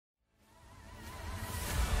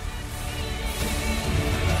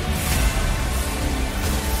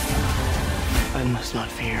It's not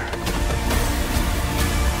fear.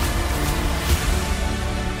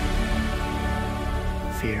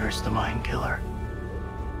 Fear is the mind killer.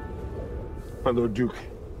 My Lord Duke.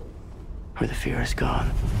 Where the fear is gone,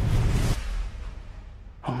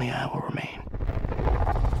 only I will remain.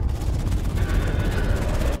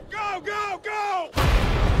 Go, go, go!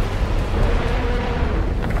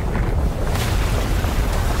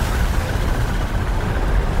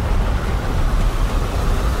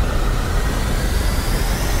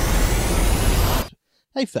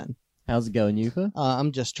 Hey, Finn. How's it going, Yuka?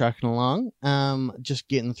 I'm just trucking along, just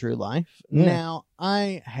getting through life. Yeah. Now,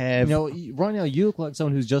 I have... Right now you look like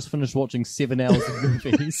someone who's just finished watching 7 hours of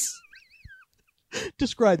movies.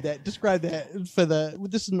 Describe that for the...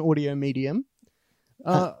 This is an audio medium.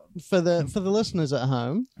 For the listeners at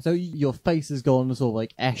home. So your face has gone sort of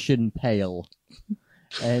like ashen pale,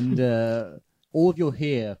 and all of your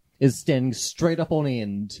hair is standing straight up on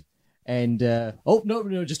end, and oh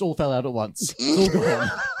no, just all fell out at once. It's all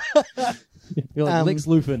gone. You're like Lex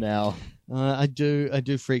Luthor now. I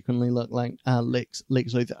do frequently look like Lex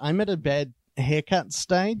Luthor. I'm at a bad haircut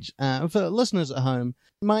stage. For listeners at home,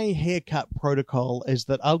 my haircut protocol is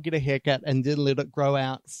that I'll get a haircut and then let it grow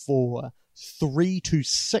out for 3 to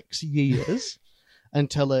 6 years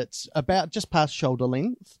until it's about just past shoulder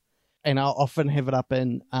length, and I'll often have it up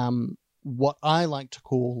in what I like to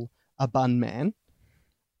call a bun man,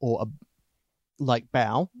 or a like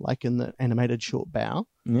bow, like in the animated short bow.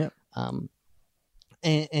 Yeah.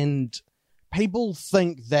 And people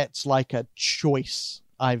think that's like a choice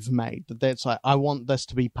I've made. That's like, I want this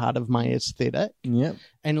to be part of my aesthetic. Yep.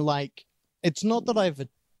 And like, it's not that I've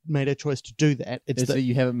made a choice to do that. It's that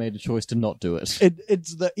you haven't made a choice to not do it.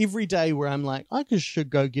 It's the every day where I'm like, should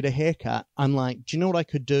go get a haircut. I'm like, do you know what I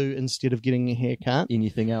could do instead of getting a haircut?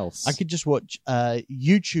 Anything else? I could just watch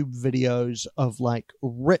YouTube videos of like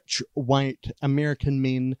rich white American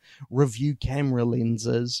men review camera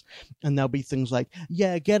lenses, and there'll be things like,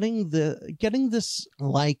 getting this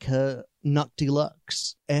Leica Nut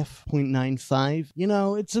Deluxe f.95.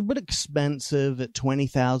 It's a bit expensive at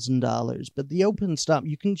 $20,000, but the open stop,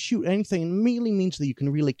 you can shoot anything, and immediately means that you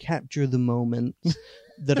can really capture the moments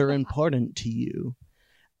that are important to you.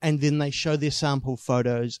 And then they show their sample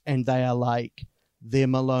photos, and they are like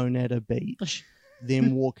them alone at a beach,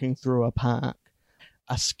 them walking through a park,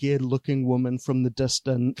 a scared-looking woman from the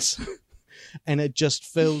distance. And it just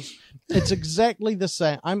feels, it's exactly the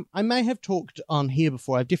same. I may have talked on here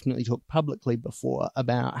before, I've definitely talked publicly before,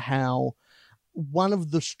 about how one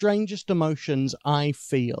of the strangest emotions I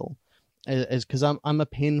feel is because I'm a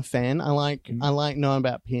pen fan. I like knowing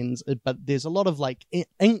about pens, but there's a lot of like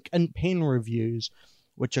ink and pen reviews,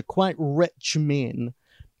 which are quite rich men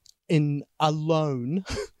alone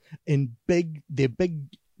in big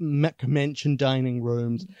McMansion dining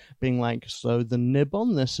rooms, being like, so the nib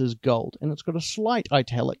on this is gold, and it's got a slight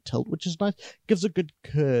italic tilt, which is nice, gives a good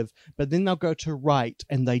curve, but then they'll go to write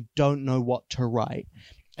and they don't know what to write,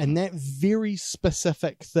 and that very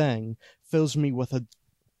specific thing fills me with a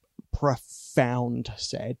profound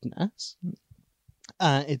sadness.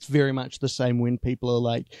 It's very much the same when people are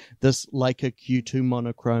like, this Leica Q2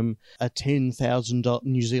 monochrome, a $10,000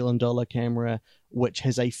 New Zealand dollar camera, which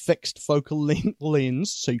has a fixed focal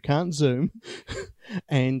lens, so you can't zoom,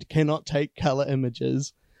 and cannot take color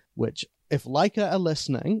images, which, if Leica are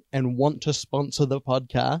listening and want to sponsor the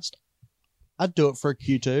podcast, I'd do it for a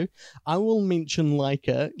Q2. I will mention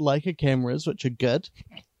Leica cameras, which are good.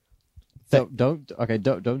 Don't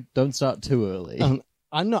start too early.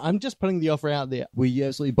 I'm not. I'm just putting the offer out there. We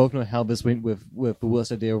absolutely both know how this went with the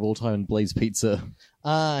worst idea of all time in Blaze Pizza.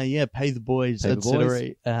 Pay the boys,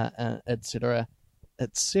 etc., etc.,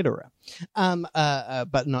 etc.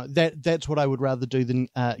 But no, that's what I would rather do than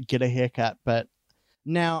get a haircut. But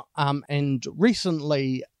now, and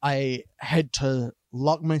recently, I had to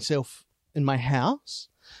lock myself in my house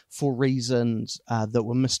for reasons that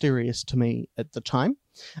were mysterious to me at the time.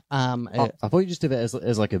 I thought you just did that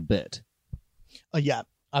as like a bit. Yeah,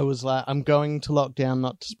 I was like, I'm going to lock down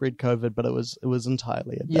not to spread COVID, but it was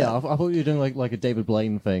entirely a bit. Yeah, I thought you were doing like a David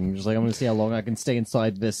Blaine thing, just like, I'm going to see how long I can stay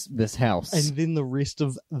inside this house. And then the rest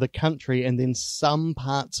of the country, and then some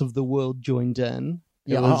parts of the world joined in.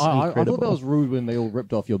 I thought that was rude when they all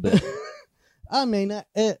ripped off your bit. I mean,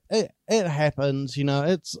 it happens,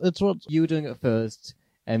 it's what... You were doing it first,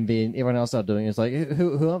 and then everyone else started doing it. It's like,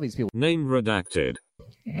 who are these people? Name redacted.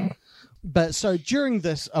 But so during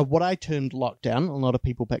this, what I termed lockdown, a lot of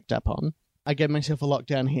people picked up on, I gave myself a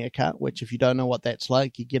lockdown haircut, which if you don't know what that's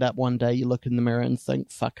like, you get up one day, you look in the mirror and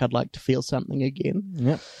think, fuck, I'd like to feel something again.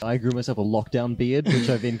 Yep. I grew myself a lockdown beard,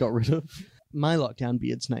 which I then got rid of. My lockdown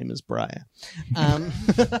beard's name is Briar.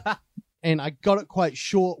 And I got it quite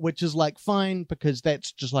short, which is like fine because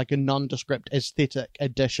that's just like a nondescript aesthetic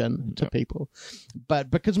addition to people.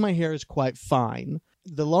 But because my hair is quite fine,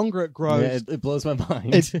 the longer it grows, Yeah, it blows my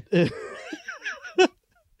mind.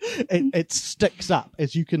 it sticks up,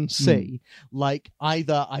 as you can see. Like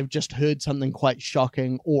either I've just heard something quite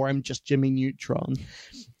shocking or I'm just Jimmy Neutron.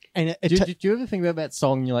 And do you ever think about that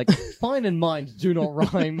song and you're like, fine and mind do not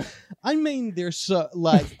rhyme? I mean, there's so,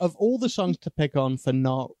 like, of all the songs to pick on for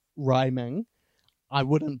not rhyming, I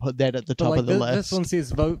wouldn't put that at the top of the list. This one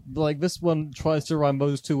says, this one tries to rhyme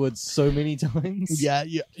those two words so many times. Yeah.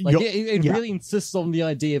 Like, it really insists on the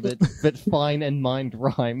idea that fine and mind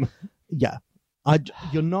rhyme. Yeah. I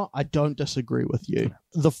don't disagree with you.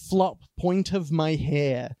 The flop point of my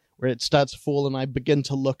hair, where it starts to fall and I begin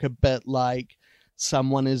to look a bit like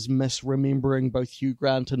someone is misremembering both Hugh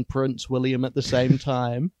Grant and Prince William at the same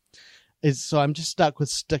time, so I'm just stuck with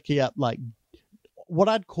sticky up, like, what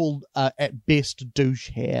I'd call at best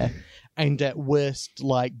douche hair, and at worst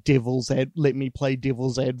like let me play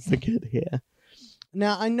devil's advocate hair.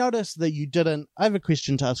 Now I noticed that you didn't. I have a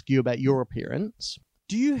question to ask you about your appearance.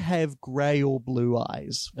 Do you have grey or blue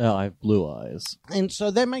eyes? Oh, I have blue eyes. And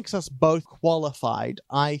so that makes us both qualified,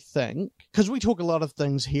 I think, because we talk a lot of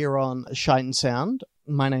things here on Shite and Sound.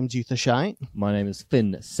 My name's Uther Shite. My name is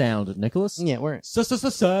Finn Sound Nicholas. Yeah, we're Sound.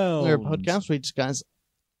 a podcast. We discuss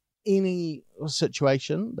any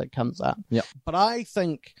situation that comes up. Yep. But I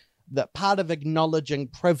think that part of acknowledging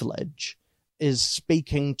privilege is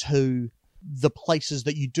speaking to the places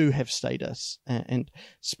that you do have status and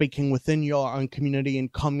speaking within your own community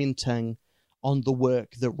and commenting on the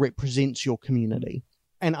work that represents your community.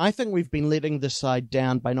 And I think we've been letting this side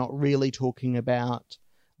down by not really talking about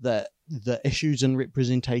the issues and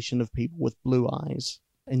representation of people with blue eyes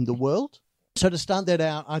in the world. So to start that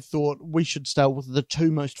out, I thought we should start with the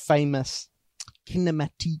two most famous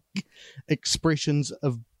kinematic expressions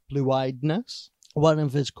of blue-eyedness. One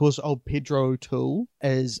of his, of course, old Pedro O'Toole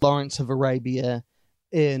is Lawrence of Arabia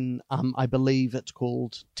in, I believe it's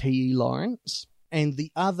called T.E. Lawrence. And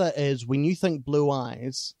the other is, when you think blue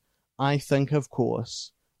eyes, I think, of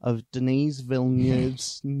course, of Denis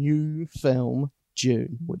Villeneuve's new film,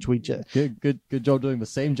 Dune, which we just... Good job doing the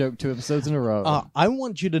same joke 2 episodes in a row. I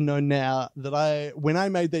want you to know now that when I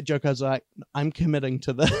made that joke, I was like, I'm committing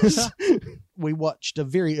to this. We watched a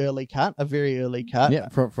very early cut. Yeah,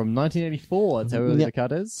 from 1984, that's how early the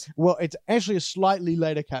cut is. Well, it's actually a slightly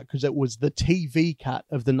later cut because it was the TV cut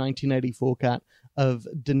of the 1984 cut of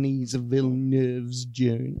Denis Villeneuve's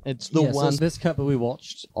Dune. It's the one... So this cut that we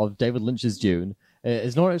watched of David Lynch's Dune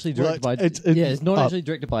is not actually directed by... It's not actually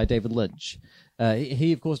directed by David Lynch.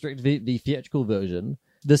 He, of course, directed the theatrical version.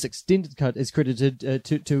 This extended cut is credited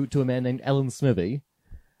to a man named Alan Smithy.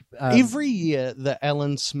 Every year that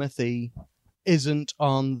Alan Smithy isn't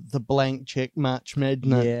on the blank check March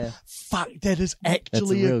Madness. Yeah. Fuck, that is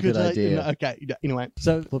actually a good idea. Okay, anyway.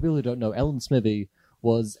 So, for people who don't know, Alan Smithy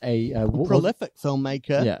was a prolific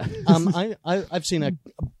filmmaker. Yeah. I've seen a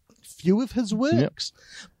few of his works,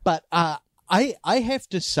 but I have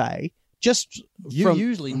to say, you're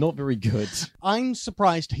usually not very good. I'm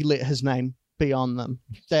surprised he let his name be on them.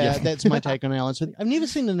 That's my take on Alan Smith. I've never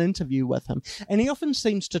seen an interview with him, and he often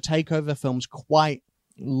seems to take over films quite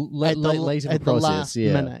late in the process, the last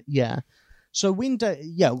minute. Yeah. So when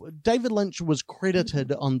David Lynch was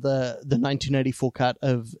credited on the 1984 cut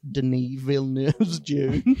of Denis Villeneuve's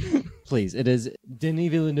Dune. Please, it is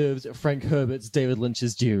Denis Villeneuve's Frank Herbert's David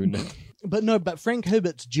Lynch's Dune. But Frank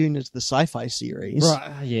Herbert's Dune is the sci-fi series.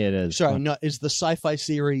 Right, yeah, it is. Sorry, no, is the sci-fi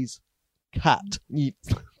series cut. Yep.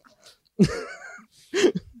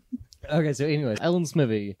 Okay, so anyway, Alan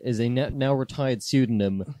Smithy is a now retired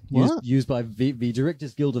pseudonym used by the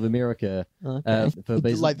Directors Guild of America. Okay. For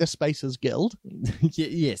like the Spacers Guild.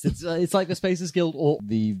 Yes, it's like the Spacers Guild or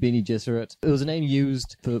the Bene Gesserit. It was a name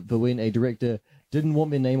used for when a director didn't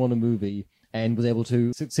want their name on a movie and was able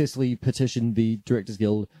to successfully petition the Directors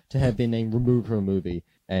Guild to have their name removed from a movie.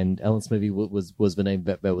 And Alan Smithy was the name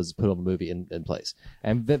that was put on the movie in place.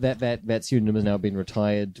 And that pseudonym has now been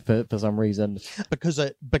retired for some reason. Because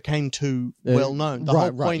it became too well known. The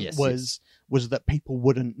whole point was that people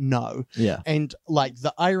wouldn't know. Yeah. And like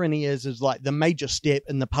the irony is like the major step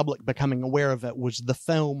in the public becoming aware of it was the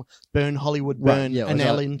film Burn Hollywood Burn, an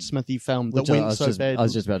Alan Smithy film that went so bad. I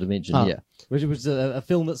was just about to mention, which was a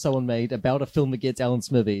film that someone made about a film that gets Alan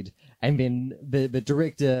Smithied, and then the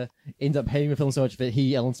director ends up hating the film so much that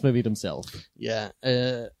he Alan Smithied himself. Yeah.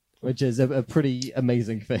 Which is a pretty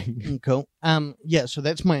amazing thing. Cool. So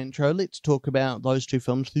that's my intro. Let's talk about those two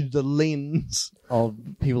films through the lens of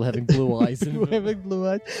people having blue eyes. Having blue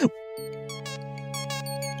eyes.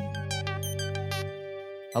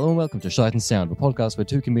 Hello and welcome to Shite and Sound, a podcast where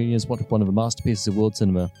two comedians watch one of the masterpieces of world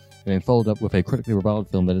cinema and then followed up with a critically reviled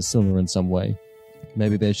film that is similar in some way.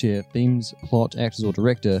 Maybe they share themes, plot, actors, or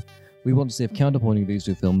director. We want to see if counterpointing these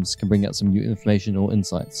two films can bring out some new information or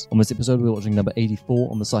insights. On this episode, we're watching number 84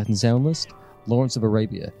 on the Sight and Sound list, Lawrence of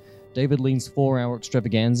Arabia. David Lean's 4-hour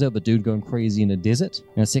extravaganza of the dude going crazy in a desert.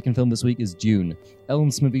 And our second film this week is Dune, Ellen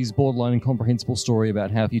Smithy's borderline incomprehensible story about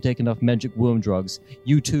how if you take enough magic worm drugs,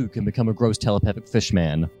 you too can become a gross telepathic fish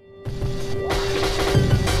man.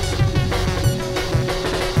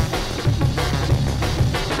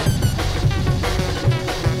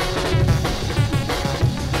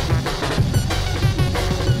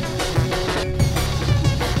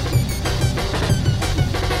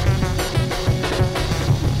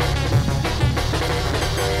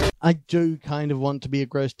 I do kind of want to be a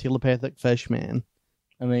gross telepathic fish man.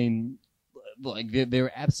 I mean, like, there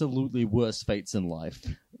are absolutely worse fates in life.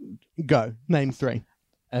 Go. Name 3.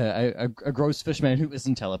 A gross fish man who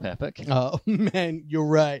isn't telepathic. Oh, man, you're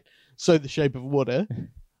right. So The Shape of Water.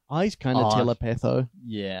 He's kind of telepatho.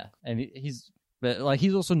 Yeah, and he's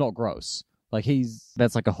also not gross. Like,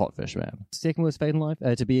 that's like a hot fish man. Second worst fate in life?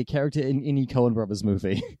 To be a character in any Coen Brothers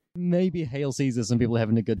movie. Maybe Hail Caesar, some people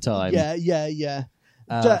having a good time. Yeah.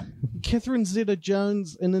 Catherine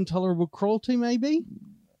Zeta-Jones in Intolerable Cruelty, maybe?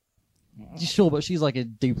 Sure, but she's like a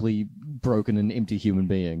deeply broken and empty human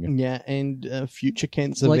being. Yeah, and future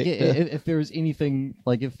cancer like, vector. If there is anything,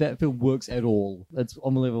 like, if that film works at all, it's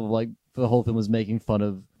on the level of, like, the whole film is making fun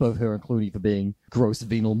of both her and Clooney for being gross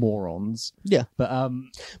venal morons. Yeah.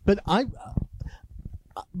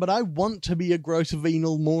 But I want to be a gross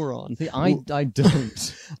venal moron. See, I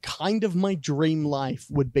don't. Kind of my dream life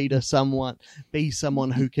would be to be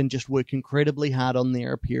someone who can just work incredibly hard on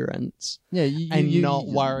their appearance. Yeah, and not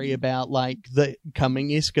worry about, like, the coming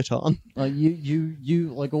eschaton. Like,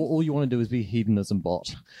 you like, all you want to do is be hedonism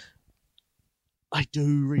bot. I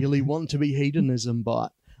do really want to be hedonism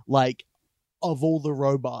bot. Like, of all the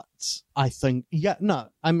robots, I think... Yeah, no,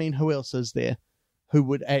 I mean, who else is there who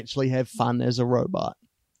would actually have fun as a robot?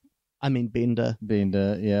 I mean, Bender,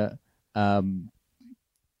 yeah.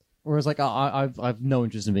 Whereas, like, I've no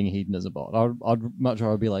interest in being a hedonism bot. I'd much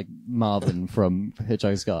rather be like Marvin from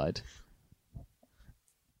Hitchhiker's Guide.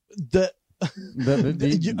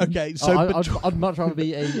 Okay, so I'd much rather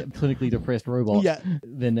be a clinically depressed robot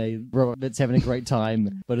than a robot that's having a great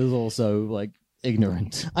time, but is also, like,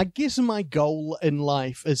 ignorant. I guess my goal in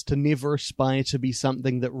life is to never aspire to be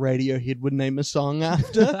something that Radiohead would name a song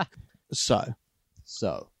after. So,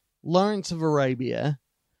 Lawrence of Arabia,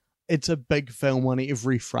 it's a big film on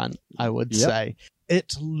every front, I would say.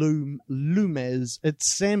 It's it's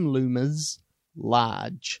Sam Loomis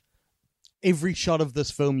large. Every shot of this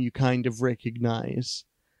film you kind of recognize.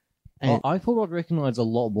 And I thought I'd recognize a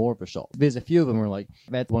lot more of a shot. There's a few of them where, like,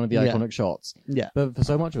 that's one of the iconic shots. Yeah. But for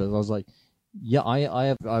so much of it, I was like, yeah, I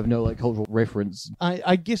have no, like, cultural reference.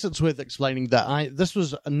 I guess it's worth explaining that this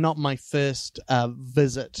was not my first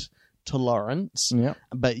visit to Lawrence. Yeah.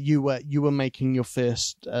 But you were making your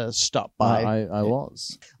first stop by. I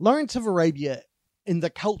was. Lawrence of Arabia, in the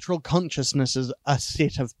cultural consciousness, is a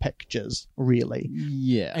set of pictures, really.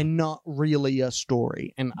 Yeah. And not really a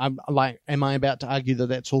story. And I'm like, am I about to argue that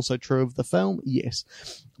that's also true of the film? Yes.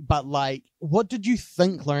 But, like, what did you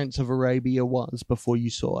think Lawrence of Arabia was before you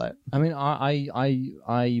saw it? I mean, I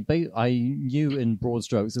knew in broad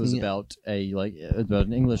strokes it was about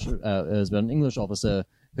an English officer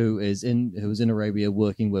who is in Arabia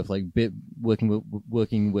working with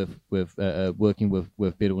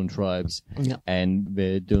Bedouin tribes, and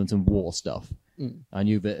they're doing some war stuff. I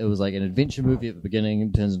knew that it was like an adventure movie at the beginning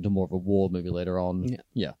and turns into more of a war movie later on.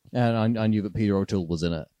 Yeah. And I knew that Peter O'Toole was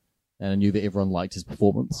in it, and I knew that everyone liked his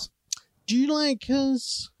performance. Do you like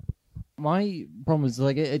his? My problem is,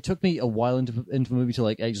 like, it took me a while into the movie to,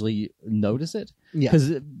 like, actually notice it. Yeah.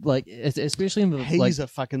 Because, like, especially in the... He's a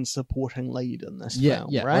fucking supporting lead in this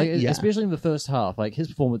film, right? Like, especially in the first half. Like, his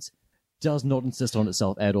performance does not insist on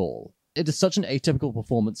itself at all. It is such an atypical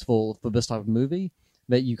performance for this type of movie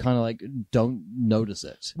that you kind of, like, don't notice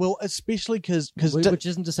it. Well, especially because which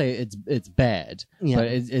isn't to say it's bad, yeah. But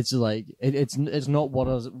it's like it's not what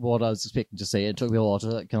I was expecting to see. It took me a while to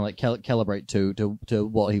kind of like calibrate to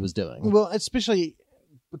what he was doing. Well, especially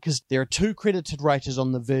because there are two credited writers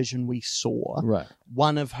on the version we saw, right?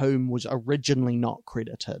 One of whom was originally not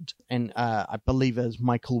credited, and I believe is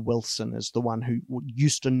Michael Wilson is the one who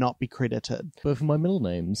used to not be credited. Both of my middle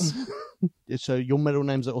names. So your middle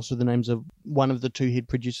names are also the names of one of the two head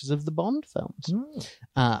producers of the Bond films.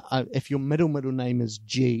 If your middle name is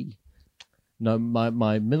G. No,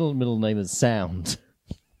 my middle name is Sound.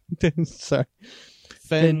 So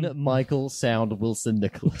Finn, Michael, Sound, Wilson,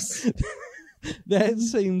 Nicholas. That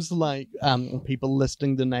seems like people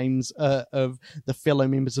listing the names of the fellow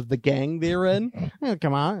members of the gang they're in. Oh,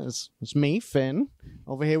 come on, it's me, Finn.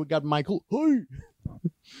 Over here we got Michael. Hey.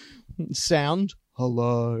 Sound.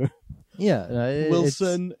 Hello. Yeah,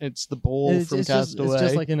 Wilson. It's the ball from Castaway. It's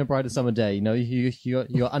just like in A Brighter Summer Day. You know, you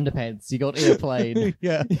got underpants, you got airplane.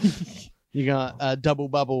 Yeah. You got Double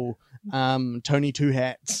Bubble, Tony Two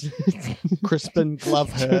Hats, Crispin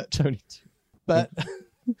Glove Hurt. Tony. But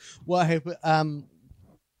what happened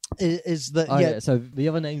is that yeah. So the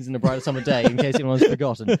other names in A Brighter Summer Day, in case anyone's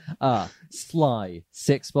forgotten, are Sly,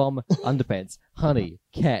 Sex Bomb, Underpants, Honey,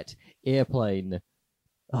 Cat, Airplane.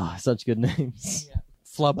 Such good names. Yeah.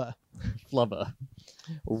 Flubber,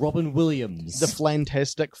 Robin Williams, the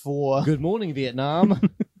Flantastic Four. Good Morning Vietnam.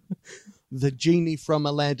 The genie from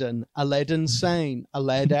Aladdin, Aladdin sane,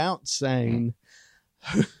 Aladdin out sane.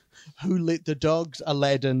 Who let the dogs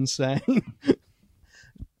Aladdin sane?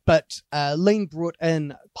 But Lean brought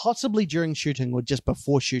in, possibly during shooting or just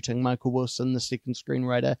before shooting, Michael Wilson, the second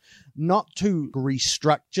screenwriter, not to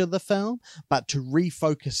restructure the film, but to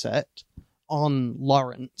refocus it on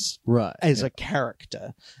Lawrence as a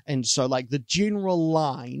character. And so like the general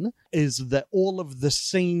line is that all of the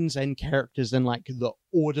scenes and characters in like the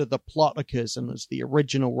order the plot occurs in is the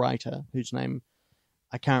original writer, whose name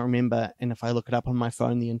I can't remember, and if I look it up on my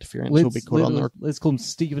phone the interference will be caught on the... Let's call him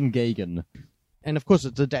Stephen Gagan. And of course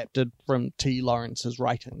it's adapted from T. Lawrence's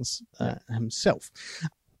writings himself.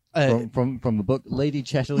 From the book Lady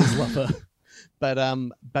Chatterley's Lover. But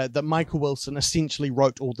that Michael Wilson essentially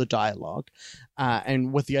wrote all the dialogue,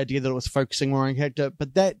 and with the idea that it was focusing more on character.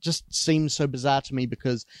 But that just seems so bizarre to me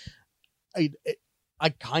because I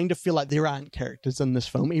kind of feel like there aren't characters in this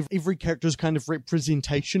film. Every character is kind of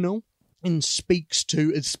representational and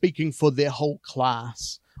is speaking for their whole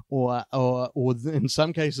class, or in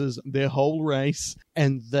some cases their whole race,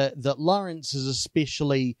 and that Lawrence is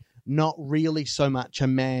especially not really so much a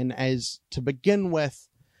man as, to begin with,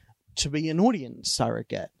 to be an audience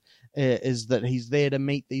surrogate, is that he's there to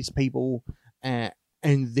meet these people and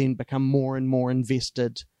then become more and more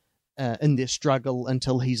invested in their struggle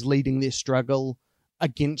until he's leading their struggle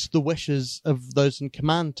against the wishes of those in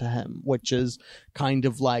command to him, which is kind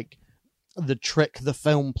of like the trick the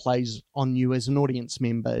film plays on you as an audience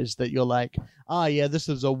member, is that you're like, yeah, this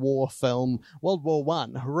is a war film, World War I,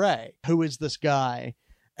 hooray, who is this guy?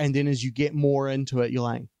 And then as you get more into it, you're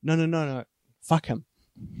like, no, fuck him.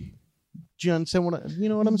 Do you understand what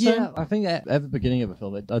I'm saying? Yeah, I think at the beginning of a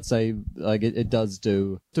film, I'd say like it does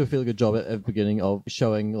do a fairly good job at the beginning of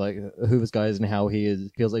showing like who this guy is and how he is,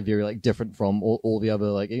 feels like very like different from all the other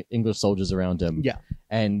like English soldiers around him. Yeah,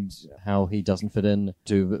 and how he doesn't fit in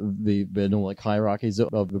to the normal like hierarchies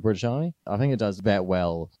of the British Army. I think it does that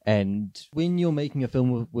well. And when you're making a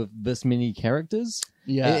film with this many characters,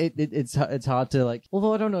 yeah, it's hard to like.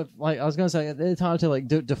 Although I don't know, like I was going to say, it's hard to like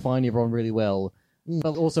define everyone really well.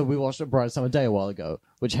 But also, we watched A Brighter Summer Day a while ago,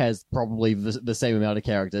 which has probably the same amount of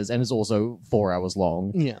characters and is also 4 hours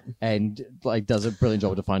long. Yeah, and like does a brilliant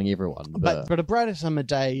job of defining everyone. But A Brighter Summer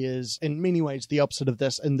Day is in many ways the opposite of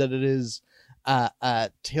this, in that it is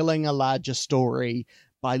telling a larger story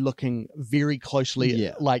by looking very closely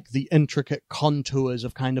at like the intricate contours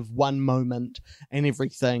of kind of one moment and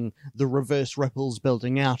everything, the reverse ripples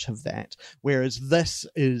building out of that. Whereas this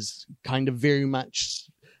is kind of very much...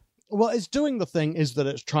 Well, it's doing the thing is that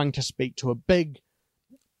it's trying to speak to a big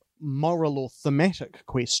moral or thematic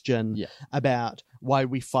question about why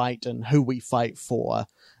we fight and who we fight for,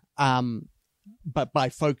 but by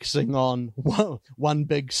focusing on one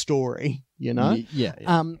big story, you know?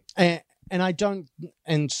 Yeah. And I don't...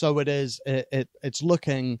 And so it is... It's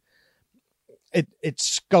looking... Its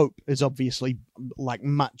scope is obviously like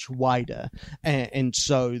much wider, and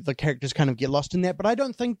so the characters kind of get lost in that, but I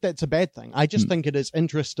don't think that's a bad thing. I just think it is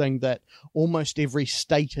interesting that almost every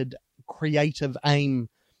stated creative aim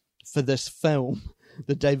for this film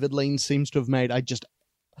that David Lean seems to have made, I just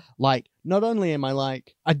like, not only am I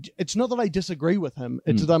like, it's not that I disagree with him,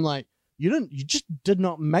 it's that I'm like, you just did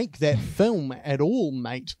not make that film at all,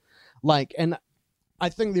 mate. Like, and I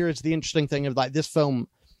think there is the interesting thing of like this film.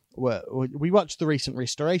 We watched the recent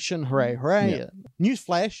restoration. Hooray, hooray. Yeah.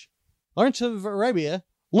 Newsflash, Lawrence of Arabia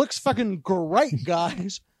looks fucking great,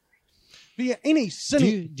 guys. Via any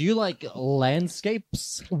cine... Do you like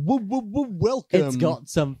landscapes? Welcome. It's got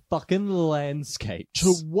some fucking landscapes.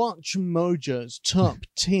 To watch Mojo's top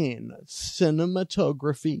 10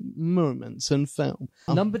 cinematography moments in film.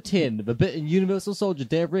 Number 10, the bit in Universal Soldier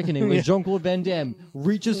Day of Reckoning where Jean-Claude Van Damme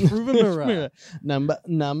reaches through the mirror.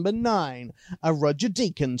 Number 9, a Roger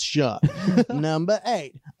Deakins shot. Number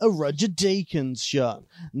 8, a Roger Deakins shot.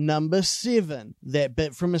 Number 7, that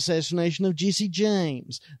bit from Assassination of Jesse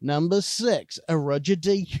James. Number 6, a Roger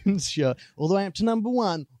Deakins shot. All the way up to number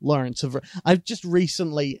 1, Lawrence of... I've just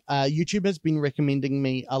recently, YouTube has been recommending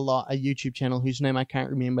me a YouTube channel whose name I can't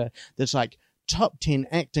remember, that's like top 10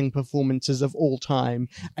 acting performances of all time.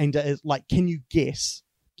 And it's like, can you guess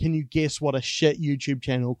what a shit YouTube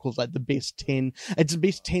channel calls like the best 10? It's the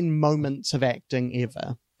best 10 moments of acting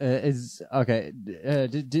ever.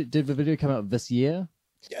 Did the video come out this year?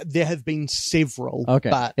 There have been several. Okay,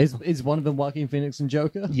 but is one of them Joaquin Phoenix and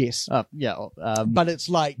Joker? yes, yeah. but it's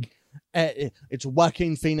like it's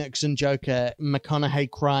Joaquin Phoenix and Joker, McConaughey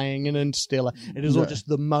crying in Interstellar. It is all just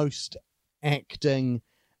the most acting.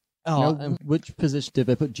 Which position did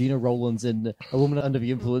they put Gina Rowlands in A Woman Under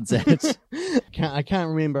the Influence at? I can't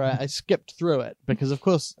remember. I skipped through it because, of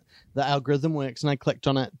course, the algorithm works, and I clicked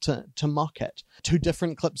on it to mock it. 2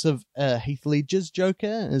 different clips of Heath Ledger's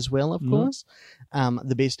Joker as well, of course.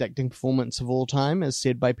 The best acting performance of all time, as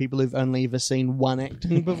said by people who've only ever seen one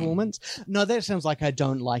acting performance. No, that sounds like I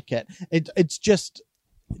don't like it. It's just...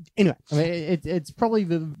 Anyway. I mean, it's probably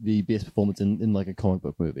the best performance in like a comic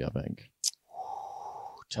book movie, I think.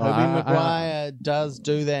 Tobey Maguire does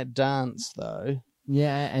do that dance, though.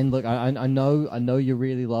 Yeah, and look, I know you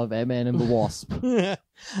really love Ant-Man and the Wasp.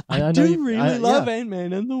 I do really love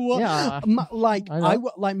Ant-Man and the Wasp. Yeah, like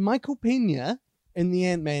Michael Pena in the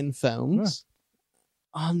Ant-Man films.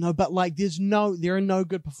 Yeah. Oh no, but like there are no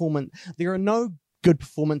good performances. There are no bad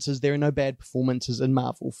performances in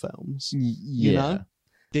Marvel films. You know,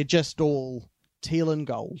 they're just all teal and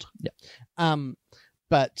gold. Yeah.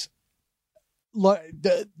 But. Like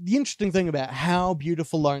the interesting thing about how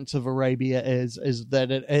beautiful Lawrence of Arabia is that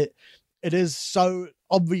it is so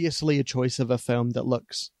obviously a choice of a film that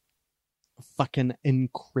looks fucking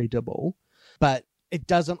incredible, but it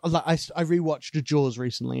doesn't. Like I rewatched Jaws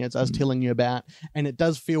recently, as I was telling you about, and it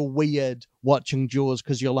does feel weird watching Jaws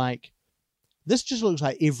because you're like, this just looks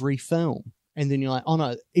like every film, and then you're like, oh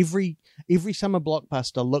no, every summer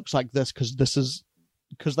blockbuster looks like this because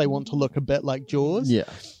they want to look a bit like Jaws. Yeah.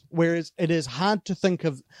 Whereas it is hard to think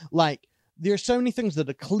of, like, there are so many things that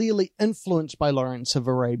are clearly influenced by Lawrence of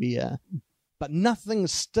Arabia, but nothing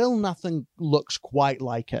looks quite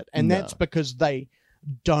like it. And that's because they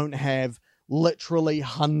don't have literally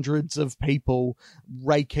hundreds of people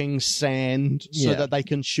raking sand so that they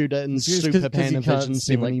can shoot it in Super Panavision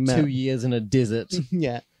 70 like 2 years in a desert.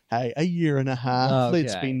 Yeah. Hey, a year and a half.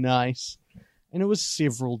 Let's be nice. And it was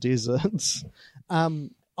several deserts.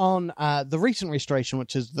 On the recent restoration,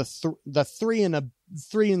 which is the 3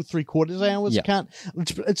 3/4 hours count,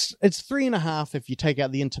 it's 3.5 if you take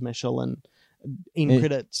out the intermission and end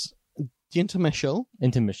credits. The intermission?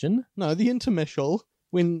 No, the intermission.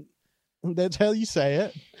 When that's how you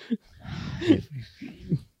say it.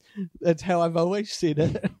 That's how I've always said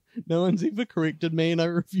it. No one's ever corrected me, and I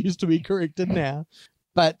refuse to be corrected now.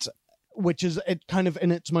 But. Which is it kind of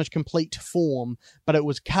in its most complete form, but it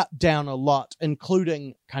was cut down a lot,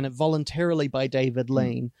 including kind of voluntarily by David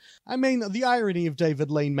Lean. I mean, the irony of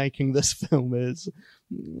David Lean making this film is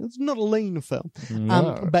it's not a lean film.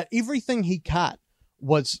 No. But everything he cut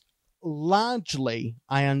was largely,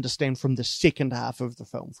 I understand, from the second half of the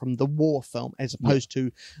film, from the war film, as opposed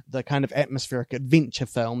to the kind of atmospheric adventure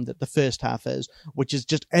film that the first half is, which is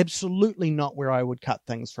just absolutely not where I would cut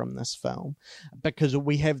things from this film, because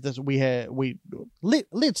we have this.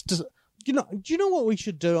 Let's just. Do you know what we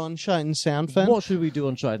should do on Shite and Sound, Finn? What should we do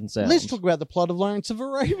on Shite and Sound? Let's talk about the plot of Lawrence of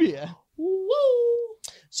Arabia. Woo!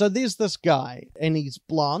 So there's this guy, and he's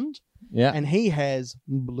blonde. Yeah. And he has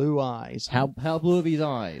blue eyes. How blue are these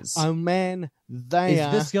eyes? Oh man,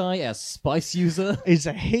 Is this guy a spice user? Is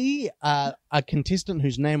he a contestant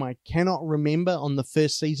whose name I cannot remember on the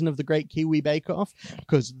first season of The Great Kiwi Bake Off?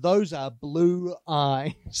 Because those are blue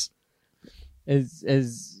eyes. Is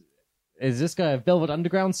this guy a Velvet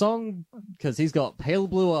Underground song? Because he's got pale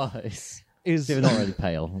blue eyes. They're not really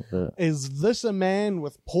pale. But... Is this a man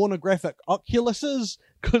with pornographic oculuses?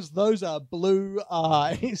 Because those are blue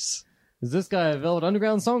eyes. Is this guy a Velvet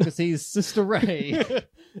Underground song? Because he's Sister Ray.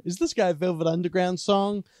 Is this guy a Velvet Underground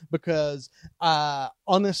song? Because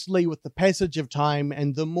honestly, with the passage of time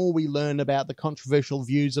and the more we learn about the controversial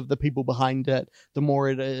views of the people behind it,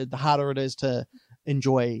 the harder it is to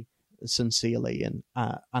enjoy sincerely and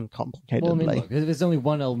uncomplicatedly. Well, I mean, look, there's only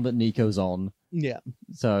one album that Nico's on. Yeah.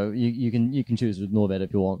 So you can choose to ignore that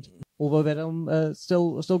if you want. Although that album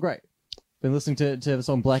still great. Been listening to the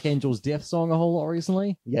song Black Angel's Death Song a whole lot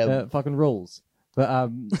recently. Yeah. Fucking rules. But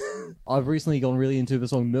I've recently gone really into the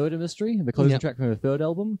song Murder Mystery, the closing track from her third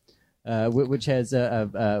album. which has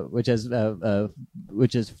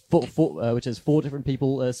four different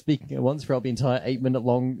people speaking at once throughout the entire 8-minute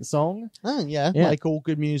long song. Oh, yeah, Yeah. like all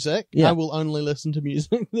good music. Yeah. I will only listen to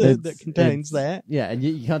music that contains that. Yeah, and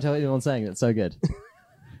you can't tell anyone saying it. It's so good.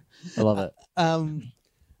 I love it.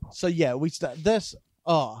 So yeah, we start this.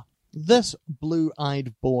 This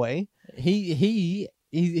blue-eyed boy. He's a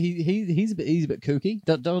bit kooky.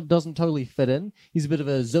 Doesn't totally fit in. He's a bit of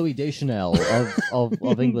a Zoe Deschanel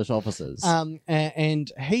of English officers.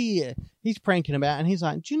 And he's pranking about, and he's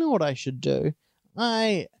like, "Do you know what I should do?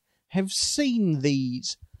 I have seen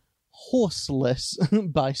these horseless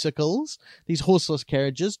bicycles, these horseless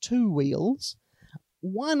carriages, 2 wheels.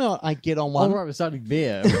 Why not I get on one? All right, we're starting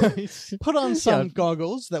there. Put on some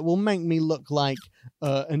goggles that will make me look like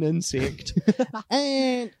an insect,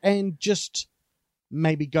 and just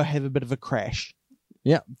maybe go have a bit of a crash."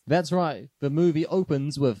 Yeah, that's right. The movie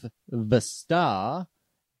opens with the star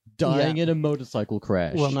dying in a motorcycle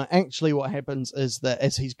crash. Well, no, actually what happens is that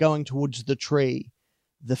as he's going towards the tree,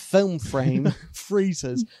 the film frame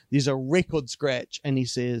freezes. There's a record scratch, and he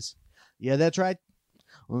says, "Yeah, that's right.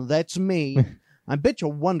 Well, that's me. I bet you're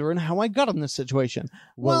wondering how I got in this situation."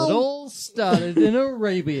 Well, it all started in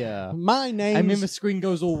Arabia. My name's... And then the screen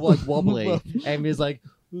goes all like wobbly, and there's like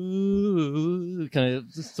ooh, kind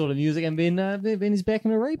of sort of music, and then he's back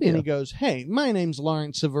in Arabia. And he goes, "Hey, my name's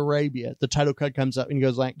Lawrence of Arabia." The title card comes up, and he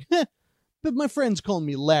goes like, "But my friends call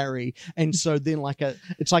me Larry." And so then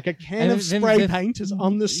it's like a can And of then- spray paint is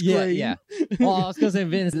on the screen. Yeah. Oh, I was gonna say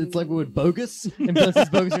then it's like the word bogus, and Vince's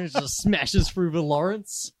bogus, and it just smashes through the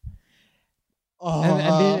Lawrence. Oh,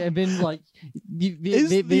 And then like Is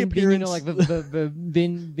the then, you appearance- know, like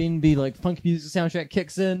then the like funk music soundtrack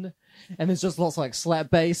kicks in, and there's just lots of like slap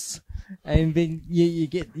bass, and then you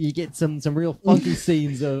get some real funky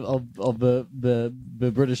scenes of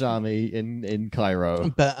the British Army in Cairo.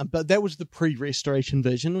 But that was the pre-restoration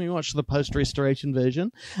version. We watched the post-restoration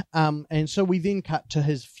version, and so we then cut to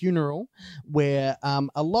his funeral, where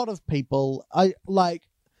a lot of people.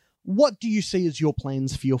 What do you see as your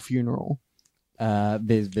plans for your funeral?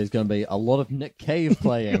 There's going to be a lot of Nick Cave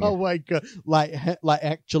playing. Oh my god! Like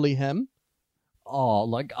actually him.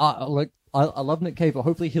 Oh, I love Nick Cave, but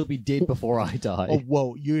hopefully he'll be dead before I die. Oh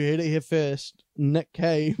whoa! You heard it here first. Nick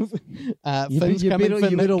Cave. Things you coming better, for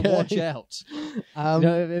you Nick better Cave. watch out.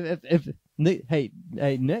 If Nick, hey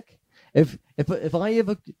Nick, if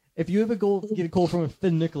you ever get a call from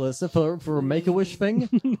Finn Nicholas for a Make-A-Wish thing,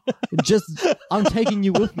 I'm taking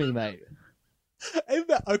you with me, mate.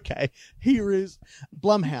 Okay, here is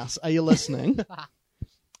Blumhouse. Are you listening?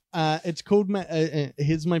 It's called.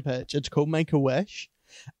 Here's my pitch. It's called Make-A-Wish,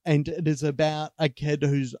 and it is about a kid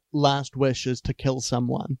whose last wish is to kill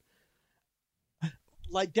someone.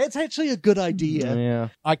 Like that's actually a good idea. Yeah.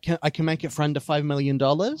 I can make it for under $5 million.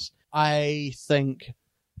 I think.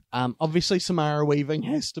 Obviously, Samara Weaving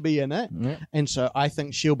has to be in it, Yeah. and so I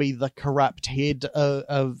think she'll be the corrupt head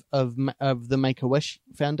of the Make-A-Wish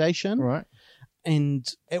Foundation. Right. And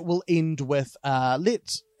it will end with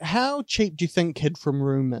how cheap do you think Kid from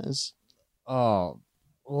Room is? Oh,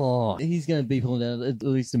 he's going to be pulling down at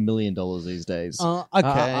least $1 million these days. Okay.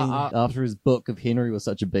 After his book of Henry was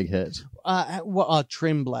such a big hit.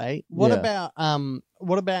 Tremblay. What Yeah.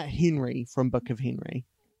 about Henry from Book of Henry?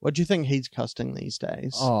 What do you think he's costing these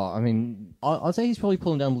days? Oh, I mean, I'd say he's probably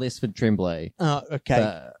pulling down less for Tremblay.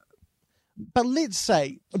 Okay. But let's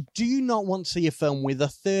say, do you not want to see a film where the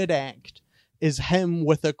third act is him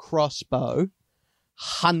with a crossbow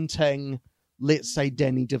hunting, let's say,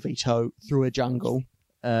 Danny DeVito through a jungle?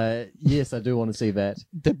 Yes, I do want to see that.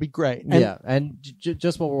 That'd be great. Yeah, and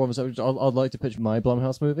just while we're on the subject, I'd like to pitch my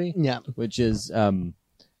Blumhouse movie. Yeah. Which is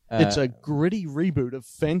It's a gritty reboot of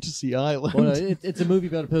Fantasy Island. well, no, it's a movie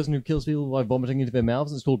about a person who kills people by vomiting into their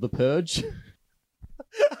mouths. It's called The Purge.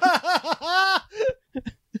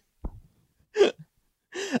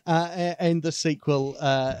 And the sequel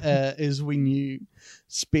is when you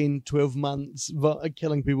spend 12 months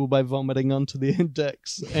killing people by vomiting onto their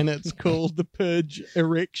dicks, and it's called The Purge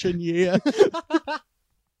Erection Year.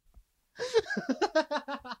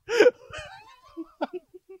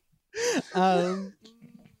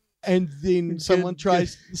 And then someone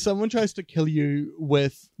tries to kill you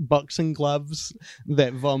with boxing gloves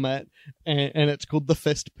that vomit, and it's called The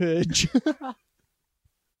Fist Purge.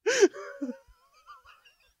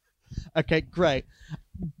 Okay, great.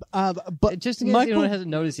 But Just in case Michael- anyone hasn't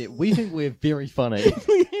noticed yet, we think we're very funny.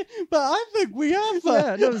 but I think we are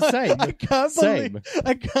funny. Yeah, no, same.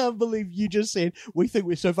 I can't believe you just said we think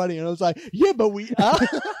we're so funny, and I was like, yeah, but we are.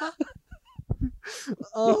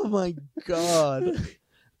 Oh my god.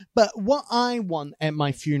 But what I want at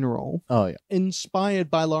my funeral, Oh yeah.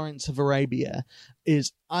 inspired by Lawrence of Arabia,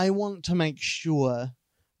 is I want to make sure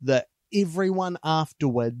that everyone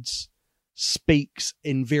afterwards speaks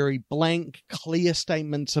in very blank, clear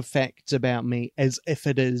statements of facts about me as if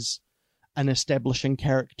it is an establishing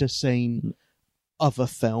character scene of a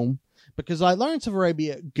film. Because like Lawrence of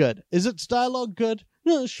Arabia, good. Is its dialogue good?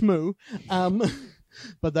 No, shmoo.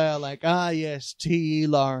 But they are like, yes, T.E.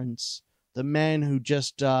 Lawrence, the man who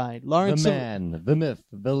just died. Lawrence The man, the myth,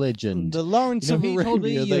 the legend. the Lawrence You know, of he Arabia, told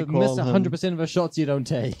me they you call miss him. 100% of the shots you don't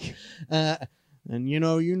take. And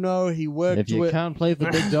he worked If you with... can't play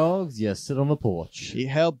for big dogs, you sit on the porch. He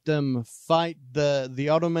helped them fight the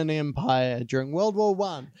Ottoman Empire during World War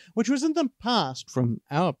One, which was in the past from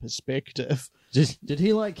our perspective. Did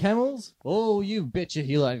he like camels? Oh, you betcha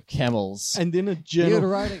he liked camels. And then a You'd journal...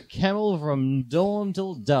 ride a camel from dawn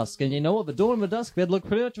till dusk, and you know what? The dawn and the dusk, they'd look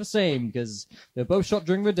pretty much the same, because they're both shot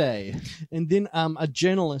during the day. And then a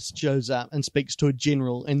journalist shows up and speaks to a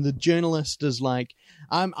general, and the journalist is like,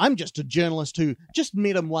 I'm just a journalist who just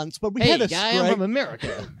met him once, but we had a guy, scrape. I'm from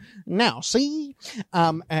America. Now, see?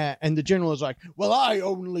 And the general is like, well, I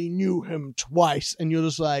only knew him twice. And you're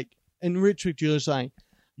just like, in retrospect, you're just like,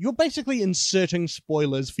 you're basically inserting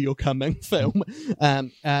spoilers for your coming film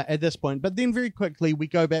at this point. But then very quickly, we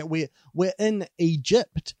go back, we're in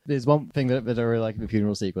Egypt. There's one thing that I really like in the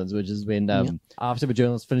funeral sequence, which is when after the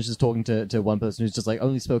journalist finishes talking to one person who's just like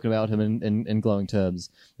only spoken about him in glowing terms,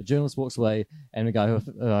 the journalist walks away, and the guy who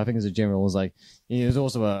I think is a general was like, he was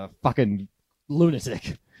also a fucking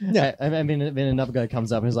lunatic. Yeah. And then another guy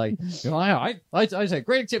comes up and is like, I take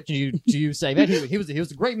great exception to you saying that he was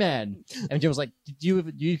a great man. And Jim was like, did you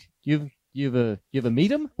ever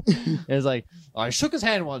meet him? And it's like, I shook his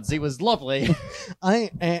hand once. He was lovely.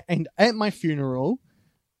 And at my funeral,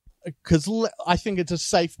 because I think it's a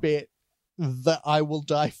safe bet that I will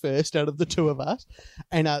die first out of the two of us,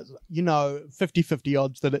 and 50-50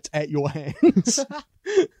 odds that it's at your hands.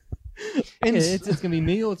 And it's going to be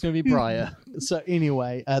me or it's going to be Briar. So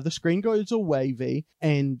anyway, the screen goes all wavy,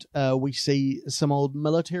 and we see some old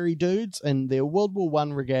military dudes in their World War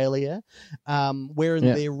One regalia, wearing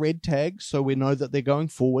their red tags, so we know that they're going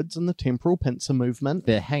forwards in the temporal pincer movement.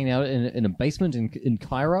 They're hanging out in a basement in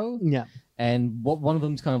Cairo. Yeah. And one of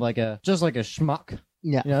them's kind of like a schmuck.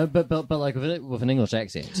 Yeah. You know, but like with an English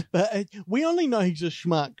accent. But we only know he's a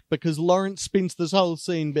schmuck because Lawrence spends this whole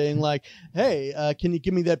scene being like, hey, can you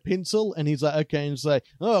give me that pencil? And he's like, okay. And he's like,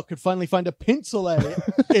 oh, I could finally find a pencil,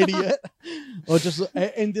 idiot. Or just,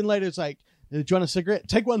 and then later it's like, do you want a cigarette?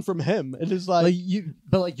 Take one from him. It is like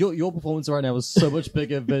your performance right now is so much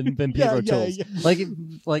bigger than Pedro Tools.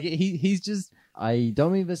 Yeah. He's just, I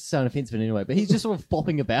don't mean this to sound offensive in any way, but he's just sort of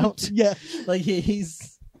flopping about. Yeah. Like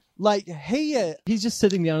he's just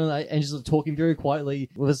sitting down and just talking very quietly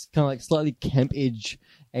with this kind of like slightly camp edge,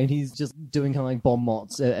 and he's just doing kind of like bon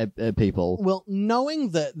mots at people. Well,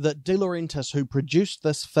 knowing that De Laurentiis, who produced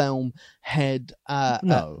this film, had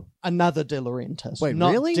another De Laurentiis. Wait,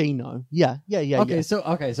 not really? Dino. Yeah. Okay, so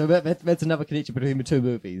that's another connection between the two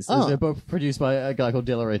movies. Oh. They're both produced by a guy called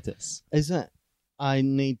De Laurentiis. Is it?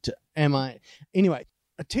 Anyway,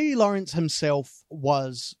 T.E. Lawrence himself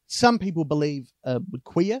was, some people believe,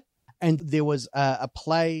 queer. And there was a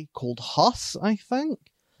play called Hoss, I think,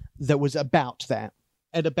 that was about that.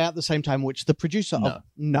 At about the same time, which the producer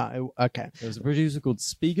No, okay. There was a producer called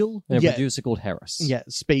Spiegel and a producer called Harris. Yeah,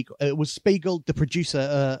 Spiegel. It was Spiegel, the producer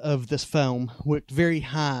of this film, worked very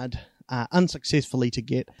hard, unsuccessfully, to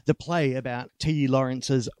get the play about T.E.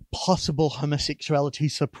 Lawrence's possible homosexuality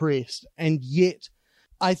suppressed. And yet,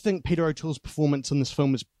 I think Peter O'Toole's performance in this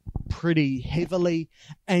film is pretty heavily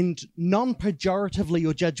and non-pejoratively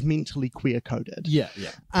or judgmentally queer-coded. Yeah.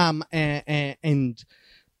 And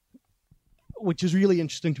which is really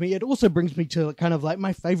interesting to me. It also brings me to kind of like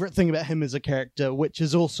my favorite thing about him as a character, which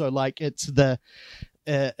is also like it's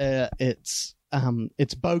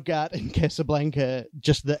Bogart and Casablanca,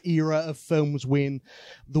 just the era of films when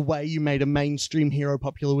the way you made a mainstream hero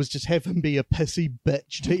popular was just have him be a pissy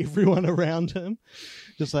bitch to everyone around him.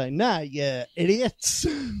 Just like, nah, yeah, idiots.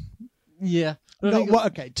 Yeah.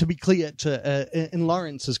 Okay, to be clear, in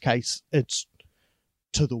Lawrence's case, it's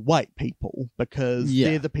to the white people, because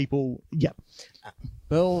they're the people,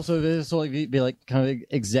 But also, there's sort of be like kind of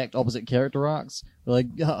exact opposite character arcs.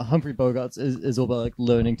 Like Humphrey Bogart is all about like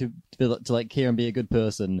learning to like care and be a good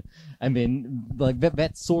person. I mean, like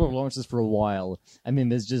that's sort of Lawrence's for a while. I mean,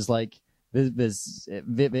 there's just like it's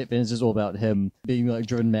just all about him being like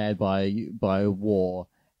driven mad by war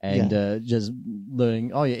and just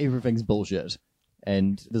learning. Oh yeah, everything's bullshit,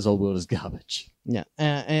 and this whole world is garbage. Yeah,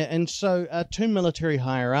 and so two military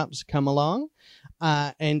higher-ups come along,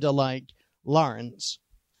 and are like, Lawrence,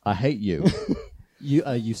 I hate you.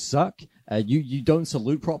 You suck. You don't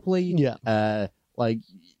salute properly. Yeah. Like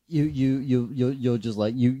you're just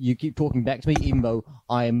like you keep talking back to me even though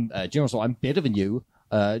I'm General, so I'm better than you.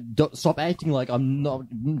 Stop acting like I'm not.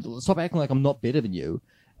 Stop acting like I'm not better than you.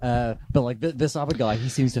 But like this other guy, he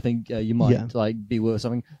seems to think you might like be worth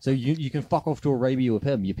something. So you can fuck off to Arabia with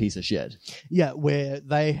him, you piece of shit. Yeah, where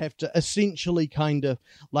they have to essentially kind of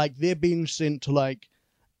like they're being sent to like,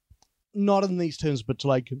 not in these terms, but to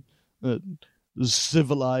like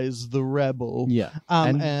civilize the rebel. Yeah,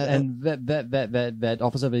 and that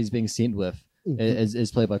officer that he's being sent with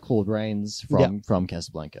is played by Claude Rains from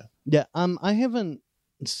Casablanca. Yeah, I haven't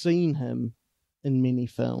seen him in many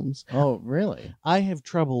films. Oh, really? I have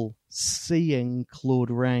trouble seeing Claude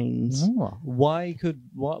Rains. Oh. Why?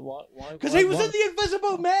 Because he was in The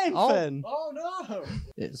Invisible Man, Finn. Oh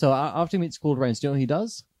no! So after he meets Claude Rains, do you know what he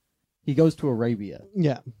does? He goes to Arabia.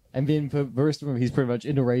 Yeah. And then for the rest of him, he's pretty much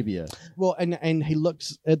in Arabia. Well, and he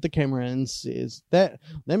looks at the camera and says, that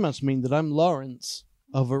must mean that I'm Lawrence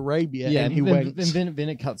of Arabia. Yeah, and he winks. And then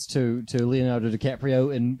it cuts to Leonardo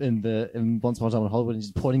DiCaprio in Once Upon a Time in Hollywood, and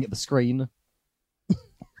he's pointing at the screen.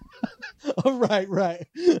 Oh, right.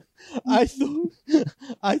 I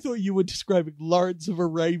thought you were describing Lawrence of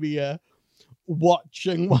Arabia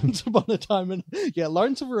watching Once Upon a Time in... Yeah,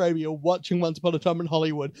 Lawrence of Arabia watching Once Upon a Time in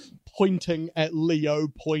Hollywood, pointing at Leo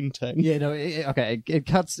pointing. Yeah, no, it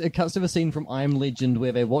cuts to the scene from I Am Legend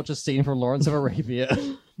where they watch a scene from Lawrence of Arabia.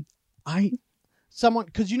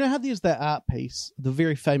 Because you know how there's that art piece, the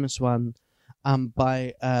very famous one,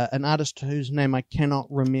 by an artist whose name I cannot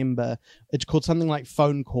remember. It's called something like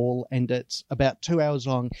Phone Call, and it's about 2 hours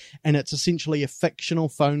long, and it's essentially a fictional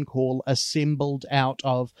phone call assembled out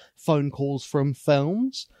of phone calls from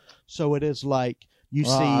films. So it is like you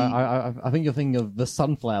see. I think you're thinking of The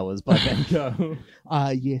Sunflowers by Van Gogh.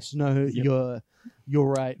 Yes, no, Yep. you're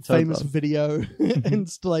right. So Famous close. video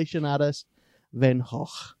installation artist Van Gogh.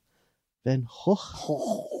 Van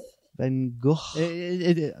Gogh.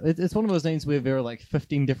 It's one of those names where there are like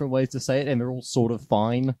 15 different ways to say it, and they're all sort of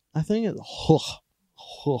fine. I think it's Gogh.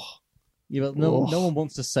 Yeah, but no one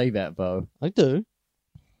wants to say that though. I do.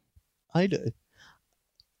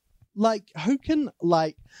 Like, who can,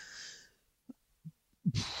 like...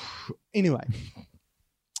 Anyway.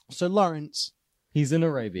 So Lawrence, He's in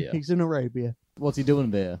Arabia. he's in Arabia. What's he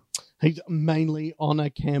doing there? He's mainly on a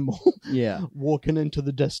camel, Yeah. walking into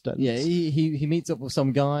the distance. Yeah, he meets up with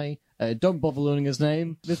some guy. Don't bother learning his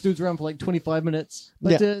name. This dude's around for like 25 minutes.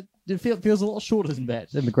 But it feels a lot shorter than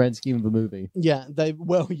that in the grand scheme of the movie. Yeah,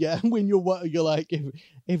 when you're like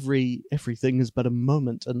everything is but a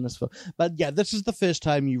moment in this film. But yeah, this is the first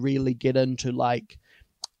time you really get into like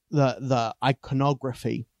the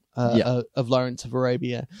iconography of Lawrence of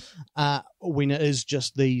Arabia, when it is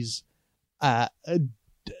just these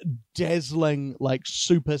dazzling, like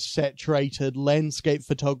super saturated landscape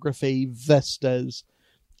photography vistas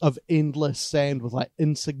of endless sand with like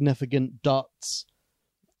insignificant dots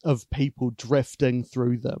of people drifting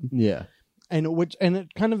through them. Yeah. And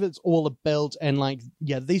it kind of, it's all a build, and like,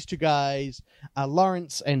 yeah, these two guys,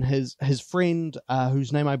 Lawrence and his friend,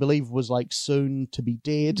 whose name I believe was like soon to be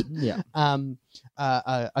dead, Yeah. are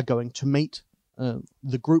going to meet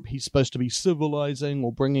the group he's supposed to be civilizing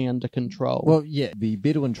or bringing under control. Well, yeah, the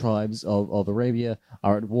Bedouin tribes of Arabia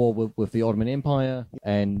are at war with the Ottoman Empire,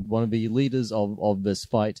 and one of the leaders of this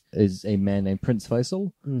fight is a man named Prince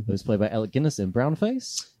Faisal, who's played by Alec Guinness in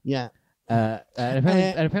Brownface. Yeah. And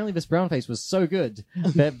apparently this Brownface was so good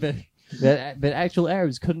that actual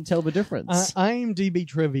Arabs couldn't tell the difference. IMDb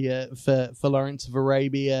trivia for Lawrence of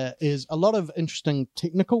Arabia is a lot of interesting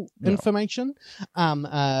technical information,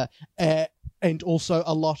 and also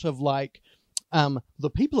a lot of like,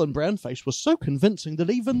 the people in Brownface were so convincing that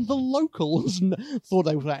even the locals thought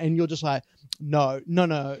they were, and you're just like, no.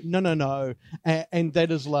 And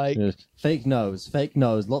that is like... Fake nose,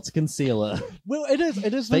 lots of concealer. Well,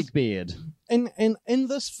 it is Fake beard. And in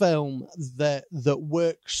this film that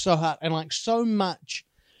works so hard and like so much,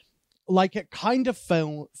 like it kind of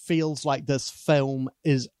feels like this film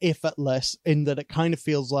is effortless in that it kind of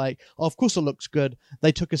feels like, oh, of course it looks good.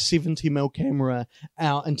 They took a 70mm camera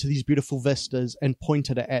out into these beautiful vistas and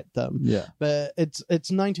pointed it at them. Yeah. But it's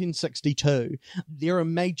 1962. There are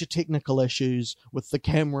major technical issues with the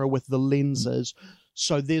camera, with the lenses.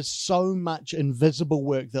 So there's so much invisible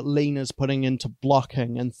work that Lena's putting into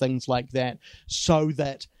blocking and things like that, so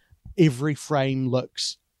that every frame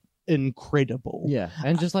looks incredible. Yeah,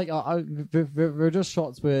 and just like there are just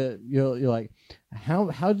shots where you're like, how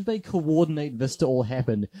did they coordinate this to all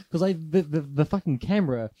happen? Because like the fucking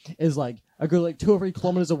camera is like a good like 2 or 3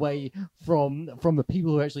 kilometers away from the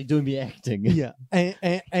people who are actually doing the acting. Yeah,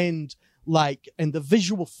 and the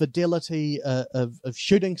visual fidelity of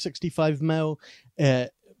shooting 65mm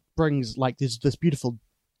brings like there's this beautiful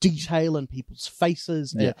detail in people's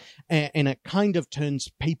faces, and it kind of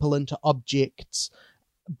turns people into objects,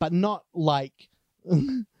 but not like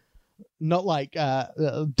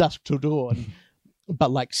Dusk Till Dawn.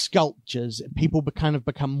 But like sculptures, people kind of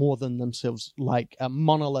become more than themselves, like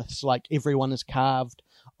monoliths, like everyone is carved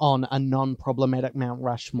on a non-problematic Mount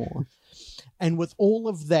Rushmore. And with all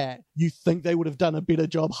of that, you think they would have done a better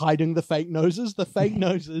job hiding the fake noses,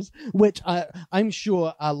 which I'm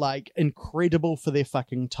sure are like incredible for their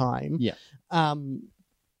fucking time. Yeah. And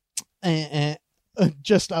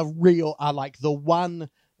just a real, like the one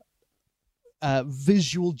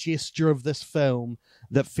visual gesture of this film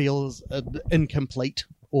that feels incomplete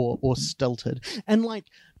or stilted. And like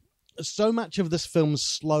so much of this film's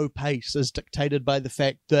slow pace is dictated by the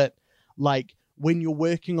fact that like when you're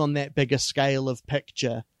working on that bigger scale of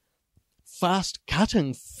picture, fast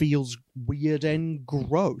cutting feels weird and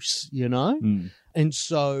gross, you know? And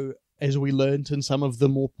so as we learned in some of the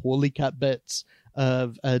more poorly cut bits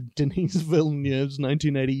of Denis Villeneuve's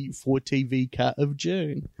 1984 TV cut of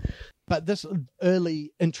Dune. But this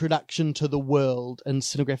early introduction to the world and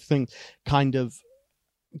cinematographic thing kind of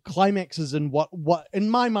climaxes in what in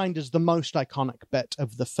my mind is the most iconic bit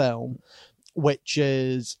of the film, which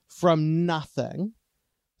is from nothing,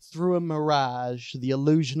 through a mirage, the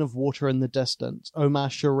illusion of water in the distance, Omar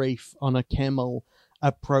Sharif on a camel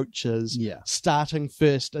approaches, starting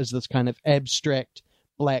first as this kind of abstract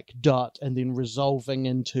black dot and then resolving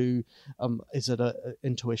into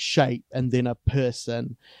into a shape and then a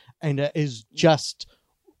person. And it is just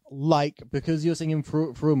like... Because you're seeing him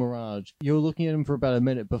through a mirage, you're looking at him for about a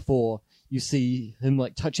minute before you see him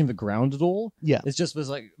like touching the ground at all. Yeah. It's just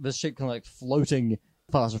this shape kind of like floating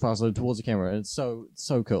faster and faster towards the camera. And it's so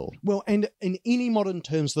cool. Well, and in any modern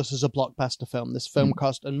terms, this is a blockbuster film. This film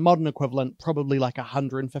cost, in modern equivalent, probably like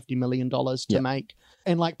 $150 million to make.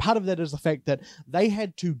 And like part of that is the fact that they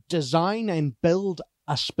had to design and build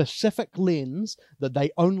a specific lens that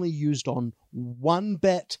they only used on one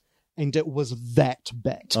bit, and it was that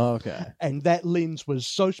bit. Okay. And that lens was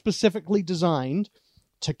so specifically designed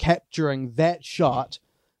to capturing that shot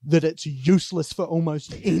that it's useless for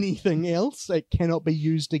almost anything else. It cannot be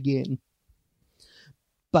used again.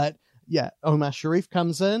 But yeah, Omar Sharif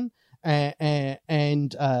comes in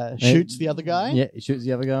and shoots the other guy. Yeah, he shoots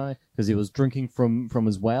the other guy because he was drinking from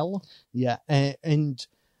his well. Yeah, and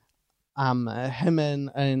him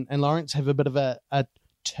and Lawrence have a bit of a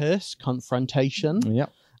terse confrontation.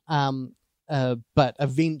 Yep. But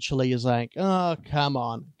eventually is like, oh, come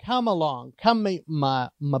along, come meet my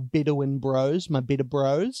Bedouin bros, my Beta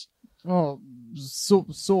bros. Oh,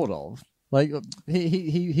 sort of. Like,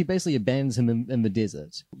 he basically abandons him in the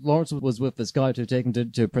desert. Lawrence was with this guy to take him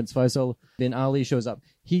to Prince Faisal. Then Ali shows up.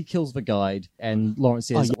 He kills the guide, and Lawrence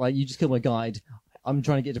says, like, you just killed my guide. I'm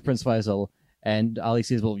trying to get to Prince Faisal. And Ali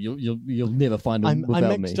says, well, you'll never find him without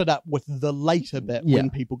me. I mixed it up with the later bit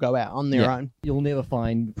when people go out on their own. You'll never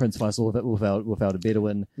find Prince Faisal without a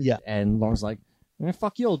Bedouin. Yeah. And Lawrence's like,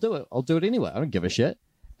 fuck you, I'll do it. I'll do it anyway. I don't give a shit.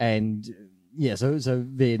 And yeah, so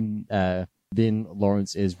then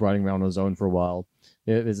Lawrence is riding around on his own for a while.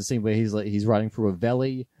 There's a scene where he's riding through a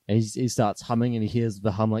valley and he starts humming and he hears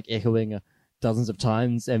the hum like echoing dozens of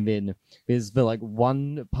times, and then there's the like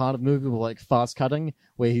one part of the movie with like fast cutting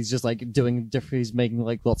where he's just like he's making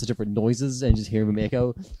like lots of different noises and just hearing them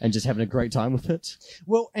echo and just having a great time with it.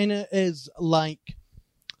 Well, and it is like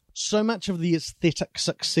so much of the aesthetic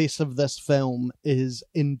success of this film is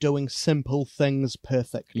in doing simple things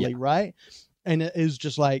perfectly, right? And it is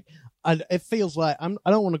just like, it feels like, I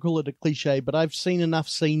don't want to call it a cliche, but I've seen enough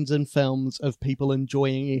scenes in films of people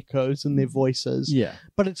enjoying echoes in their voices. Yeah.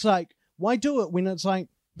 But it's like, why do it when it's like,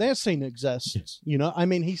 that scene exists, you know? I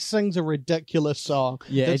mean, he sings a ridiculous song.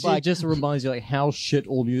 Yeah, it just reminds you like how shit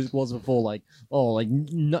all music was before, like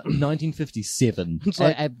 1957. It's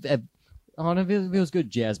like, oh no, there was good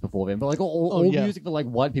jazz before then, but like all music that like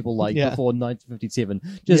white people liked before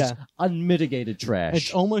 1957, just unmitigated trash.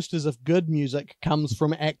 It's almost as if good music comes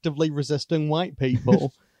from actively resisting white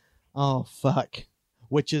people. Oh fuck!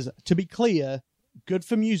 Which is, to be clear, good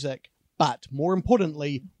for music, but more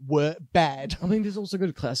importantly, were bad. I mean, there's also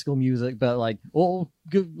good classical music, but like all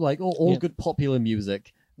good, good popular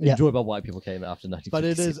music Yeah. enjoyed by white people came after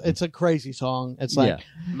 1957. But it's a crazy song. It's like,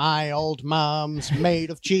 my old mom's made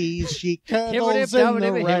of cheese, she curdles in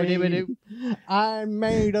the rain. I'm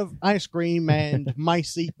made of ice cream and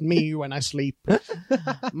mice eat me when I sleep.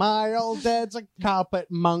 My old dad's a carpet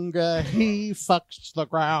monger, he fucks the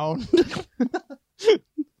ground.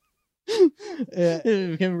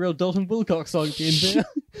 It became a real Dalton Wilcox song at the end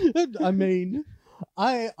there. I mean,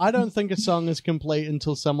 I don't think a song is complete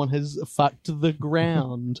until someone has fucked the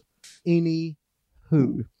ground. Any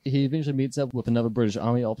who. He eventually meets up with another British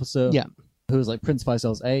Army officer. Yeah. Who is like Prince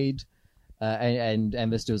Faisal's aide, and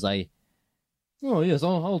Mr. was like, "Oh yes,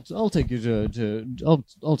 I'll take you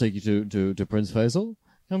I'll take you to Prince Faisal.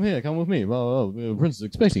 Come here, come with me. Well, Prince is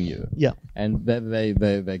expecting you." Yeah. And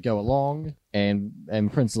they go along, and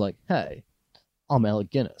Prince is like, "Hey, I'm Alec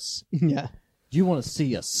Guinness. Yeah. Do you want to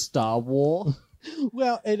see a Star War?"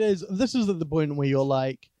 Well, it is. This is at the point where you're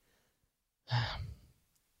like,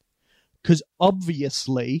 because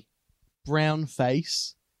obviously, brown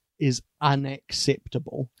face is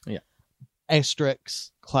unacceptable. Yeah.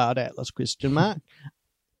 Asterisk, Cloud Atlas, question mark.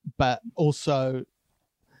 But also,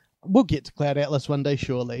 we'll get to Cloud Atlas one day,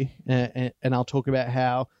 surely. And I'll talk about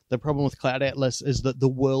how the problem with Cloud Atlas is that the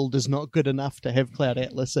world is not good enough to have Cloud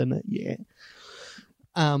Atlas in it yet.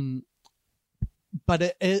 But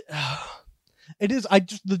it is.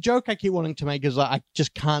 The joke I keep wanting to make is I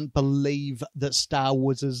just can't believe that Star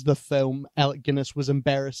Wars is the film Alec Guinness was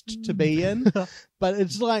embarrassed to be in. But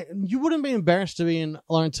it's like, you wouldn't be embarrassed to be in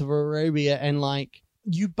Lawrence of Arabia, and like,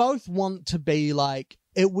 you both want to be like,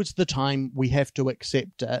 it was the time, we have to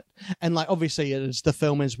accept it. And like, obviously it is the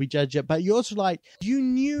film as we judge it, but you're also like, you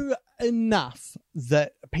knew enough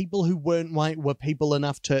that people who weren't white were people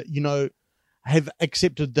enough to, have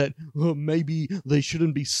accepted that maybe they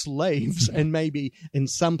shouldn't be slaves, and maybe in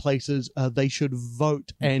some places they should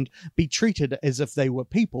vote and be treated as if they were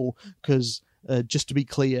people, because just to be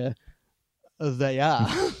clear, they are.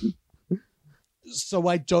 So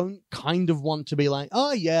I don't kind of want to be like,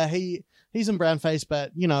 oh yeah, he's in brownface,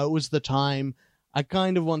 but it was the time. I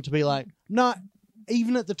kind of want to be like, no,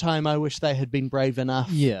 even at the time I wish they had been brave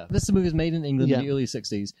enough. Yeah. This movie was made in England in the early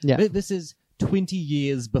 60s. Yeah. This is 20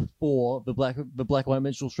 years before the black and white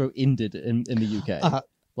minstrel show ended in the UK.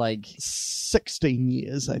 Like 16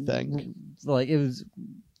 years, I think. Like, it was.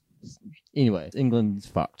 Anyway, England's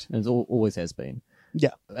fucked, and it always has been.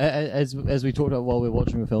 Yeah. As we talked about while we were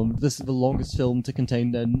watching the film, this is the longest film to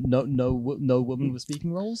contain no women with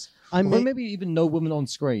speaking roles. Or maybe even no women on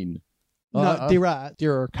screen. No,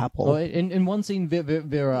 there are a couple. Oh, in one scene,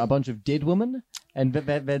 there are a bunch of dead women, and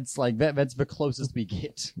that's the closest we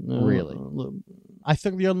get, really. I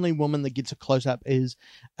think the only woman that gets a close up is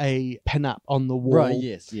a pin-up on the wall. Right?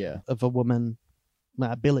 Yes. Yeah. Of a woman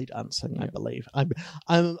belly dancing, I believe.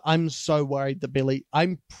 I'm so worried that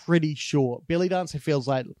I'm pretty sure belly dancing feels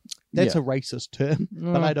like that's a racist term,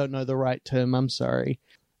 but I don't know the right term. I'm sorry.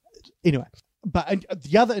 Anyway. But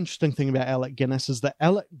the other interesting thing about Alec Guinness is that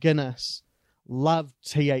Alec Guinness loved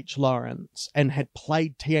T.H. Lawrence and had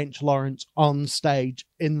played T.H. Lawrence on stage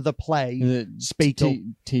in the play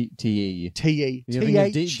speaking. T.E.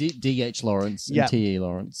 D.H. Lawrence and T.E.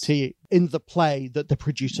 Lawrence. In the play that the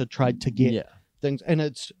producer tried to get things. And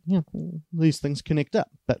it's, these things connect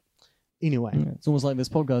up. But anyway. It's almost like this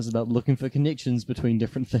podcast is about looking for connections between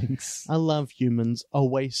different things. I love humans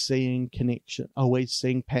always seeing always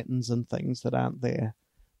seeing patterns and things that aren't there.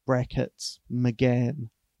 Brackets, McGann,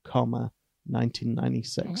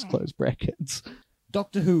 1996, close brackets.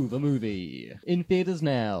 Doctor Who, the movie, in theaters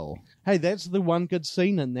now. Hey, that's the one good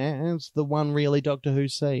scene in there. It's the one really Doctor Who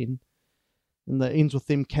scene. And that ends with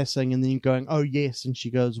them kissing and then going, oh yes, and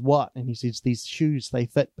she goes, what? And he says, these shoes, they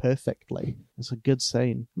fit perfectly. It's a good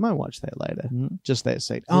scene. I might watch that later. Just that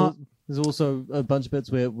scene. There's also a bunch of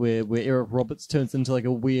bits where Eric Roberts turns into like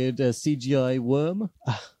a weird CGI worm.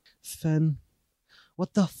 Finn,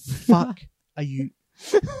 what the fuck are you...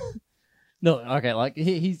 No, okay, like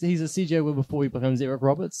he's a CGI worm before he becomes Eric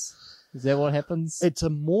Roberts. Is that what happens? It's a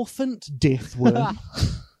morphant death worm.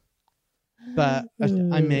 But,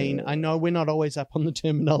 I mean, I know we're not always up on the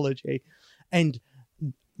terminology. And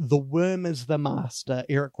the worm is the master.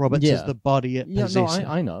 Eric Roberts is the body it possesses. No,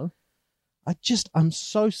 I know. I'm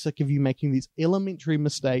so sick of you making these elementary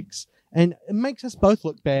mistakes. And it makes us both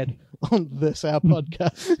look bad on this, our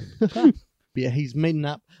podcast. Yeah, he's meeting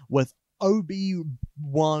up with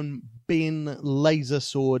Obi-Wan Ben Laser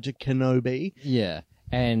Sword Kenobi. Yeah.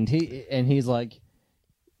 And he's like,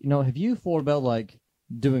 have you thought about, like,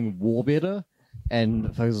 doing war better? And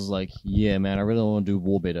Fox was like, yeah, man, I really want to do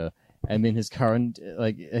war better. And then his current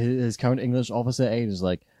English officer aide is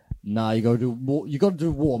like, Nah, you gotta do war. You gotta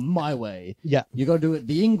do war my way. Yeah. You gotta do it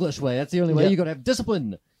the English way. That's the only way. Yeah. You gotta have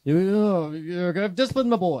discipline. You're gonna have discipline,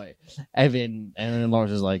 my boy. And then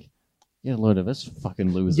Lawrence is like, "You're a load of this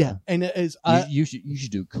fucking loser. Yeah, and it is. You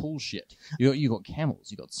should do cool shit. You got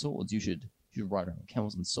camels. You got swords. You should ride around with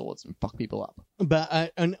camels and swords and fuck people up."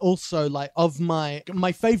 But and also, like, of my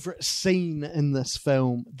favorite scene in this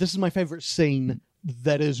film, this is my favorite scene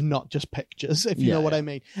that is not just pictures, if you know what I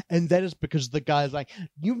mean. And that is because the guy's like,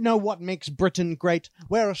 you know what makes Britain great?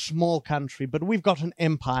 We're a small country, but we've got an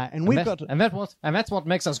empire, and that's what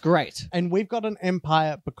makes us great. And we've got an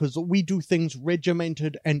empire because we do things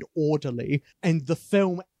regimented and orderly. And the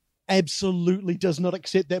film absolutely does not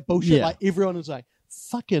accept that bullshit. Yeah. Like, everyone is like,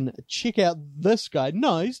 fucking check out this guy.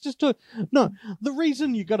 No, he's just no. The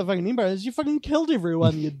reason you got a fucking empire is you fucking killed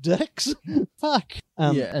everyone, you dicks. Fuck.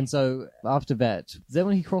 And so after that, is that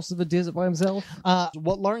when he crosses the desert by himself?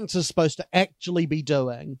 What Lawrence is supposed to actually be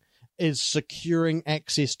doing is securing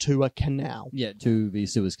access to a canal. Yeah, to the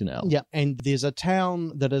Suez Canal. Yeah, and there's a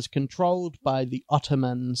town that is controlled by the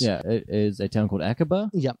Ottomans. Yeah, it is a town called Aqaba.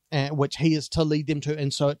 Yeah, which he is to lead them to,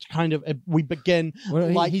 and so it's kind of we begin.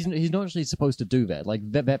 Well, like he's not actually supposed to do that. Like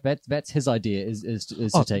that's his idea is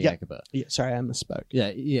to take Aqaba. Yeah, sorry, I misspoke. Yeah.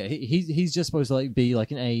 He's just supposed to like be like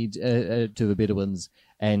an aid to the Bedouins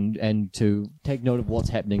and to take note of what's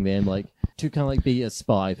happening there, and like to kind of like be a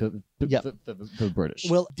spy for the British.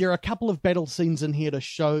 Well, there are a couple of battle scenes in here to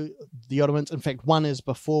show the Ottomans. In fact, one is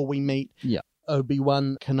before we meet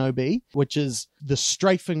Obi-Wan Kenobi, which is the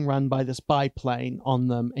strafing run by this biplane on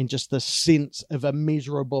them, and just the sense of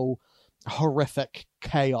immeasurable, horrific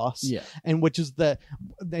chaos. Yeah, and which is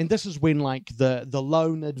and this is when like the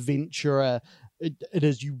lone adventurer, it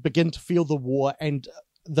is, you begin to feel the war. And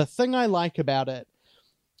the thing I like about it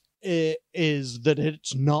is that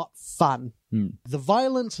it's not fun. The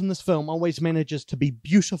violence in this film always manages to be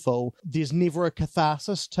beautiful. There's never a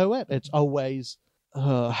catharsis to it. It's always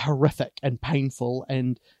horrific and painful,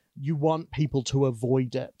 and you want people to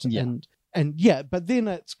avoid it. Yeah. And yeah, but then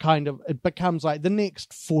it's kind of, it becomes like the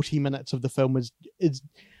next 40 minutes of the film is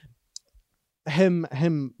him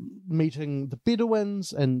meeting the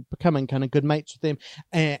Bedouins and becoming kind of good mates with them,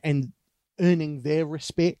 and earning their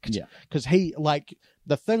respect. Yeah. Because he, like,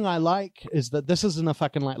 the thing I like is that this isn't a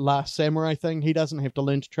fucking like Last Samurai thing. He doesn't have to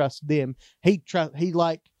learn to trust them. He's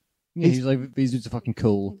like, these dudes are fucking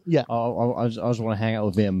cool. Yeah. I just want to hang out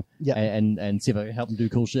with them. Yeah. And see if I can help them do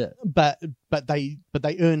cool shit. But they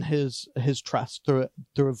earn his trust through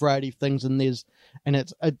a variety of things, and it's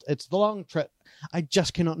the long trip. I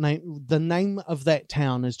just cannot name the name of that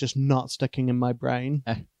town, is just not sticking in my brain.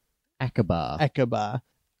 Aqaba.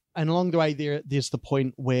 And along the way there's the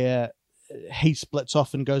point where he splits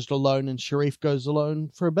off and goes alone, and Sharif goes alone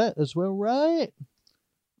for a bit as well, right?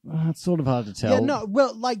 It's sort of hard to tell. Yeah, no,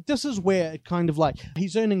 well, like, this is where it kind of like,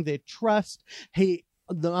 he's earning their trust. A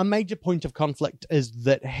major point of conflict is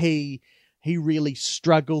that he really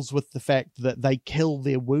struggles with the fact that they kill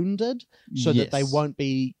their wounded so that they won't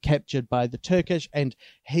be captured by the Turkish. And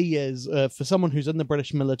he is, for someone who's in the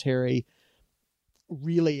British military,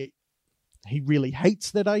 he really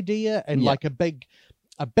hates that idea. And like a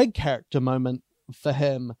big character moment for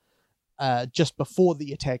him just before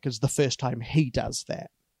the attack is the first time he does that.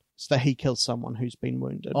 So that he kills someone who's been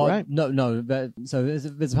wounded, right? No. So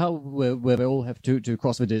there's a part where they all have to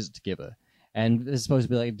cross the desert together. And it's supposed to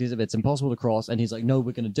be like a desert that's impossible to cross. And he's like, no,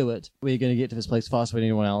 we're going to do it. We're going to get to this place faster than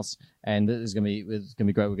anyone else. And it's going to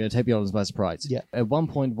be great. We're going to take the Ottomans by surprise. Yeah. At one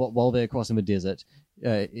point, while they're crossing the desert,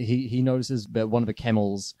 he notices that one of the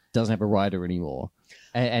camels doesn't have a rider anymore.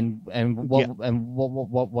 And one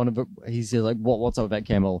of the, he's like, what's up with that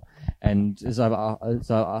camel? And it's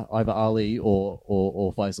either Ali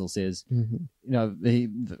or Faisal says, you know,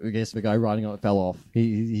 I guess the guy riding on it fell off.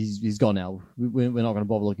 He's gone now. We're not going to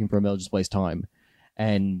bother looking for him. They'll just waste time.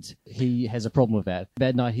 And he has a problem with that.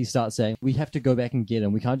 That night he starts saying, we have to go back and get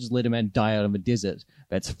him. We can't just let a man die out in the desert.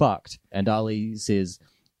 That's fucked. And Ali says,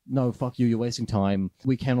 no, fuck you, you're wasting time.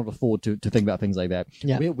 We cannot afford to think about things like that.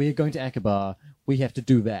 Yeah. We're going to Aqaba. We have to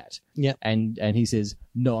do that. Yeah. And he says,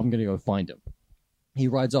 no, I'm going to go find him. He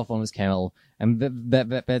rides off on his camel, and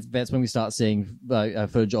that's when we start seeing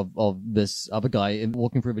footage of this other guy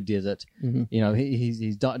walking through the desert. Mm-hmm. You know,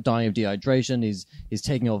 he's dying of dehydration. He's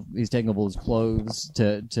taking off all his clothes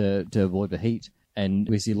to avoid the heat, and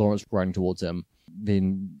we see Lawrence riding towards him.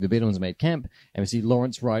 Then the Bedouins made camp, and we see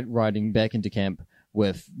Lawrence riding back into camp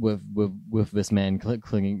with this man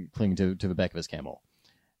clinging to the back of his camel,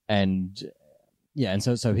 and yeah, and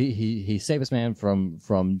so he saved this man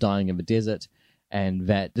from dying in the desert. And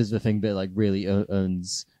that is the thing that like really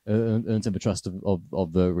earns him the trust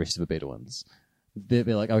of the rest of the Bedouins. They'll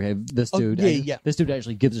be like, okay, this dude, this dude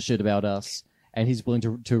actually gives a shit about us, and he's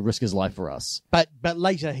willing to risk his life for us. But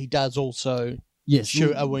later he does also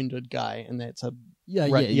shoot a wounded guy, and that's a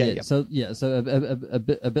Yeah. So a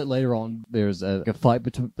bit later on, there's a fight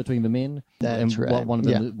between the men. That's right. One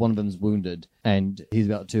of them's wounded, and he's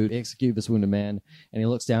about to execute this wounded man. And he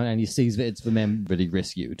looks down and he sees that it's the man that he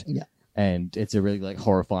rescued. Yeah. And it's a really like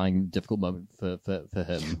horrifying, difficult moment for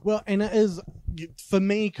him. Well, and it is for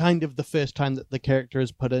me kind of the first time that the character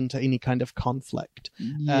is put into any kind of conflict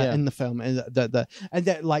in the film, and that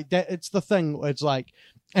it's the thing. It's like,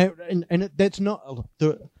 that's not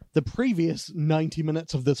the previous 90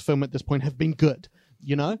 minutes of this film at this point have been good,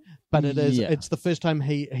 you know, but it's the first time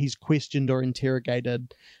he's questioned or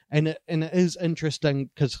interrogated, and it is interesting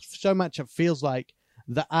because so much it feels like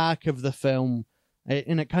the arc of the film.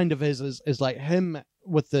 And it kind of is like him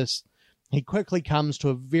with this. He quickly comes to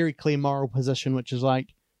a very clear moral position, which is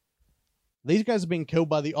like, these guys have been killed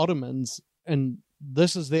by the Ottomans, and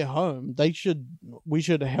this is their home. We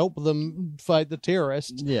should help them fight the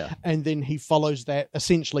terrorists. Yeah. And then he follows that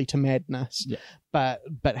essentially to madness. Yeah.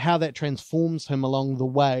 But how that transforms him along the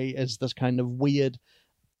way is this kind of weird,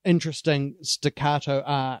 interesting staccato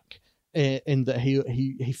arc in that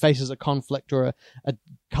he faces a conflict or a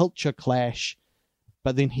culture clash.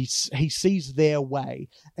 But then he sees their way,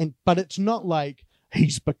 but it's not like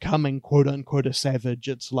he's becoming quote unquote a savage.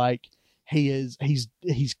 It's like he's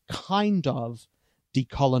kind of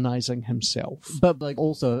decolonizing himself. But like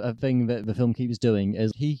also a thing that the film keeps doing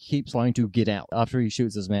is he keeps trying to get out after he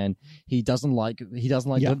shoots this man. He doesn't like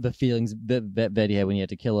the feelings that he had when he had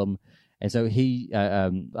to kill him. And so he,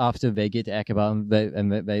 after they get to Aqaba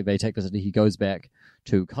and they take the city, he goes back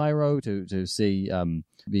to Cairo to see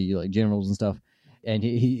the like generals and stuff. And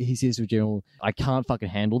he says to the general, I can't fucking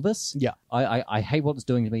handle this. Yeah. I hate what it's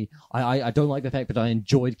doing to me. I don't like the fact that I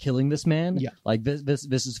enjoyed killing this man. Yeah. Like this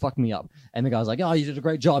is fucking me up. And the guy's like, oh, you did a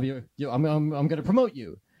great job. I'm going to promote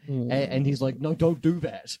you. And he's like, no, don't do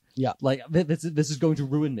that. Yeah. Like this is going to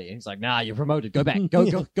ruin me. And he's like, nah, you're promoted. Go back.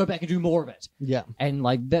 Go back and do more of it. Yeah. And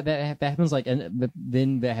like that happens like, and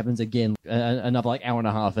then that happens again another like hour and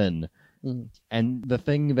a half in. And the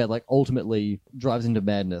thing that like ultimately drives into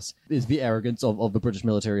madness is the arrogance of the British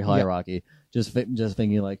military hierarchy. Just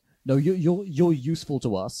thinking like, no, you're useful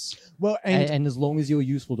to us. Well, and as long as you're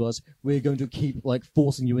useful to us, we're going to keep like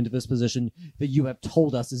forcing you into this position that you have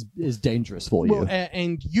told us is dangerous for you. Well,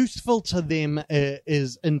 and useful to them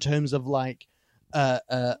is in terms of like,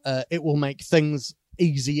 it will make things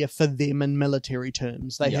easier for them in military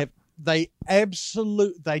terms. They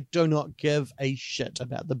do not give a shit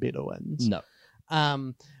about the Bedouins. No.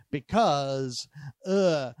 Because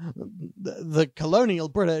the colonial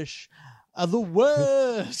British are the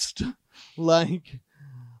worst. Like,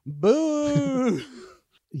 boo.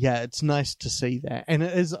 Yeah, it's nice to see that. And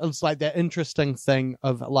it's like that interesting thing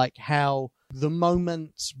of like how the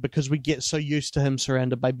moments, because we get so used to him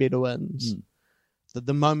surrounded by Bedouins, that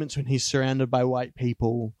the moments when he's surrounded by white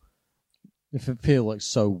people, if it feel like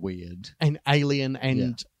so weird and alien,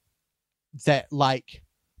 and that like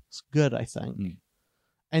it's good, I think.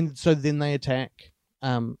 And so then they attack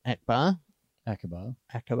Aqaba.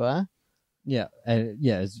 Yeah,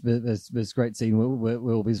 it's this great scene where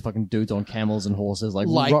all these fucking dudes on camels and horses like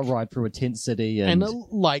ride through a tent city and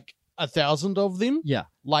like 1,000 of them. Yeah,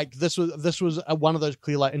 like this was one of those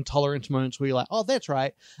clear like intolerance moments where you're like, oh, that's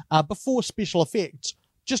right. Before special effects,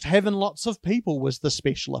 just having lots of people was the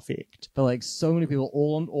special effect. But like so many people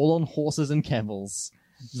all on horses and camels,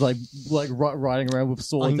 like riding around with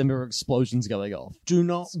swords and there are explosions going off. Do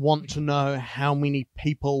not want to know how many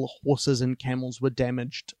people, horses, and camels were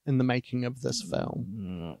damaged in the making of this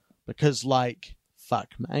film. Because like, fuck,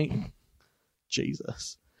 mate.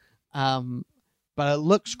 Jesus. But it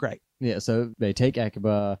looks great. Yeah, so they take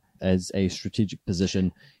Aqaba as a strategic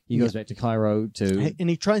position. He goes back to Cairo to... And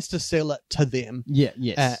he tries to sell it to them. Yeah,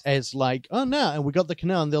 yes. As like, oh, no, and we got the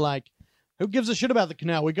canal. And they're like, who gives a shit about the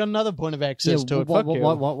canal? We got another point of access to it. Why do you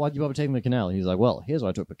bother taking the canal? He's like, well, here's why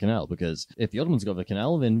I took the canal, because if the Ottomans got the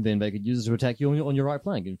canal, then they could use it to attack you on your right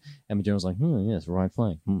flank. And the general's like, yes, right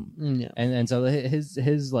flank. Yeah. And so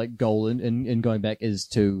his like goal in going back is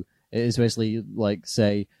basically like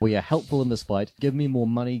say, we are helpful in this fight. Give me more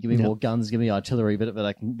money, give me more guns, give me artillery that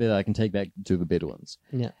I can take back to the Bedouins.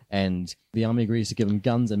 Yeah. And the army agrees to give them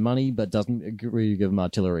guns and money, but doesn't agree to give them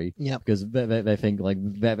artillery. Yeah. Because they think like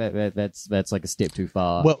that's like a step too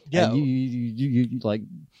far. Well, yeah. And you like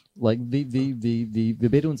the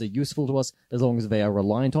Bedouins are useful to us as long as they are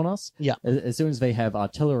reliant on us. Yeah. As soon as they have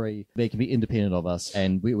artillery, they can be independent of us,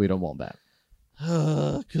 and we don't want that.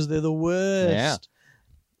 Because they're the worst. Yeah.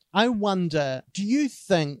 I wonder, do you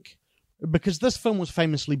think because this film was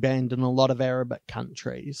famously banned in a lot of Arabic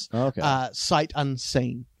countries. Okay. Sight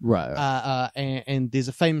unseen. Right. And there's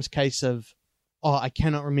a famous case of, I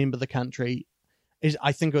cannot remember the country.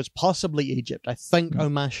 I think it was possibly Egypt. I think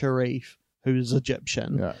Omar Sharif, who's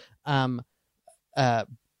Egyptian,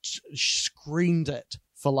 screened it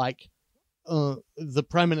for like the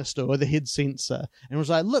prime minister or the head censor, and was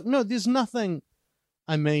like, "Look, no, there's nothing.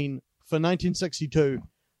 I mean, for 1962,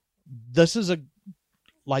 this is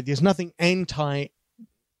there's nothing anti-Arabic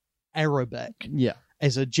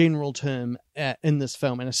as a general term in this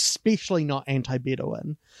film, and especially not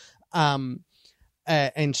anti-Bedouin."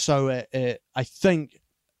 And so I think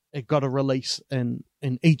it got a release in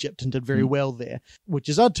Egypt and did very well there, which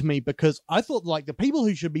is odd to me because I thought like the people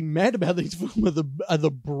who should be mad about these films are the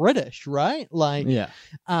British, right? Like,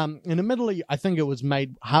 and admittedly, I think it was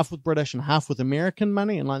made half with British and half with American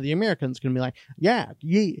money, and like the Americans can be like,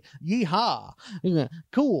 yeehaw,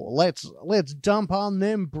 cool, let's dump on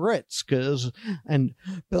them Brits and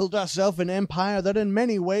build ourselves an empire that in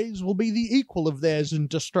many ways will be the equal of theirs in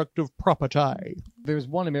destructive property. There's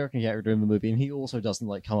one American character in the movie, and he also doesn't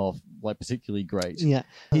like come off like particularly great. Yeah,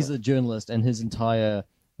 he's a journalist, and his entire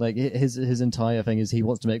thing is he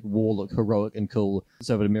wants to make war look heroic and cool,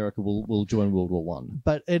 so that America will join World War One.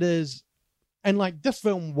 But it is, and like this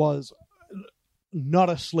film was not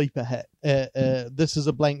a sleeper hit. This is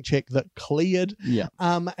a blank check that cleared. Yeah.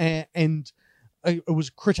 And it was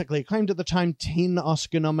critically acclaimed at the time, 10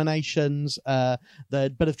 Oscar nominations.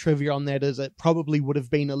 The bit of trivia on that is it probably would have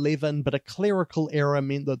been 11, but a clerical error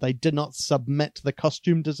meant that they did not submit the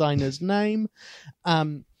costume designer's name.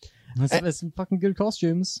 There's some fucking good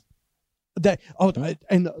costumes.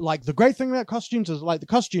 And like the great thing about costumes is like the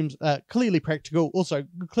costumes are clearly practical, also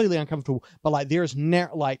clearly uncomfortable, but like there is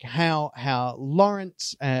like how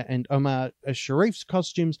Lawrence and Omar Sharif's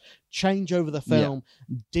costumes change over the film,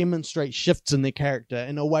 demonstrate shifts in their character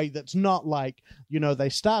in a way that's not like, they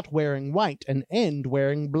start wearing white and end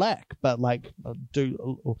wearing black, but like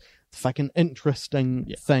do fucking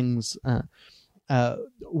interesting things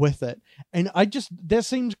with it. And that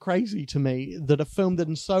seems crazy to me that a film that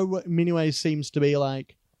in so many ways seems to be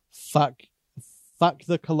like, fuck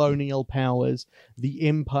the colonial powers, the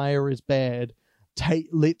empire is bad,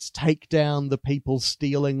 let's take down the people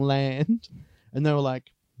stealing land. And they were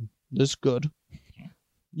like, this is good.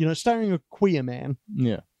 Starring a queer man.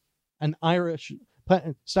 Yeah.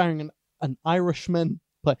 Starring an Irishman,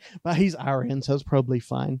 but he's Aryan, so it's probably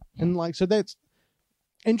fine. And like, so that's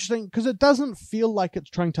interesting because it doesn't feel like it's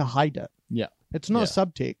trying to hide it. Yeah. It's not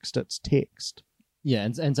subtext, it's text. Yeah,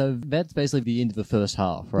 and so that's basically the end of the first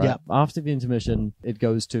half, right? Yeah. After the intermission, it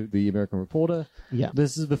goes to the American reporter. Yeah.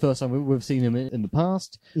 This is the first time we've seen him in the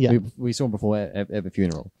past. Yeah. We saw him before at the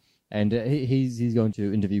funeral. And he's going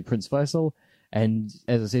to interview Prince Faisal. And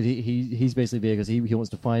as I said, he's basically there because he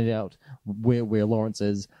wants to find out where Lawrence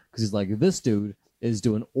is, because he's like, this dude is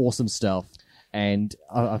doing awesome stuff. And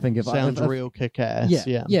I think if sounds real kick-ass.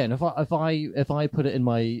 Yeah. And if I put it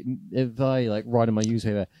if I like write in my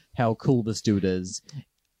newspaper how cool this dude is,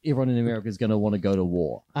 everyone in America is going to want to go to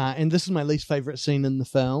war. And this is my least favorite scene in the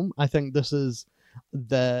film. I think this is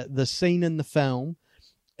the scene in the film.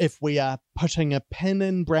 If we are putting a pin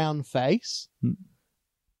in brown face,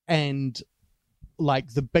 and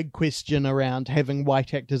like the big question around having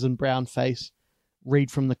white actors in brown face read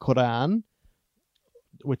from the Quran,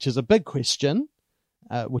 which is a big question,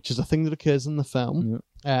 which is a thing that occurs in the film,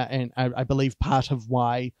 and I believe part of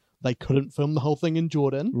why they couldn't film the whole thing in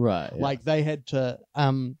Jordan. Right. Yeah. Like they had to,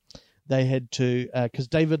 because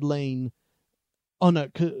David Lean,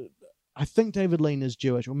 I think David Lean is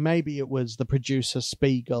Jewish, or maybe it was the producer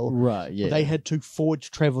Spiegel. Right, yeah. They had to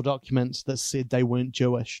forge travel documents that said they weren't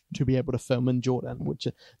Jewish to be able to film in Jordan, which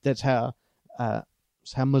that's how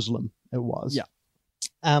Muslim it was. Yeah.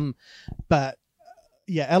 But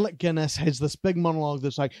yeah, Alec Guinness has this big monologue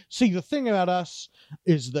that's like, see, the thing about us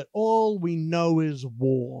is that all we know is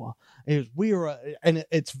war. And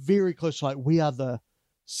it's very close to like, we are the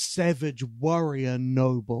savage warrior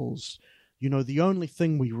nobles. The only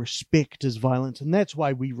thing we respect is violence, and that's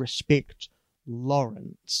why we respect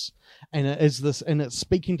Lawrence. And it's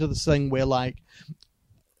speaking to this thing where like,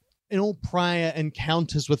 in all prior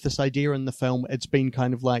encounters with this idea in the film, it's been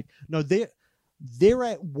kind of like, no, they're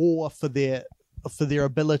at war for their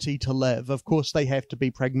ability to live. Of course, they have to be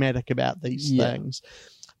pragmatic about these things.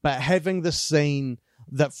 But having this scene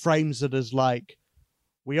that frames it as like,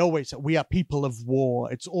 we are people of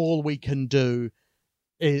war, it's all we can do,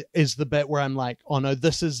 is the bit where I'm like, oh no,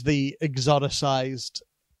 this is the exoticized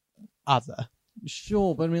other.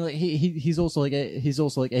 Sure, but I mean, like he's also like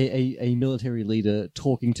a military leader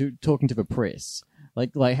talking to the press.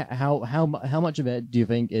 How much of it do you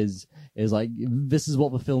think is like this is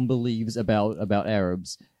what the film believes about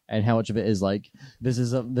Arabs, and how much of it is like this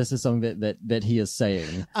is something that he is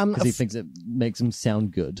saying because he thinks it makes him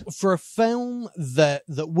sound good? For a film that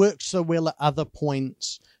works so well at other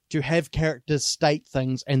points, to have characters state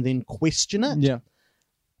things and then question it,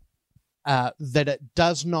 that it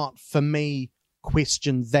does not, for me,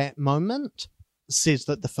 question that moment, says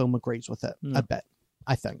that the film agrees with it a bit,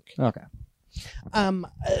 I think. Okay.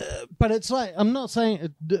 But it's like, I'm not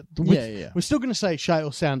saying we're still going to say shy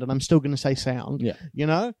or sound, and I'm still going to say sound. Yeah. You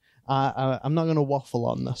know, I'm not going to waffle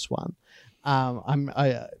on this one.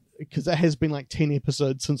 Because it has been like 10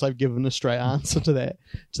 episodes since I've given a straight answer to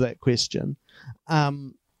that question.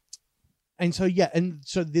 And so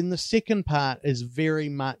then the second part is very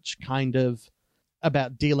much kind of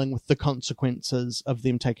about dealing with the consequences of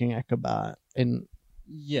them taking Aqaba in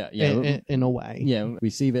a way. Yeah, we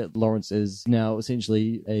see that Lawrence is now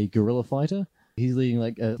essentially a guerrilla fighter. He's leading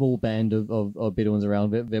like a small band of Bedouins around.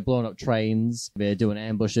 They're blowing up trains. They're doing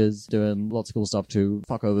ambushes, doing lots of cool stuff to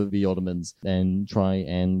fuck over the Ottomans and try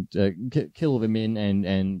and kill the men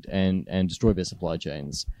and destroy their supply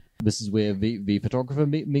chains. This is where the photographer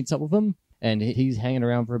meets up with them, and he's hanging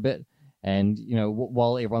around for a bit. And, you know,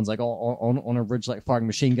 while everyone's like on a ridge, like firing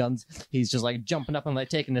machine guns, he's just like jumping up and like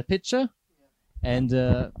taking a picture. And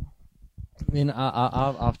then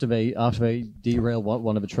after they derail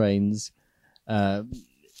one of the trains, I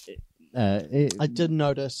did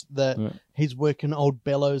notice that he's working old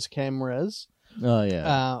bellows cameras. Oh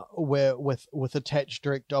yeah, where with attached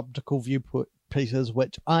direct optical view pieces,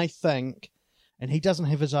 which I think. And he doesn't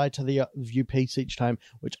have his eye to the viewpiece each time,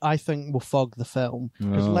 which I think will fog the film.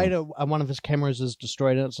 Because later, one of his cameras is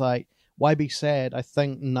destroyed, and it's like, why be sad? I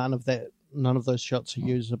think none of those shots are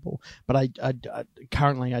usable. But I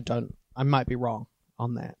currently, I don't. I might be wrong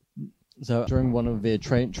on that. So during one of their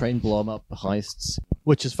train blow 'em up heists,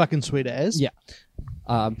 which is fucking sweet as. Yeah,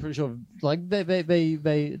 I'm pretty sure. Like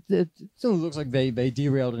it still looks like they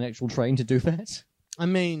derailed an actual train to do that. I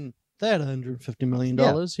mean. They had $150 million.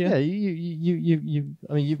 Yeah. You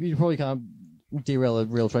probably can't derail a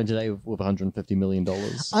real train today with $150 million.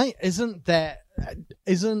 Wasn't that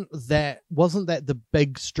the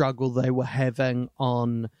big struggle they were having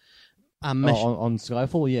on Mission? On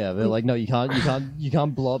Skyfall? Yeah, they're like, no, you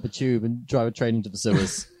can't blow up a tube and drive a train into the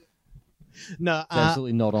sewers. No, it's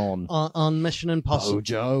absolutely not on Mission Impossible.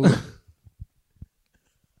 Bojo.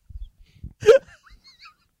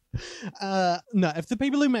 No, if the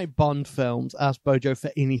people who made Bond films asked Bojo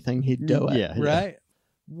for anything, he'd do it. Right?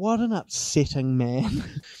 What an upsetting man.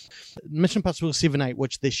 Mission Impossible 7, 8,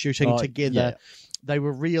 which they're shooting together, they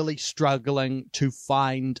were really struggling to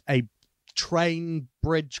find a train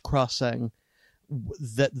bridge crossing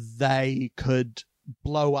that they could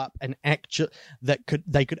blow up and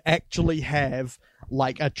they could actually have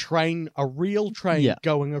like a real train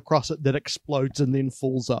going across it that explodes and then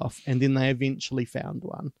falls off, and then they eventually found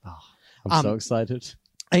one. I'm so excited.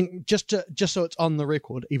 And just so it's on the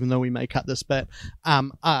record, even though we may cut this bit,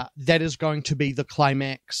 that is going to be the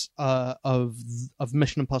climax of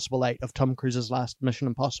Mission Impossible 8, of Tom Cruise's last Mission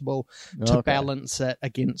Impossible, to balance it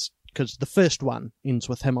against, because the first one ends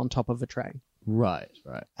with him on top of a train. Right.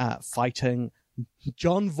 Fighting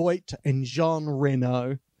John Voight and Jean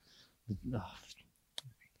Reno.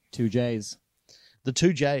 Two J's. The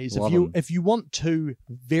two J's. If you want two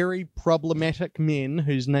very problematic men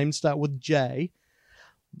whose names start with J,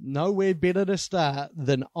 nowhere better to start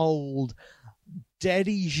than old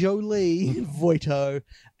Daddy Jolie Voito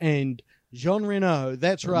and Jean Reno.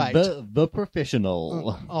 That's right. The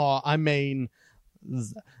professional. I mean,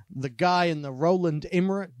 the guy in the Roland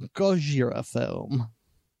Emmerich Gojira film.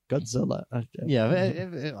 Godzilla.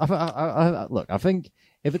 Yeah, look, I think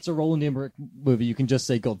if it's a Roland Emmerich movie, you can just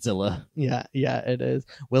say Godzilla. Yeah, it is.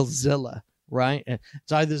 Well, Zilla, right?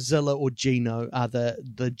 It's either Zilla or Gino are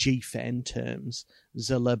the G-fan terms.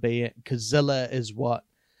 Zilla being, because Zilla is what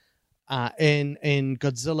in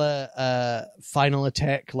Godzilla Final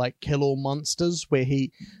Attack, like Kill All Monsters, where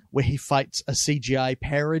he fights a CGI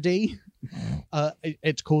parody.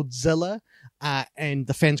 It's called Zilla. And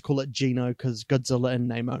the fans call it Gino because Godzilla in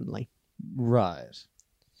name only. Right.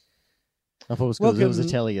 I thought it was because it was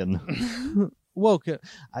Italian. Welcome.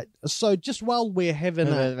 So just while we're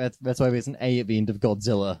having that's why there's an A at the end of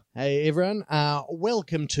Godzilla. Hey everyone,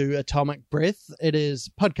 welcome to Atomic Breath. It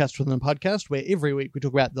is podcast within a podcast where every week we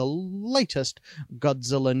talk about the latest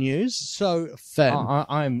Godzilla news. So Finn,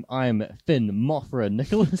 I'm Finn Mothra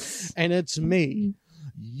Nicholas, and it's me,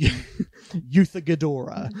 Yutha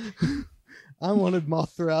Ghidorah. I wanted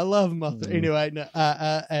Mothra. I love Mothra. Anyway,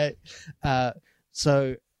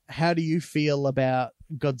 so how do you feel about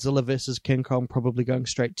Godzilla versus King Kong probably going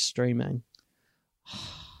straight to streaming?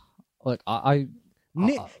 Look,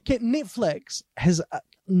 Netflix has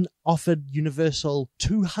offered Universal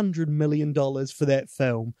 $200 million for that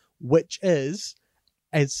film, which is,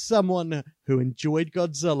 as someone who enjoyed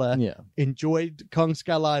Godzilla, enjoyed Kong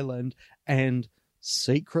Skull Island, and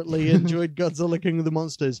secretly enjoyed Godzilla King of the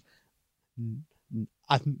Monsters,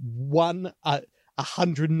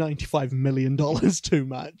 $195 million too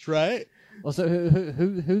much, right? Also,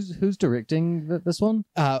 who's directing this one?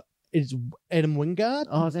 It's Adam Wingard.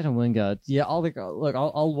 Oh, it's Adam Wingard. Yeah,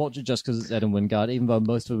 I'll watch it just because it's Adam Wingard, even though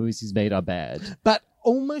most of the movies he's made are bad. But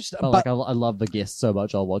almost, but I love the guest so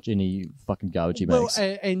much. I'll watch any fucking garbage he makes.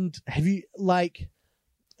 And have you like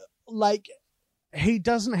he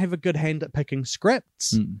doesn't have a good hand at picking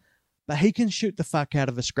scripts, but he can shoot the fuck out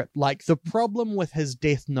of a script. Like, the problem with his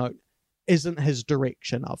Death Note isn't his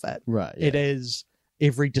direction of it. Right. Yeah. It is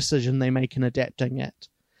every decision they make in adapting it.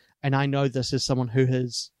 And I know this is someone who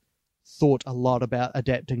has thought a lot about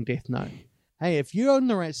adapting Death Note. Hey, if you own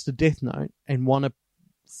the rights to Death Note and want a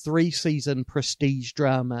 3-season prestige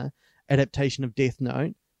drama adaptation of Death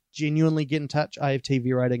Note, genuinely get in touch. I have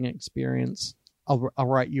TV writing experience. I'll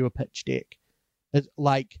write you a pitch deck. It's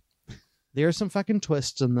like, there are some fucking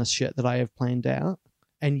twists in this shit that I have planned out.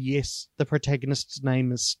 And yes, the protagonist's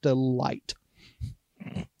name is still Light.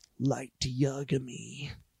 Light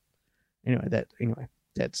Yagami. I'm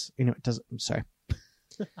sorry.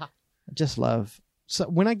 I just love. So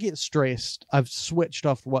when I get stressed, I've switched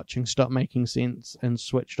off watching Stop Making Sense and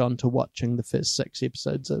switched on to watching the first 6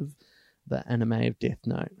 episodes of the anime of Death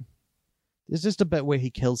Note. There's just a bit where he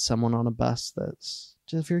kills someone on a bus that's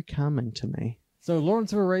just very calming to me. So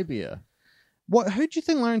Lawrence of Arabia. Who do you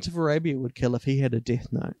think Lawrence of Arabia would kill if he had a Death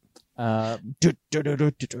Note? That's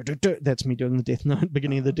me doing the Death Note,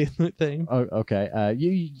 beginning of the Death Note theme. Oh, okay.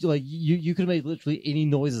 You could have made literally any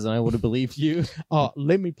noises and I would have believed you. Oh,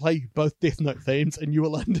 let me play you both Death Note themes and you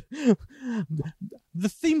will the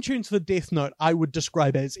theme tunes for Death Note I would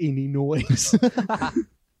describe as any noise.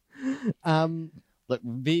 Look,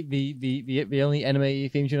 the only anime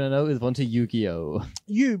theme tune I know is one to Yu-Gi-Oh!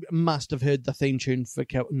 You must have heard the theme tune for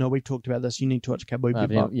No, we've talked about this. You need to watch Cowboy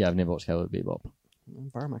Bebop. I've never watched Cowboy Bebop.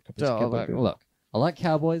 Borrow my copy of Cowboy Bebop. Look, I like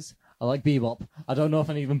Cowboys, I like Bebop. I don't know if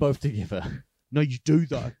I need them both together. No, you do,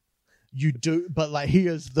 though. You do, but like,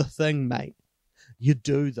 here's the thing, mate. You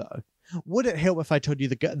do, though. Would it help if I told you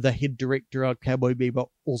the head director of Cowboy Bebop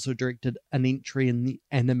also directed an entry in the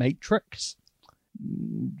Animatrix?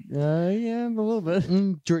 Yeah, a little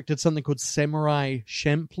bit. Directed something called Samurai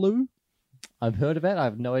Champloo. I've heard of it. I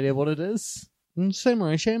have no idea what it is.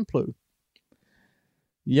 Samurai Champloo.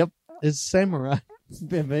 Yep. Is samurai.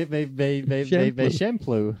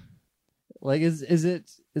 Shampoo. Like, is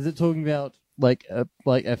it talking about like a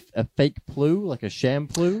fake plu, like a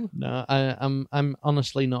shampoo? No, I'm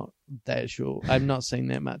honestly not that sure. I've not seen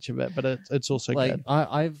that much of it, but it's also like good.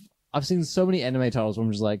 I've seen so many anime titles where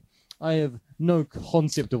I'm just like, I have no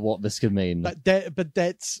concept of what this could mean. But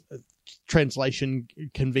that's translation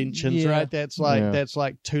conventions, right? That's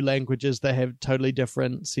like 2 languages that have totally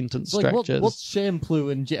different sentence structures. What's shampoo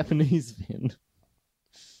in Japanese then?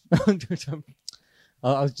 I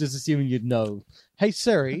was just assuming you'd know. Hey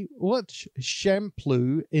Siri, what's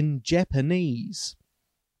shampoo in Japanese?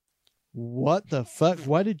 What the fuck?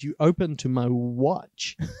 Why did you open to my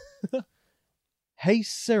watch? Hey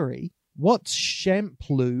Siri, what's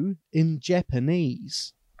shampoo in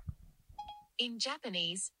Japanese? In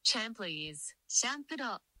Japanese, shampoo is shampoo.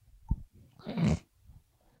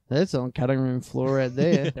 That's on cutting room floor right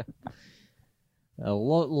there. A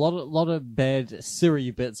lot of bad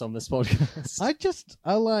Siri bits on this podcast.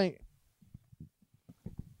 I like.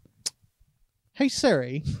 Hey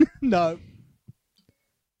Siri, no,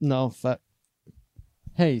 fuck.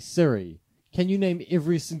 Hey Siri, can you name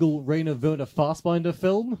every single Rainer Werner Fassbinder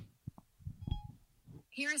film?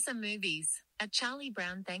 Here are some movies. A Charlie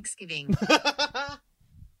Brown Thanksgiving.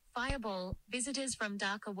 Fireball, Visitors from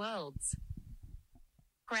Darker Worlds.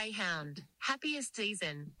 Greyhound, Happiest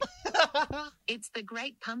Season. It's the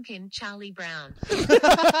Great Pumpkin, Charlie Brown.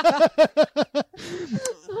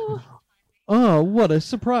 Oh, what a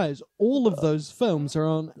surprise. All of those films are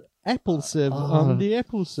on Apple on the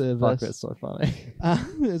Apple service. Fuck, that's so funny.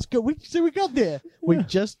 It's good. We got there. We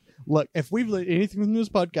just... Look, if we've learned anything from this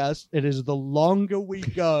podcast, it is the longer we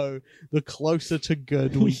go, the closer to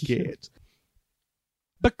good we get.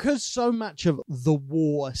 Because so much of the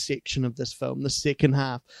war section of this film, the second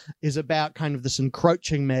half, is about kind of this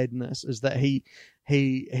encroaching madness, is that he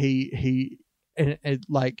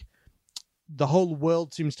like the whole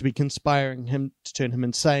world seems to be conspiring him to turn him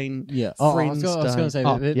insane. Yeah. I was Friends going to die. say,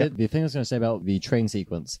 Oh, the, yeah. the thing I was going to say about the train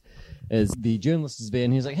sequence is the journalist is there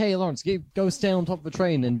and he's like, hey, Lawrence, go stand on top of a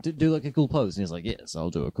train and do like a cool pose. And he's like, yes, I'll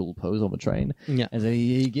do a cool pose on the train. Yeah. And so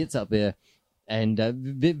he gets up there and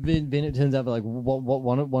then it turns out that like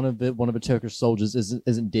one of the Turkish soldiers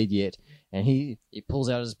isn't dead yet. And he pulls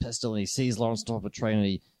out his pistol and he sees Lawrence on top of a train and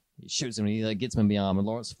he shoots him and he like, gets him in the arm and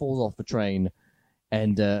Lawrence falls off the train.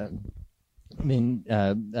 And then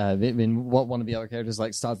one of the other characters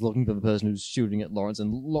like starts looking for the person who's shooting at Lawrence,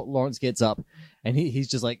 and Lawrence gets up, and he's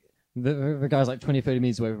just like the guy's like 20-30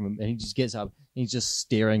 meters away from him, and he just gets up, and he's just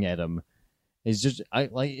staring at him. It's just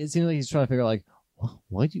it seems like he's trying to figure out like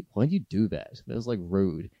why'd you do that? That was like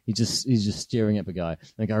rude. He's just staring at the guy.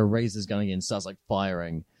 And the guy raises his gun again, and starts like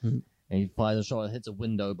firing, and he fires a shot that hits a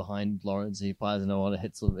window behind Lawrence. And he fires another one that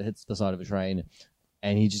hits the side of the train.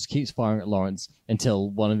 And he just keeps firing at Lawrence until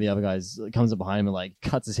one of the other guys comes up behind him and like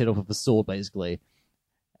cuts his head off with a sword, basically.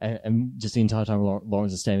 And just the entire time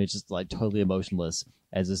Lawrence is standing there just like totally emotionless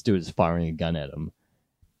as this dude is firing a gun at him.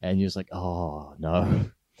 And you're just like, oh no,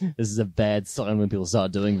 this is a bad sign when people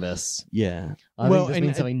start doing this. Yeah. I think this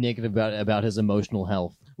means something negative about his emotional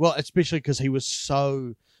health. Well, especially because he was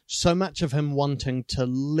so much of him wanting to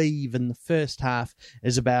leave in the first half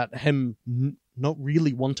is about him not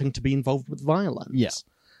really wanting to be involved with violence. Yeah.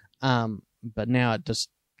 But now it just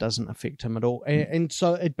doesn't affect him at all. And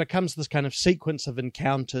so it becomes this kind of sequence of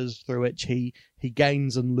encounters through which he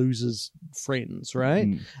gains and loses friends,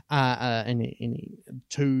 right? And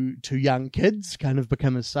two young kids kind of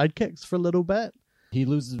become his sidekicks for a little bit. He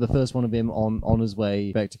loses the first one of them on his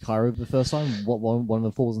way back to Cairo the first time. One of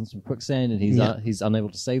them falls into quicksand and he's unable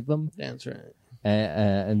to save them. That's right.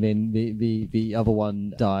 And then the other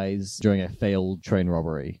one dies during a failed train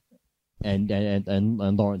robbery, and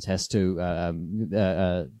Lawrence has to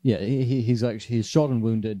he's shot and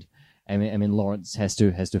wounded, and then Lawrence has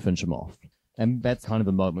to finish him off, and that's kind of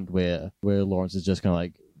a moment where Lawrence is just kind of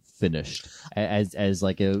like finished as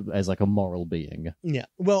like a moral being. Yeah.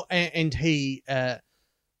 Well, and he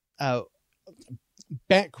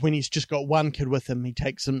back when he's just got one kid with him, he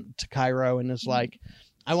takes him to Cairo and is like,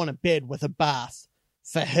 I want a bed with a bath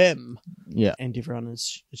for him. Yeah. And everyone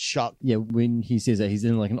is shocked. Yeah, when he says that he's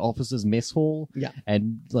in like an officer's mess hall. Yeah.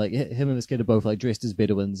 And like him and this kid are both like dressed as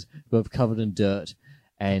Bedouins, both covered in dirt.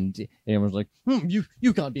 And everyone's like,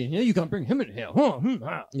 you can't be in here. You can't bring him in here.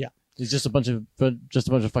 Yeah. It's just a bunch of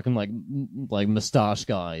fucking like mustache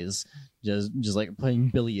guys just like playing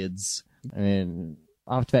billiards. And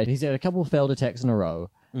after that, he's had a couple of failed attacks in a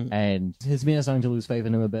row. And his men are starting to lose faith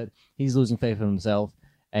in him a bit. He's losing faith in himself.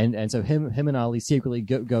 And so him and Ali secretly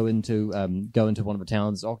go into one of the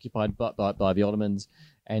towns occupied by the Ottomans,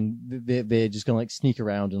 and they're just gonna like sneak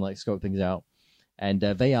around and like scope things out, and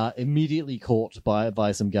they are immediately caught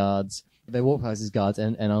by some guards. They walk past these guards,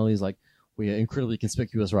 and Ali's like, we are incredibly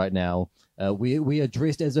conspicuous right now. We are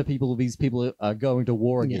dressed as the people these people are going to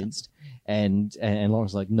war against, and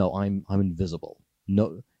Lawrence is like, no, I'm invisible.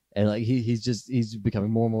 No. And like he's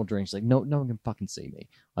becoming more and more deranged. Like no one can fucking see me.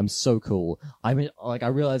 I'm so cool. I mean, like I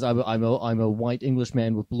realize I'm a white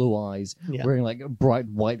Englishman with blue eyes, wearing like bright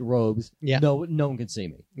white robes. Yeah. No one can see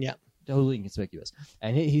me. Yeah. Totally inconspicuous.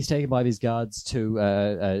 And he's taken by these guards to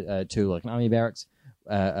like an army barracks,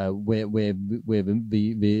 where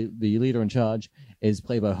the leader in charge is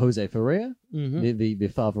played by Jose Ferrer,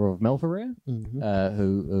 the father of Mel Ferrer,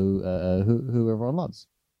 who everyone loves.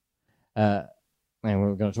 And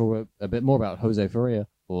we're going to talk a bit more about Jose Ferrer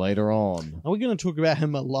later on. Are we going to talk about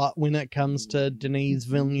him a lot when it comes to Denis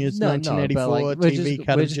Villeneuve's 1984 like, TV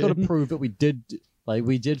cut? We're just going to prove that we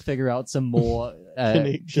did figure out some more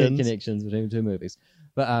connections between the two movies.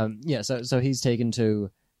 But so he's taken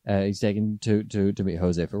to meet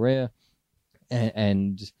Jose Ferrer,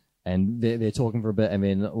 and they're talking for a bit, and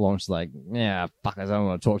then Lawrence is like, yeah, fuck, I don't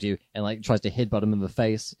want to talk to you, and like tries to headbutt him in the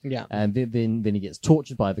face. Yeah. And then he gets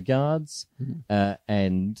tortured by the guards,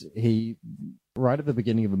 and he, right at the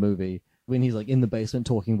beginning of the movie, when he's like in the basement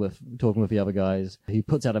talking with the other guys, he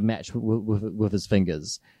puts out a match with his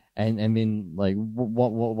fingers, and then like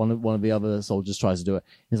one of the other soldiers tries to do it.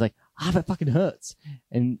 He's like, that fucking hurts,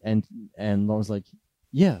 and Lawrence is like,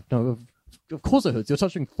 yeah, no, of course it hurts. You're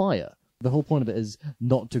touching fire. The whole point of it is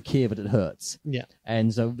not to care that it hurts. Yeah.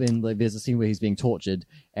 And so then like there's a scene where he's being tortured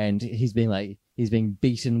and he's being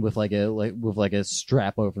beaten with a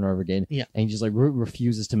strap over and over again. Yeah. And he just like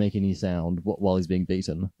refuses to make any sound while he's being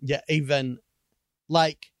beaten. Yeah. Even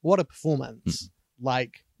like what a performance.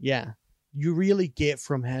 Like, yeah, you really get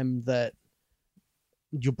from him that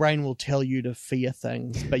your brain will tell you to fear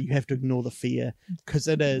things, but you have to ignore the fear because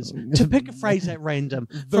it is, to pick a phrase at random,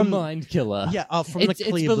 The mind killer. Yeah, from It's the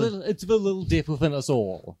clear. it's the little death within us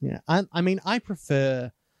all. Yeah, I mean, I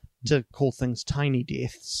prefer to call things tiny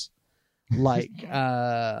deaths. Like,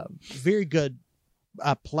 very good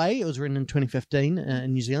play. It was written in 2015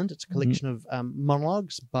 in New Zealand. It's a collection of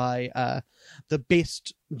monologues by the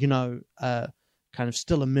best, kind of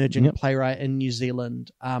still emerging playwright in New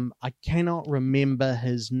Zealand. I cannot remember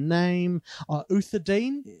his name. Uther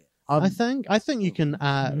Dean, I think. I think you can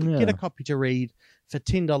get a copy to read for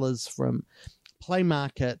 $10 from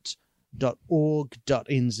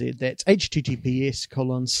playmarket.org.nz. That's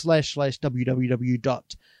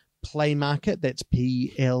https://www.playmarket. That's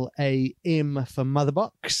PLAM for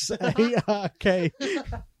Motherbox.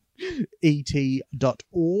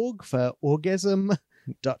 ARKET.org for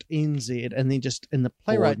orgasm.nz. And then just in the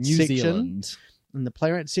playwright New section, Zealand. in the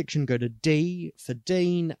playwright section, go to D for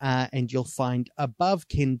Dean, and you'll find above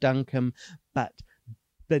Ken Duncombe, but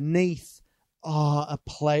beneath a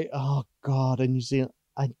play. Oh God, in New Zealand,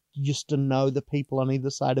 I used to know the people on either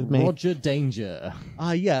side of me. Roger Danger.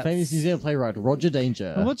 Yeah. Famous New Zealand playwright, Roger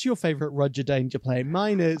Danger. And what's your favourite Roger Danger play?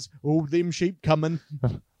 Mine is All Them Sheep Coming.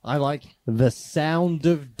 I like The Sound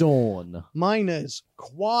of Dawn. Mine is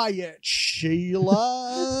Quiet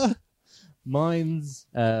Sheila. Mine's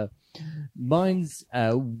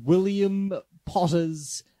William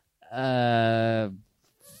Potter's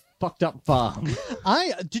Fucked Up Farm.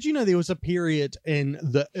 Did you know there was a period in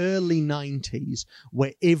the early 90s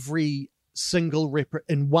where every single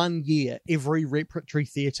in 1 year, every repertory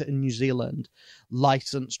theatre in New Zealand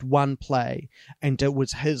licensed one play, and it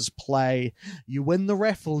was his play. You win the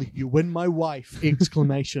raffle, you win my wife! ! It's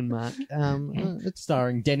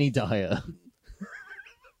starring Danny Dyer.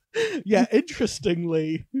 Yeah,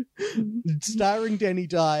 interestingly, starring Danny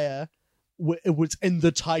Dyer, it was in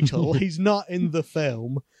the title. He's not in the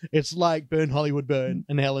film. It's like Burn Hollywood Burn,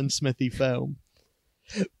 an Alan Smithy film.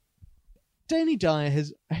 Danny Dyer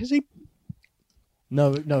has he?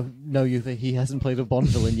 No, he hasn't played a Bond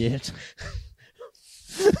villain yet.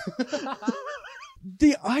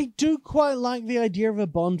 I do quite like the idea of a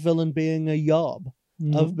Bond villain being a yob,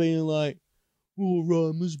 of being like, "Oh,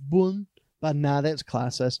 Ramos Bond." But nah, that's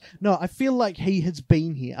classist. No, I feel like he has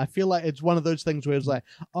been here. I feel like it's one of those things where it's like,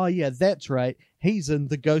 oh yeah, that's right. He's in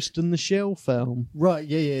the Ghost in the Shell film. Right,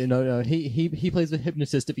 yeah, no. He plays the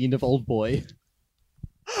hypnotist at the end of Old Boy.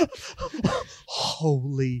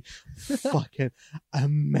 Holy fucking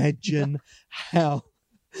imagine how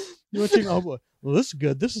you're watching Old Boy. Well, this is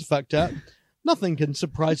good. This is fucked up. Nothing can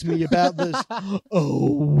surprise me about this. Oh,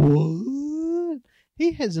 what?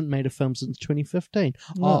 He hasn't made a film since 2015.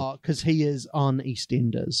 Oh, because he is on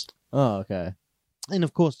EastEnders. Oh, okay. And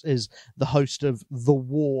of course is the host of The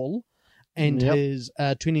Wall and his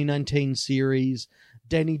 2019 series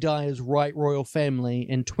Danny Dyer's Right Royal Family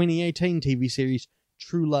and 2018 TV series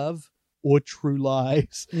True Love or True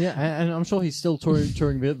Lies. Yeah, and I'm sure he's still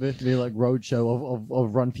touring the like roadshow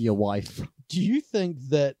of Run for Your Wife. Do you think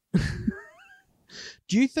that...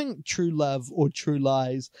 Do you think True Love or True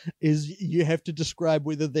Lies is you have to describe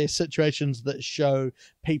whether they're situations that show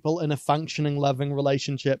people in a functioning, loving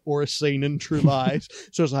relationship or a scene in True Lies?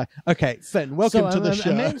 So it's like, okay, Finn, welcome to the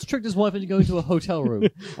show. A man's tricked his wife into going to a hotel room,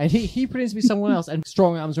 and he pretends to be someone else, and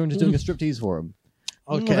strong arms are into doing a striptease for him.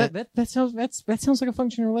 Okay, that sounds like a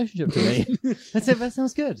functioning relationship to me. That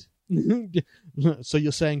sounds good. So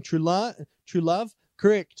you're saying True Love?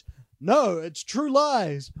 Correct. No, it's True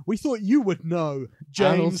Lies. We thought you would know,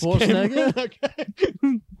 James Arnold Cameron. Okay.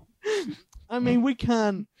 I mean, we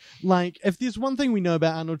can't, like, if there's one thing we know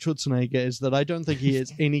about Arnold Schwarzenegger is that I don't think he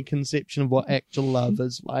has any conception of what actual love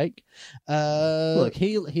is like. Look,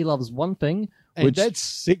 he loves one thing, and that's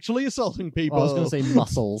sexually assaulting people. I was going to say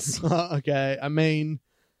muscles. Okay, I mean,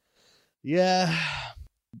 yeah.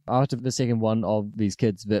 After the second one of these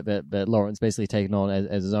kids that Lawrence basically taken on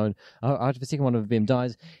as his own, after the second one of them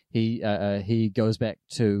dies, he goes back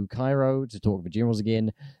to Cairo to talk with the generals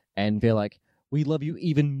again, and they're like, "We love you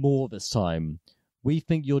even more this time. We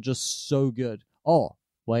think you're just so good." Oh,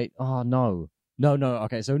 wait, oh no.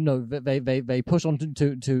 Okay, so no, they push on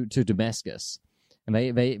to Damascus, and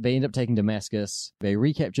they end up taking Damascus. They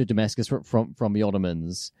recapture Damascus from the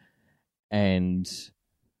Ottomans, and.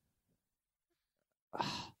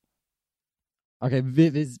 Okay,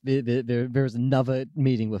 there's another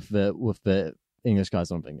meeting with the English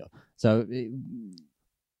guys on Finger. So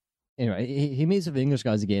anyway, he meets with the English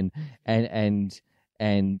guys again, and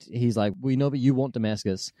he's like, "We know that you want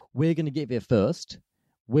Damascus. We're going to get there first.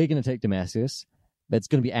 We're going to take Damascus. That's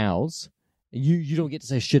going to be ours. You don't get to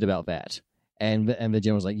say shit about that." And the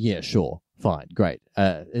general's like, "Yeah, sure, fine, great.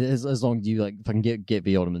 As long as you like fucking get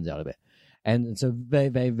the Ottomans out of it. And so they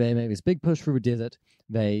make this big push through the desert.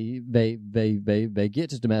 They get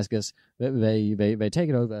to Damascus. They take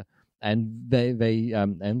it over, and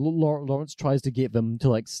and Lawrence tries to get them to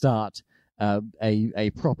like start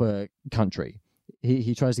a proper country.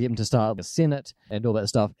 He tries to get them to start a senate and all that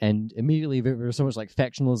stuff, and immediately there's so much like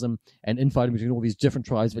factionalism and infighting between all these different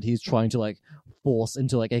tribes that he's trying to like force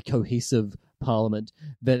into like a cohesive parliament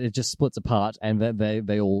that it just splits apart, and that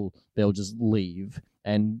they'll just leave.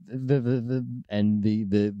 And the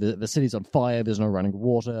city's on fire. There's no running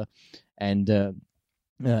water, and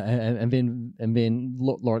then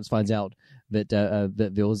Lawrence finds out that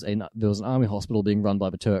there was an army hospital being run by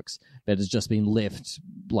the Turks that has just been left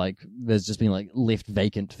left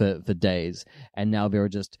vacant for days, and now there are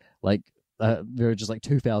just like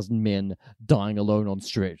 2,000 men dying alone on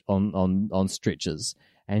stretchers,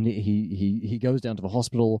 and he goes down to the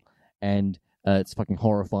hospital, and it's fucking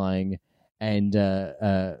horrifying. And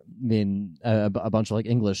then a bunch of like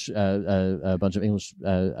English officers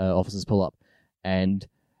pull up, and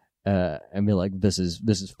they're like, "This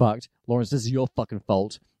is fucked, Lawrence. This is your fucking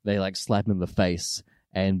fault." They like slap him in the face,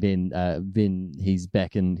 and then he's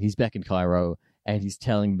back in Cairo, and he's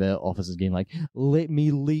telling the officers again, like, "Let me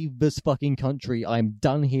leave this fucking country. I'm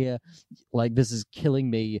done here. Like, this is killing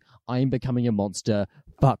me. I'm becoming a monster.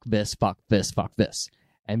 Fuck this. Fuck this. Fuck this."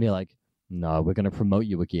 And they're like, "No, we're gonna promote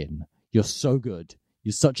you again. You're so good.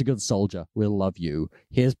 You're such a good soldier. We'll love you.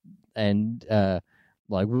 We're going to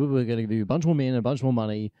give you a bunch more men and a bunch more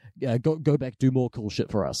money. Go back, do more cool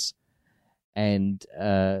shit for us." And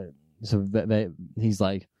so he's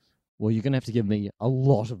like, "Well, you're going to have to give me a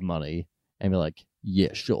lot of money." And we're like,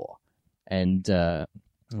 "Yeah, sure." And they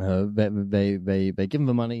give him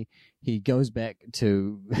the money. He goes back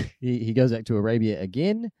to Arabia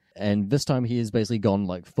again. And this time he has basically gone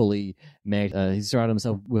like fully mad. He's surrounded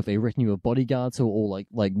himself with a retinue of bodyguards who are all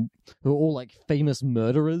like famous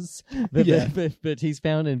murderers that he's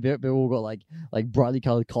found, and they all got like brightly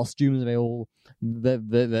colored costumes, and they all like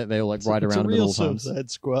ride around him at all times.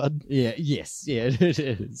 Suicide Squad. Yeah, yes, yeah, it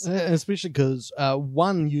is. Especially because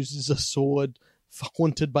one uses a sword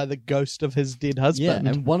haunted by the ghost of his dead husband.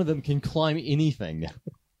 Yeah, and one of them can climb anything.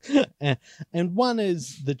 And one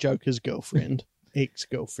is the Joker's girlfriend.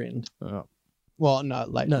 Ex-girlfriend. Well, no,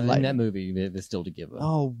 later. In that movie, they're still together.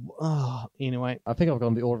 Anyway. I think I've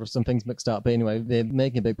gotten the order of some things mixed up, but anyway, they're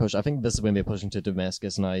making a big push. I think this is when they're pushing to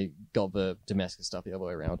Damascus, and I got the Damascus stuff the other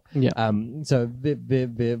way around. Yeah. So they're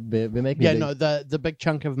making the big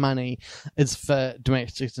chunk of money is for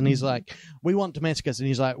Damascus, and he's like, "We want Damascus," and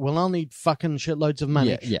he's like, "Well, I'll need fucking shitloads of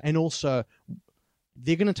money." Yeah. And also,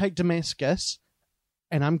 they're going to take Damascus,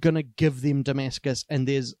 and I'm going to give them Damascus, and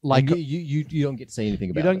there's like... And you don't get to say anything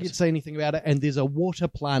about it. You don't get to say anything about it, and there's a water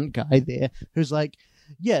plant guy there who's like,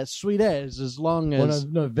 "Yeah, sweet as long as..."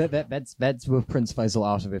 Well, no, that's with Prince Faisal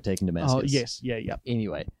after they've taken Damascus. Oh, yes, yeah.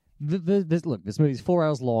 Anyway, this movie's 4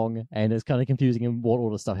 hours long, and it's kind of confusing in what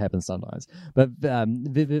order stuff happens sometimes. But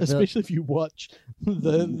especially if you watch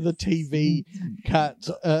the TV cut,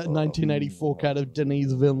 1984 cut of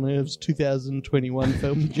Denis Villeneuve's 2021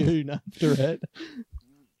 film Dune after it.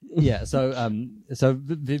 Yeah, so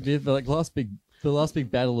the last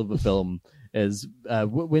big battle of the film is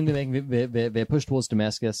when they're making their push towards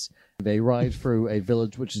Damascus. They ride through a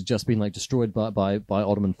village which has just been like destroyed by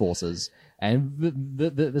Ottoman forces, and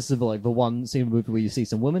this is the one scene of the movie where you see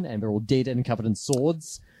some women and they're all dead and covered in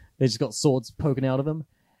swords. They just got swords poking out of them,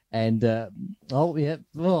 and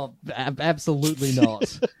absolutely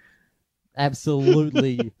not,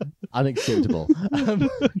 absolutely unacceptable.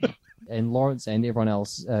 And Lawrence and everyone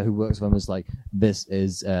else who works with him is like, this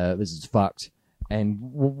is fucked. And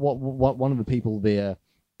one of the people there,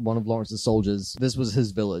 one of Lawrence's soldiers, this was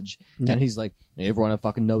his village, and he's like, "Everyone I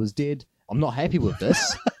fucking know is dead. I'm not happy with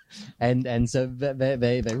this." and so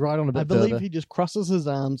they ride on a bit further. I believe he just crosses his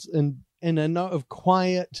arms and in a note of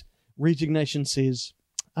quiet resignation says,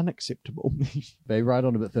 "Unacceptable." They ride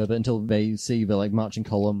on a bit further until they see the like marching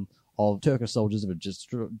column of Turkish soldiers that have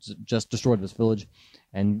just destroyed this village,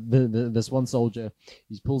 and this one soldier,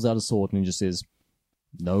 he pulls out a sword and he just says,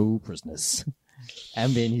 "No prisoners."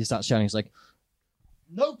 And then he starts shouting, he's like,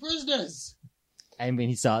 "No prisoners!" And then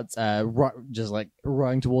he starts just like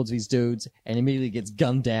running towards these dudes, and immediately gets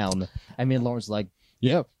gunned down. And then Lawrence is like,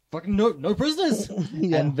 "Yeah, fucking no prisoners!"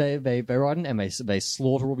 Yeah. And they ride in, and they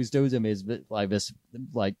slaughter all these dudes, and there's this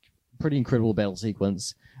pretty incredible battle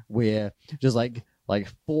sequence where just like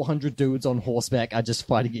 400 dudes on horseback are just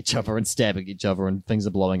fighting each other and stabbing each other, and things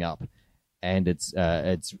are blowing up, and it's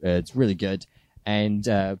really good. And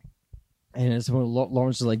And it's when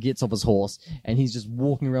Lawrence just like gets off his horse and he's just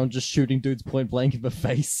walking around just shooting dudes point blank in the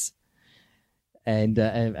face. And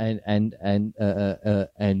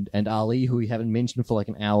Ali, who we haven't mentioned for like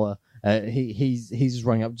an hour, he's just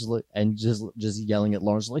running up just yelling at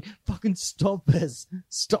Lawrence like, "Fucking stop this!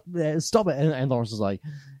 Stop it!" And Lawrence is like,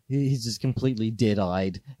 he's just completely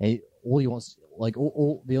dead-eyed. And all he wants, like,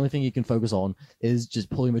 all the only thing he can focus on is just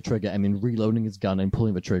pulling the trigger and then reloading his gun and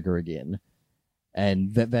pulling the trigger again.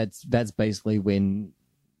 And that's basically when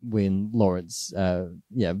Lawrence,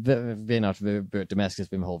 then after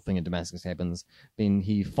Damascus, when the whole thing in Damascus happens, then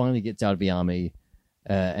he finally gets out of the army,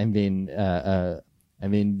 and then the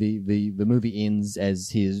movie ends as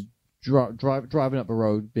he's driving up the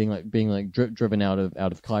road, being driven out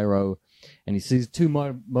of Cairo, and he sees two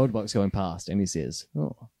motorbikes going past, and he says,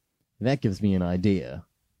 "Oh, that gives me an idea."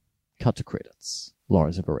 Cut to credits.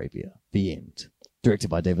 Lawrence of Arabia. The end. Directed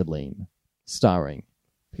by David Lean. Starring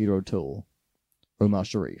Peter O'Toole, Omar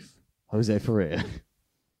Sharif, Jose Ferrer,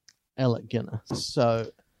 Alec Guinness.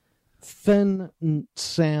 So, Finn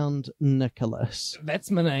Sound Nicholas.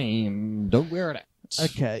 That's my name. Don't wear it out.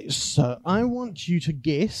 Okay, so I want you to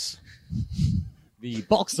guess The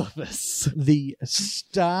box office. the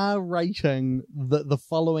star rating that the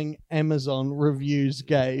following Amazon reviews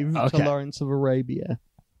gave to Okay. Lawrence of Arabia.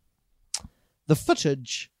 The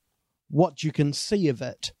footage, what you can see of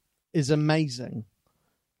it, is amazing,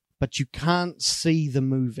 but you can't see the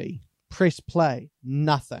movie. Press play,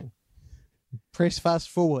 nothing. Press fast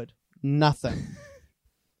forward, nothing.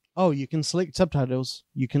 Oh, you can select subtitles.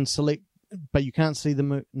 You can select, but you can't see the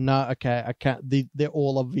movie. No, okay, I can't. They're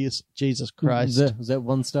all obvious. Jesus Christ. Was that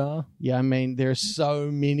 1 star? Yeah, I mean, there are so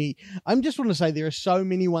many. I just want to say there are so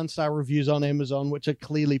many 1-star reviews on Amazon, which are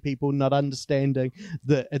clearly people not understanding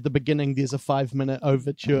that at the beginning there's a 5-minute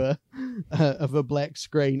overture of a black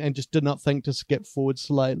screen and just did not think to skip forward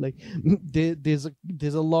slightly. There's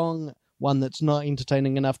a long one that's not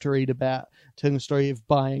entertaining enough to read about, telling the story of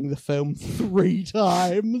buying the film 3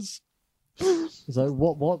 times. So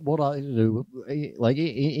what I do, like,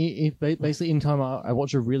 basically in time I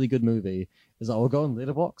watch a really good movie, is I will go on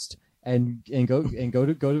Letterboxd and go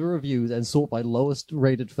to the reviews and sort by lowest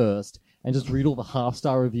rated first, and just read all the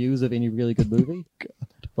half-star reviews of any really good movie.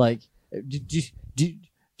 Like, do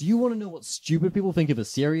you want to know what stupid people think of A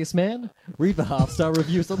Serious Man? Read the half-star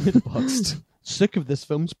reviews on Letterboxd. Sick of this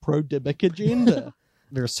film's pro-Demic agenda.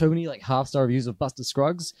 There are so many like half-star reviews of Buster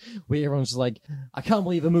Scruggs where everyone's just like, "I can't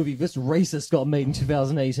believe a movie this racist got made in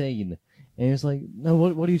 2018." And it's like, no,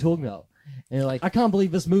 what are you talking about? And you're like, "I can't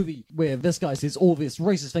believe this movie where this guy says all this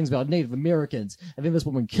racist things about Native Americans, and then this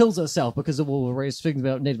woman kills herself because of all the racist things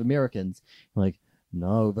about Native Americans." I'm like,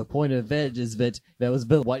 no, the point of that is that there was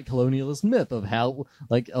the white colonialist myth of how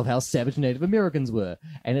savage Native Americans were,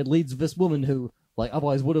 and it leads this woman who, like,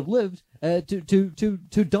 otherwise would have lived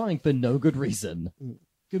to dying for no good reason.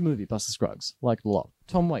 Good movie, Buster Scruggs. Liked it a lot.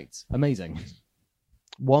 Tom Waits, amazing.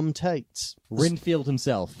 Wom Tates. Renfield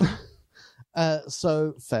himself.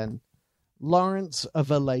 So, Finn. Lawrence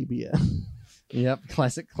of Arabia. Yep,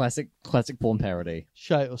 classic porn parody.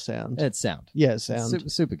 Show or sound? It's sound. Yeah, sound.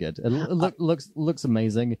 Super good. It looks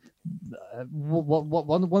amazing.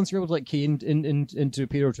 Once you're able to like key into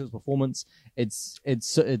Peter O'Toole's performance, it's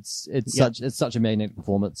such a magnetic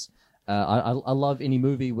performance. I love any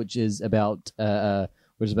movie which is about someone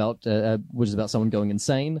going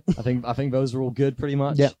insane. I think those are all good pretty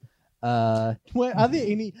much. Yeah. Where are there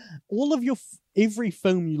any? All of your every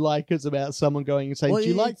film you like is about someone going insane. Do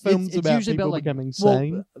you like films it's about usually people about, like, becoming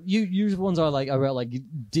insane? Well, usually ones are like about like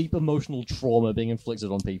deep emotional trauma being inflicted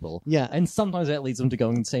on people. Yeah. And sometimes that leads them to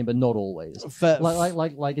going insane, but not always. For-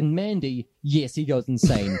 Like in Mandy, yes, he goes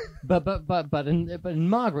insane. but in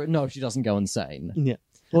Margaret, no, she doesn't go insane. Yeah.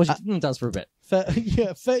 Well, she does for a bit. For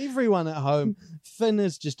everyone at home, Finn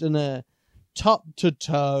is just in a top to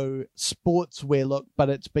toe sportswear look, but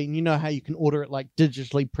it's been, you know how you can order it like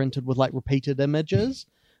digitally printed with like repeated images,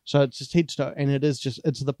 so it's just head to toe, and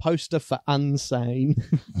it's the poster for Unsane.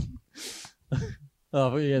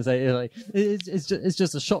 Oh, yeah, so, like, it's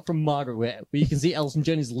just a shot from Margaret where you can see Alison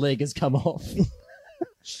Janney's leg has come off.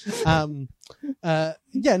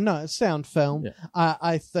 Yeah, no, it's sound film. Yeah.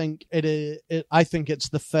 I think I think it's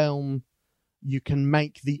the film you can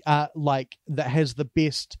make the art like that has the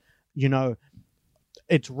best, you know,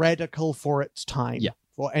 it's radical for its time. Yeah.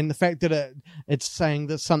 And the fact that it's saying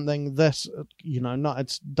that something this, you know, not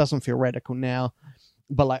it doesn't feel radical now,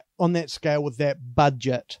 but like on that scale with that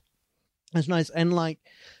budget, it's nice. And like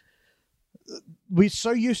we're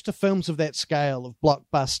so used to films of that scale of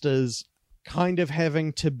blockbusters kind of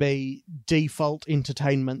having to be default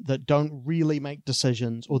entertainment that don't really make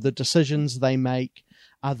decisions, or the decisions they make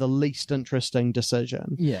are the least interesting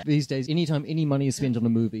decision. Yeah. These days, anytime any money is spent on a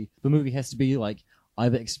movie, the movie has to be like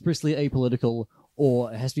either expressly apolitical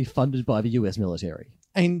or it has to be funded by the US military.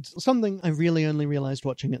 And something I really only realized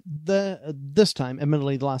watching it this time,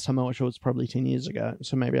 admittedly the last time I watched it was probably 10 years ago,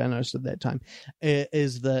 so maybe I noticed at that time,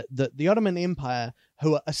 is that the Ottoman Empire,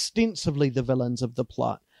 who are ostensibly the villains of the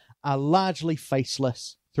plot, are largely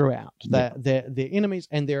faceless throughout. Yeah. They're enemies,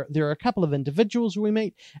 and there are a couple of individuals we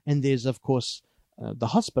meet, and there's, of course, the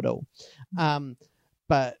hospital.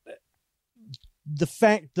 But the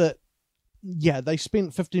fact that, yeah, they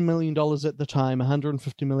spent $50 million at the time,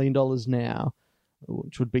 $150 million now,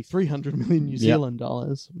 which would be 300 million New Zealand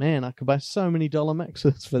dollars. Man, I could buy so many dollar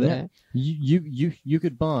mixes for that. You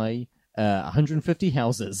could buy 150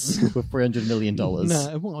 houses with $300 million.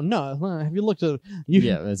 No. Have you looked at?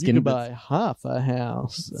 You could buy half a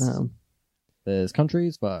house. There's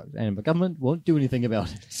countries, and the government won't do anything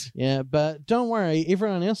about it. Yeah, but don't worry.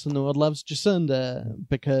 Everyone else in the world loves Jacinda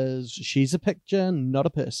because she's a picture, not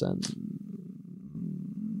a person.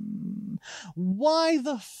 Why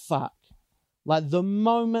the fuck? Like, the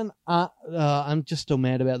moment I'm just still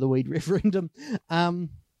mad about the weed referendum. I'll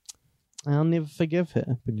never forgive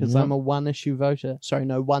her because I'm a one-issue voter. Sorry,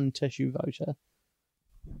 no, one-tissue voter.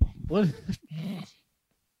 What?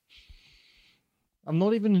 I'm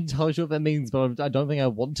not even entirely sure what that means, but I don't think I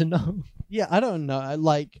want to know. Yeah, I don't know.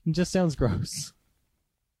 Like, It just sounds gross.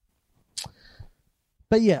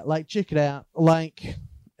 but yeah, like, check it out. Like,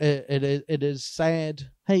 it is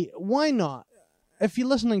sad. Hey, why not? If you're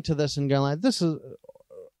listening to this and going like,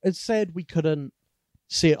 it's sad we couldn't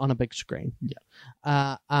see it on a big screen.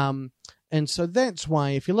 Yeah. And so that's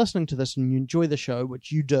why, if you're listening to this and you enjoy the show,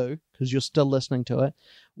 which you do, because you're still listening to it,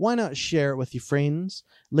 why not share it with your friends?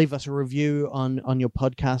 Leave us a review on your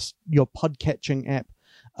podcast, your podcatching app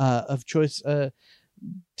of choice.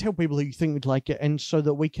 Tell people who you think would like it, and so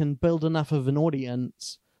that we can build enough of an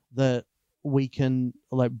audience that we can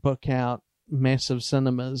like book out massive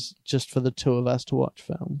cinemas just for the two of us to watch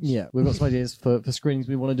films. Yeah, we've got some ideas for screenings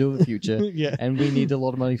we want to do in the future. Yeah. And we need a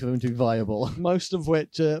lot of money for them to be viable. Most of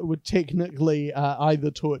which would technically either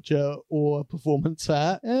torture or performance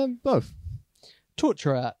art. Both.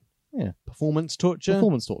 Torture art. Yeah. Performance torture.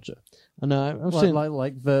 Performance torture. I know. I've Like, seen...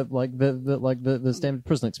 like the standard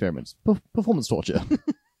prison experiments. Performance torture.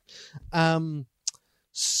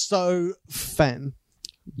 So, Finn.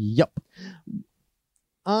 Yep.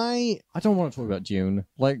 I don't want to talk about Dune.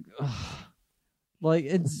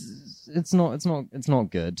 It's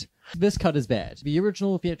not good. This cut is bad. The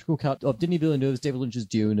original theatrical cut of Denis Villeneuve's David Lynch's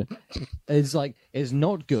Dune is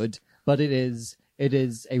not good, but it is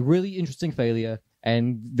a really interesting failure,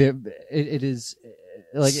 and it is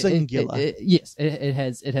like singular. Yes, it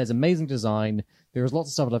has amazing design. There's lots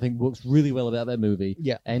of stuff that I think works really well about that movie.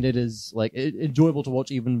 Yeah. And it is like enjoyable to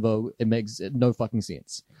watch, even though it makes no fucking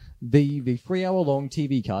sense. The 3-hour-long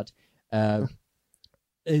TV cut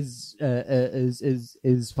is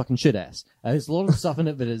fucking shit ass. There's a lot of stuff in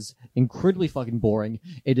it that is incredibly fucking boring.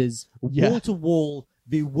 It is wall to wall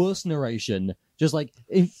the worst narration. Just like,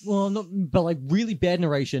 really bad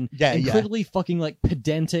narration. Yeah, incredibly fucking like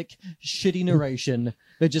pedantic, shitty narration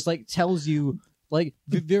that just like tells you like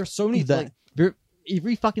there are so many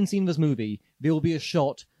every fucking scene in this movie there will be a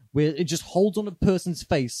shot where it just holds on a person's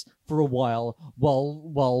face for a while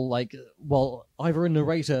either a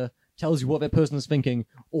narrator tells you what that person is thinking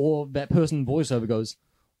or that person voiceover goes,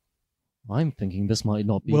 I'm thinking this might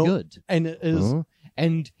not be good. And it is...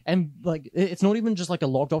 And like it's not even just like a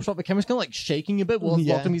locked off shot. The camera's kind of like shaking a bit while it's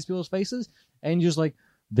locked on these people's faces, and you're just like,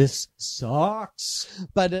 this sucks.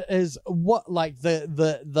 But it is what like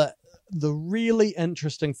the really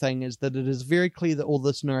interesting thing is that it is very clear that all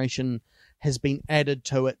this narration has been added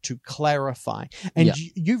to it to clarify. And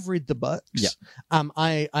you've read the books. Yeah.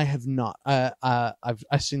 I have not. I've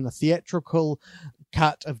seen the theatrical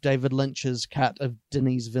cut of David Lynch's cut of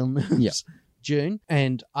Denis Villeneuve's Dune,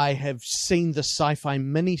 and I have seen the sci-fi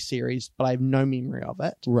miniseries, but I have no memory of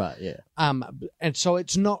it. Right. Yeah. And so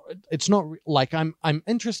it's not like I'm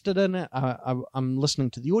interested in it. I'm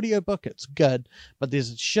listening to the audiobook. It's good, but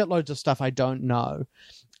there's shitloads of stuff I don't know,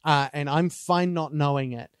 and I'm fine not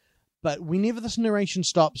knowing it. But whenever this narration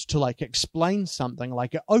stops to like explain something,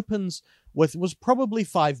 like it opens with was probably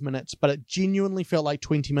 5 minutes, but it genuinely felt like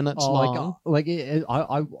 20 minutes long. I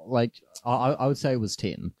would say it was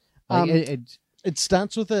 10. It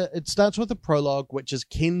starts with a prologue, which is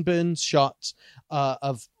Ken Burns shots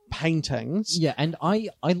of paintings. Yeah, and I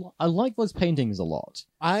like those paintings a lot.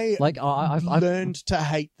 I've learned to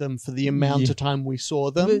hate them for the amount of time we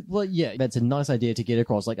saw them. Well, yeah, that's a nice idea to get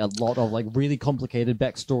across, like, a lot of, like, really complicated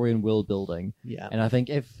backstory and world building. Yeah. And I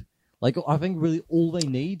think really all they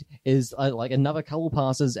need is like another couple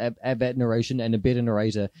passes at that narration and a better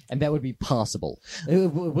narrator, and that would be passable.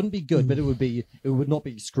 It wouldn't be good, but it would not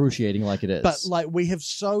be excruciating like it is. But like we have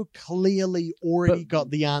so clearly already got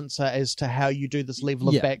the answer as to how you do this level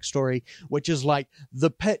of backstory, which is like the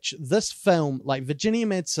pitch. This film, like Virginia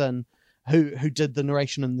Madsen, who did the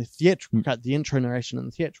narration in the theatrical cut, the intro narration in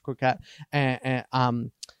the theatrical cut,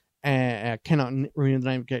 cannot remember the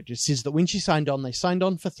name of the character, says that when she signed on, they signed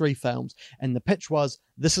on for 3 films, and the pitch was,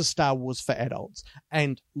 this is Star Wars for adults.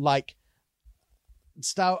 And like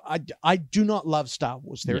I do not love Star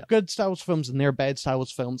Wars. There are good Star Wars films and there are bad Star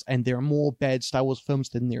Wars films, and there are more bad Star Wars films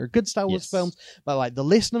than there are good Star Wars films. But like the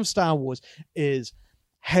lesson of Star Wars is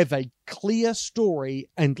have a clear story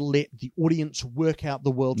and let the audience work out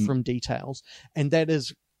the world from details. And that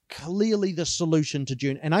is clearly the solution to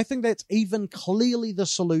Dune, and I think that's even clearly the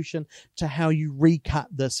solution to how you recut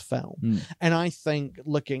this film. And I think,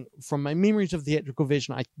 looking from my memories of the theatrical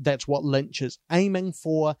version, that's what Lynch is aiming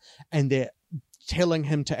for, and they're telling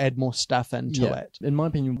him to add more stuff into it. In my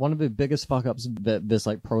opinion, one of the biggest fuck-ups that this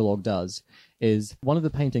like prologue does is one of the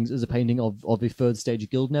paintings is a painting of the third stage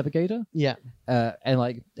guild navigator. And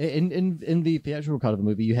like in the theatrical cut of the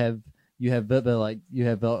movie, you have the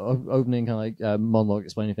opening kind of like monologue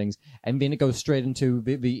explaining things, and then it goes straight into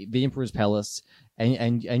the Emperor's palace,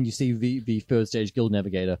 and you see the third stage guild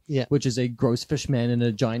navigator, which is a gross fish man in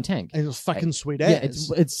a giant tank. And it's fucking sweet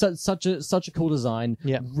ass. It's such a cool design.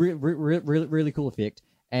 Really cool effect,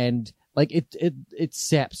 and like it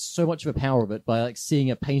saps so much of the power of it by like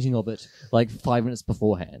seeing a painting of it like 5 minutes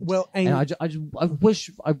beforehand. Well, and I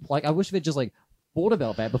wish they just like thought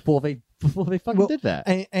about that before they fucking did that.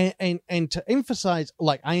 And to emphasize,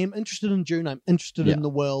 like, I am interested in Dune, I'm interested in the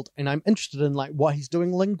world, and I'm interested in like what he's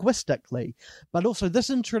doing linguistically. But also this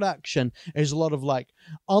introduction is a lot of like,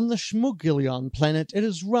 on the Shmugilion planet, it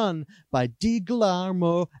is run by Di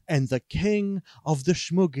Guillermo and the king of the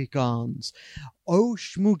Shmugigons. Oh,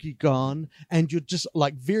 Shmugigon, and you're just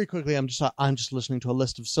like very quickly. I'm just listening to a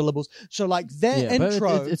list of syllables. So like that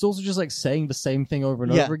intro, it's also just like saying the same thing over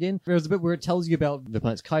and over again. There's a bit where it tells you about the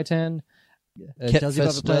planet's Khitan, it tells you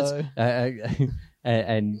about the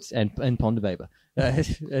planet's and Ponderbaba.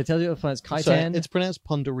 It tells you about the planet's Khitan. So it's pronounced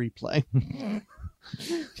Ponder Replay.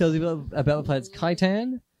 Tells you about the planet's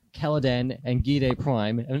Khitan, Caladan, and Gide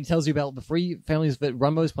Prime, and it tells you about the 3 families that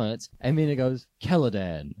run those planets, and then it goes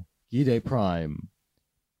Caladan, Gide Prime,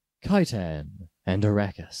 Khitan, and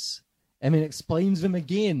Arrakis. And then explains them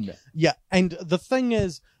again. Yeah, and the thing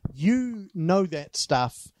is, you know that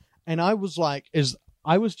stuff, and I was just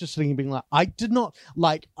sitting and being like,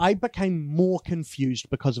 I became more confused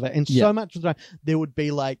because of it, and so much of the time there would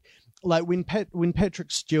be like when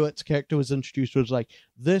Patrick Stewart's character was introduced, it was like,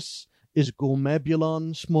 this is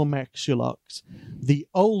Gormabulon Smormaxulox, the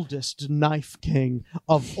oldest knife king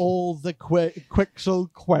of all the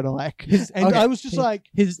Quixoquetzalcoatl. And I was just like...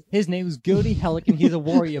 His name is Gurney Halleck, and he's a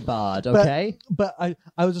warrior bard, okay? But I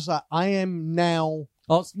was just like, I am now...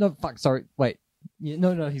 Oh, no, fuck, sorry, wait.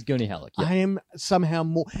 No, he's Gurney Halleck. Yeah. I am somehow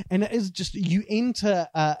more... And it is just, you enter,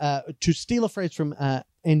 to steal a phrase from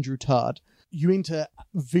Andrew Todd, you enter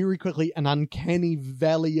very quickly an uncanny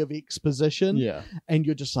valley of exposition. Yeah. And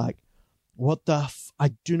you're just like, what the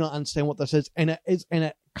I do not understand what this is. And it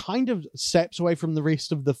kind of saps away from the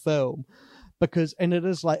rest of the film, because it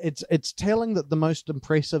is like it's telling that the most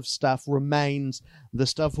impressive stuff remains the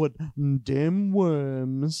stuff with damn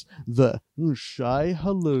worms, the Shai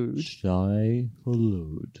Hulud.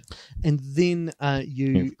 And then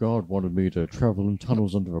if God wanted me to travel in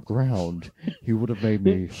tunnels under the ground, he would have made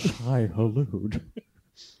me Shai Hulud.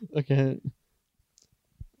 Okay.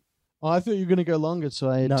 Oh, I thought you were going to go longer, so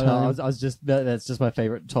I had time. No, I was just... That's just my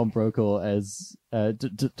favorite Tom Brokaw as...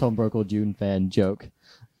 Tom Brokaw Dune fan joke.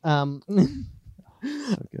 So good.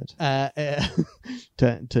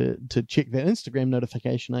 To check that Instagram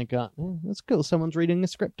notification I got. Oh, that's cool. Someone's reading a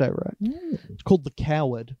script I wrote. It's called The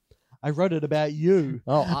Coward. I wrote it about you.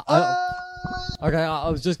 Okay, I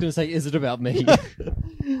was just going to say, is it about me?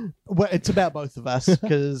 Well, it's about both of us,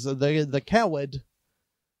 because the Coward...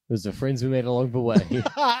 Those are friends we made along the way.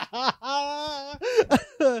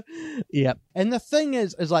 Yeah. And the thing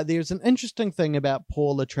is like, there's an interesting thing about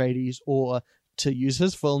Paul Atreides, or to use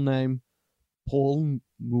his full name, Paul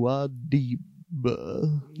Muad'Dib.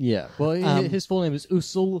 Yeah. Well, his full name is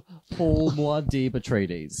Usul Paul Muad'Dib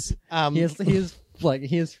Atreides. He has Like,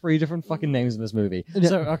 he has 3 different fucking names in this movie.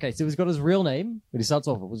 Yeah. So he's got his real name, but he starts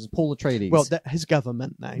off with, which is Paul Atreides. Well, his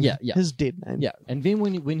government name. Yeah, yeah. His dead name. Yeah, and then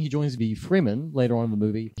when he joins the Fremen later on in the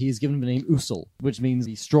movie, he is given the name Usul, which means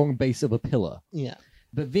the strong base of a pillar. Yeah.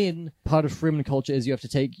 But then part of Fremen culture is you have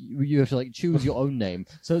to like choose your own name.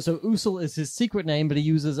 So Usul is his secret name, but he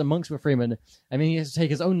uses amongst the Fremen. I mean, he has to take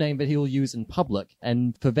his own name, but he will use in public.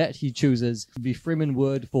 And for that, he chooses the Fremen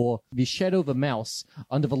word for the shadow of a mouse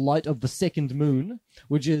under the light of the second moon,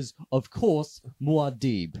 which is, of course,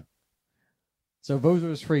 Muad'Dib. So those are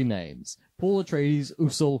his 3 names: Paul Atreides,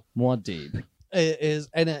 Usul, Muad'Dib.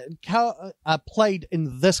 Played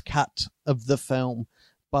in this cut of the film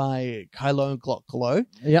by Kylo Glocklo,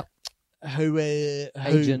 Yep. who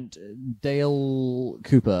Agent Dale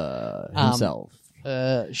Cooper himself.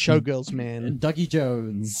 Showgirls man, Dougie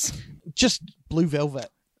Jones. just Blue Velvet,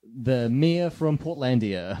 The mayor from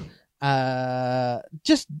Portlandia.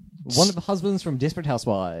 just One of the husbands from Desperate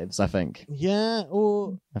Housewives, I think. yeah,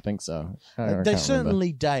 or I think so. they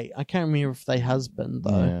certainly date. I can't remember if they husband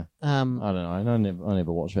though. Yeah. I don't know. I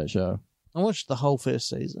never watched that show. I watched the whole first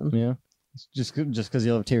season. Yeah. Just because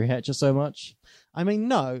you love Terry Hatcher so much. I mean,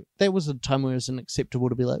 no, there was a time where it was unacceptable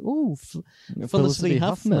to be like, "Ooh, Felicity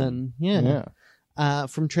Huffman, yeah,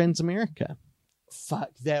 from Transamerica."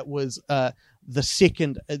 Fuck, that was the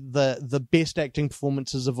second, the best acting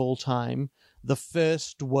performances of all time. The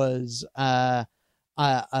first was like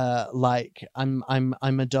I'm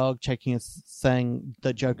a dog checking a thing,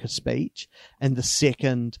 the Joker speech, and the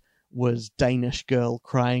second was Danish girl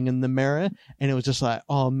crying in the mirror, and it was just like,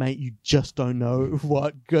 oh mate, you just don't know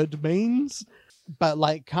what good means. But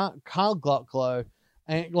like Carl Glocklo,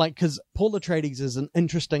 and like, because Paul Atreides is an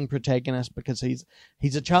interesting protagonist because he's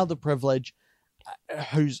a child of privilege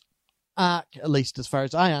whose arc, at least as far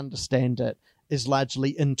as I understand it, is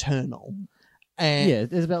largely internal. And Yeah,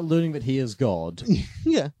 it's about learning that he is God.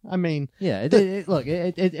 yeah, I mean, Yeah, it's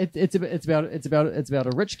about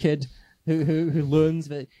a rich kid who learns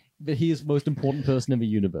that he is the most important person in the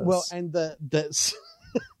universe. well, and that's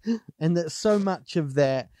and that so much of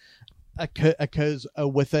that occurs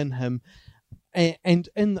within him, and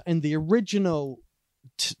in the original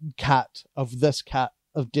cut of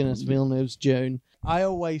Denis Villeneuve's Dune, I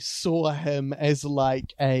always saw him as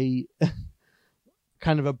like a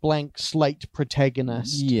kind of a blank slate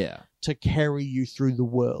protagonist yeah, to carry you through the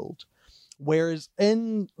world. Whereas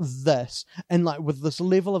in this, and like with this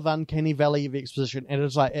level of uncanny valley of exposition, it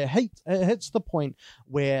is like it hits the point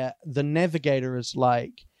where the navigator is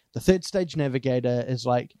like, the third stage navigator is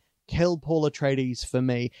like, kill Paul Atreides for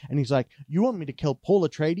me, and he's like, you want me to kill Paul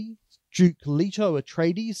Atreides, Duke Leto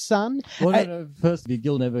Atreides' son? Well, no. First, the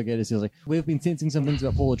Guild Navigator says, like, we've been sensing some things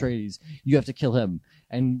about Paul Atreides. You have to kill him.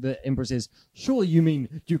 And the Emperor says, surely you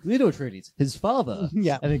mean Duke Leto Atreides, his father.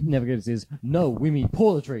 Yeah. And the Navigator says, no, we mean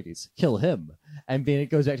Paul Atreides. Kill him. And then it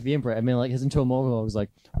goes back to the Emperor. And then, like, his internal monologue is like,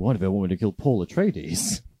 why do they want me to kill Paul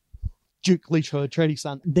Atreides? Duke Leto Atreides'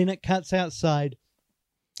 son. Then it cuts outside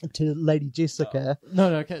to Lady Jessica.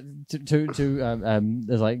 No,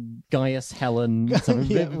 there's like Gaius Helen, something.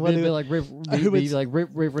 Yeah,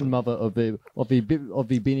 Reverend Mother of the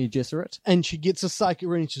Bene Gesserit. And she gets a psychic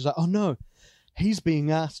reading. She's like, oh no, he's being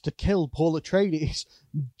asked to kill Paul Atreides,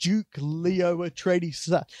 Duke Leo Atreides'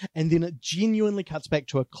 son. And then it genuinely cuts back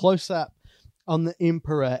to a close-up on the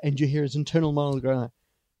Emperor, and you hear his internal monologue going like,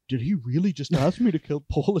 did he really just ask me to kill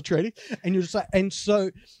Paul Atreides? And you're just like, and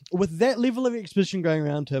so with that level of exposition going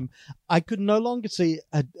around him, I could no longer see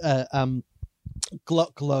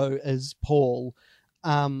Glocklo as Paul,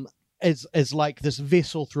 as like this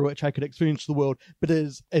vessel through which I could experience the world, but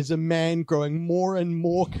as a man growing more and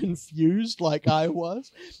more confused, like I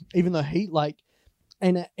was, even though he like,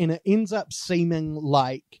 and it ends up seeming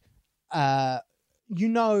like, you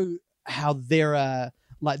know how there are.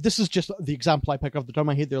 Like, this is just the example I pick off the top of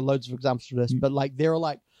my head. There are loads of examples for this, but like there are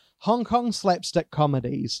like Hong Kong slapstick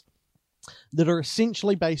comedies that are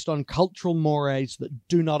essentially based on cultural mores that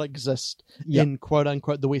do not exist in quote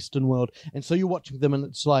unquote the Western world. And so you're watching them and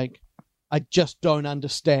it's like, I just don't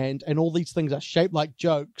understand. And all these things are shaped like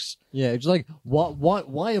jokes. Yeah, it's like,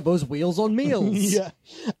 why are those wheels on meals? Yeah.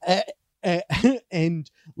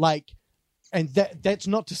 And like, and that's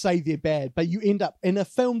not to say they're bad, but you end up in a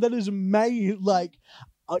film that is made like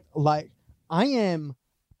I am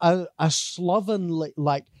a slovenly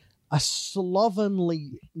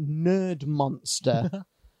nerd monster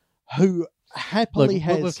who happily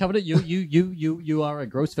Look, we've covered it. You are a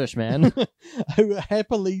gross fish man. who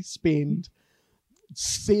happily spend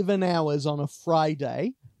 7 hours on a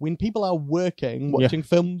Friday when people are working watching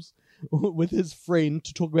films with his friend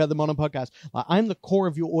to talk about them on a podcast. Like, I'm the core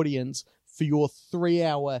of your audience for your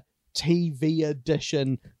 3-hour TV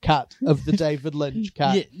edition cut of the David Lynch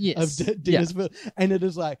cut yes. of Dennis Villeneuve. And it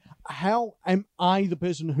is like, how am I the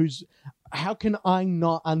person how can I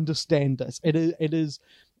not understand this? It is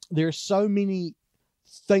there are so many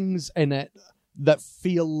things in it that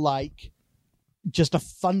feel like just a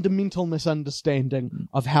fundamental misunderstanding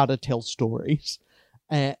of how to tell stories.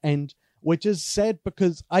 And which is sad,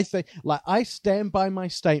 because I think, like, I stand by my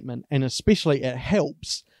statement, and especially it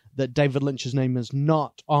helps that David Lynch's name is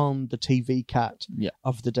not on the TV cut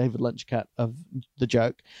of the David Lynch cut of the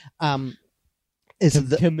joke. Commit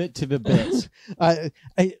to the bit.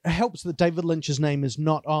 It helps that David Lynch's name is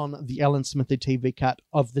not on the Alan Smithy TV cut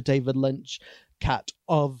of the David Lynch cut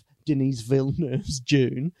of Denis Villeneuve's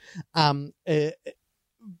Dune. And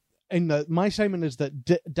my statement is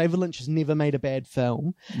that David Lynch has never made a bad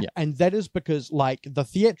film, and that is because, like, the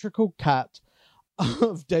theatrical cut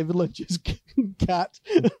of David Lynch's cut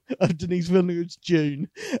of Denis Villeneuve's Dune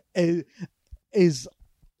is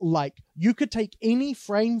like, you could take any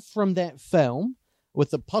frame from that film,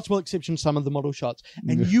 with the possible exception of some of the model shots,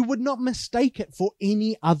 and you would not mistake it for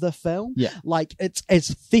any other film. Like, it's as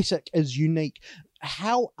aesthetic as unique.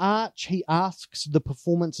 How arch he asks the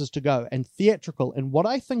performances to go, and theatrical, and what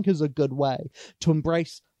I think is a good way to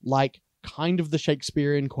embrace, like, kind of the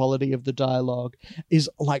Shakespearean quality of the dialogue, is,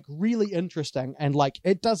 like, really interesting, and, like,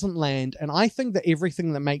 it doesn't land, and I think that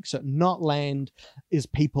everything that makes it not land is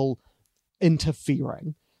people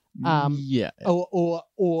interfering. Or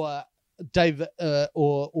David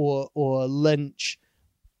or Lynch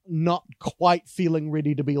not quite feeling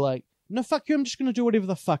ready to be like, no, fuck you, I'm just going to do whatever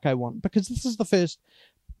the fuck I want. Because this is the first,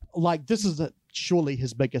 like, this is surely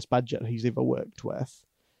his biggest budget he's ever worked with.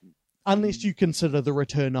 Unless you consider the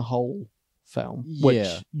Return a Whole film, which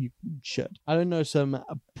you should. I don't know, some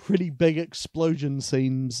pretty big explosion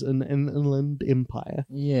scenes in Inland Empire.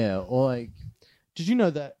 Yeah, or like... Did you know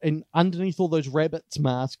that underneath all those rabbits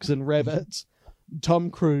masks and rabbits,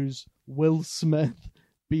 Tom Cruise, Will Smith,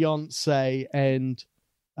 Beyonce, and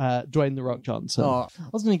Dwayne The Rock Johnson. Oh, I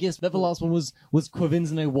was going to guess that the last one was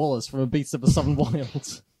Quavinzano Wallace from A Beast of the Southern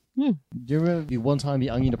Wild. Yeah. Do you remember the one time The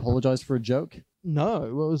Onion apologized for a joke? No,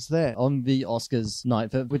 what was that? On the Oscars night,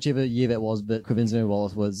 for whichever year that was, but Quavinzano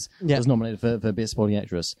Wallace was nominated for Best Supporting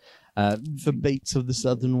Actress. For Beats of the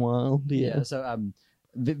Southern Wild, so,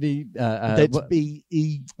 that's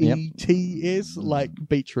BEETS, like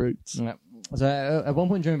beetroots. Yeah. So at one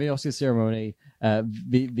point during the Oscar ceremony,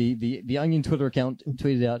 the Onion Twitter account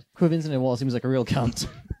tweeted out, Quavinzano Wallace seems like a real cunt.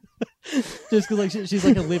 Just because, like, she's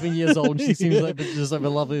like 11 years old, and she seems like just like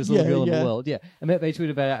the loveliest little girl in the world. Yeah, and they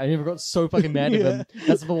tweeted about it. I never got so fucking mad at them.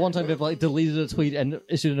 That's the one time they've, like, deleted a tweet and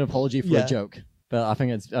issued an apology for a joke. But I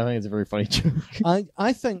think it's a very funny joke.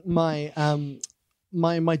 I think my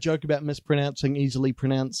joke about mispronouncing easily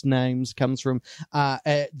pronounced names comes from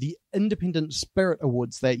the Independent Spirit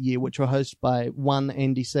Awards that year, which were hosted by one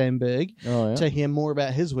Andy Samberg. To hear more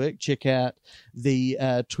about his work, check out the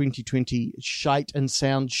 2020 Shite and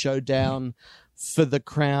Sound Showdown for the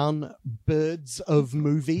Crown Birds of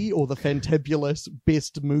Movie, or the Fantabulous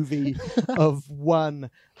Best Movie of one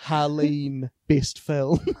Harleen Best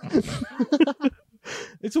Film.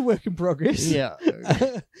 It's a work in progress. Yeah.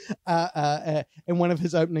 And one of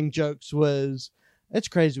his opening jokes was, it's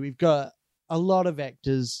crazy, we've got a lot of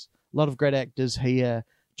actors, a lot of great actors here.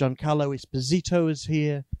 Giancarlo Esposito is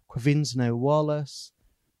here. Quavinzano Wallace.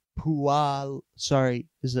 Pual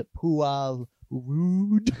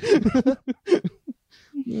Rude?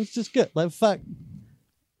 It's just good. Like, fuck.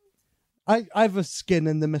 I have a skin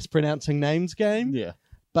in the mispronouncing names game. Yeah.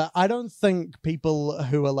 But I don't think people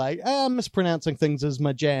who are like, mispronouncing things is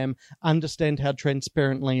my jam, understand how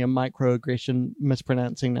transparently a microaggression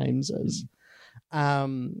mispronouncing names is.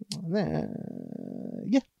 There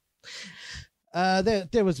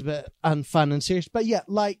was a bit unfun and serious, but yeah,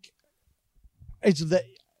 like, it's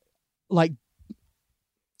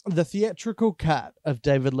the theatrical cut of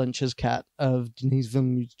David Lynch's cut of Denis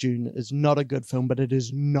Villeneuve's Dune is not a good film, but it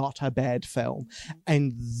is not a bad film.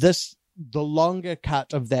 And the longer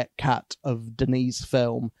cut of that cut of Denis'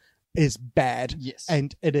 film is bad. Yes.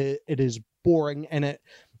 And it is boring, and it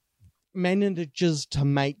manages to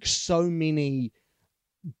make so many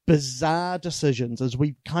bizarre decisions, as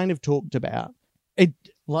we kind of talked about. It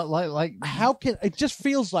how can it just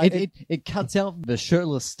feels like it cuts out the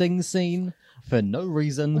shirtless Sting scene for no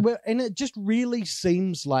reason. Well, and it just really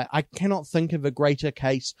seems like I cannot think of a greater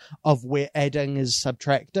case of where adding is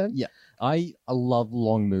subtracting. Yeah. I love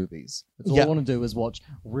long movies. That's all I want to do is watch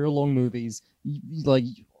real long movies. Like,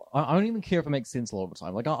 I don't even care if it makes sense a lot of the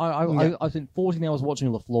time. Like I spent 14 hours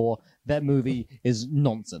watching The Floor. That movie is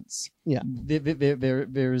nonsense. Yeah.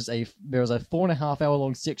 There is a 4.5 hour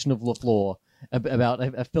long section of The Floor about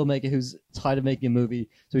a filmmaker who's tired of making a movie,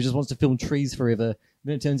 so he just wants to film trees forever.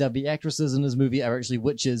 Then it turns out the actresses in his movie are actually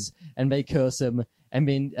witches, and they curse him, and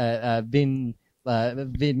then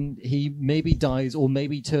he maybe dies or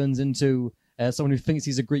maybe turns into someone who thinks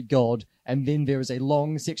he's a Greek god, and then there is a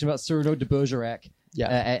long section about Cyrano de Bergerac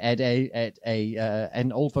at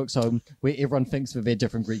an old folks' home where everyone thinks that they're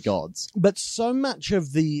different Greek gods. But so much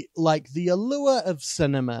of the allure of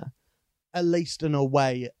cinema, at least in a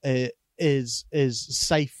way, is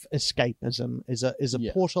safe escapism, is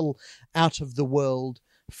a portal out of the world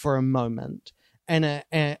for a moment. And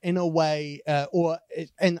in a way,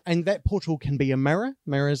 and that portal can be a mirror.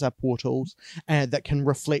 Mirrors are portals that can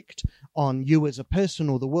reflect on you as a person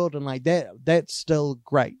or the world, and like that. That's still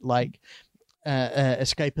great. Like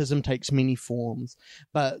escapism takes many forms,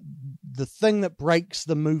 but the thing that breaks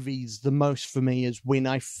the movies the most for me is when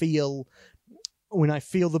I feel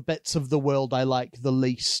the bits of the world I like the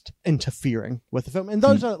least interfering with the film, and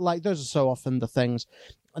those are so often the things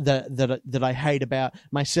that I hate about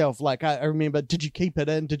myself. Like I remember, did you keep it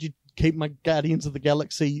in? Did you keep my Guardians of the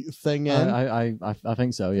Galaxy thing in? I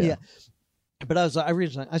think so. Yeah. But I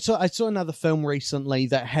saw another film recently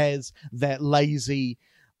that has that lazy.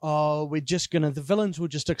 Oh, the villains will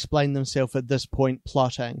just explain themselves at this point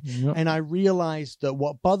plotting. Yep. And I realized that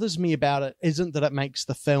what bothers me about it isn't that it makes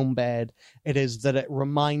the film bad. It is that it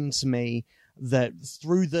reminds me that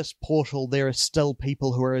through this portal, there are still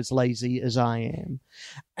people who are as lazy as I am.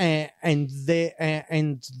 And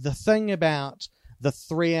the thing about the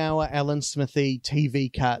 3-hour Alan Smithy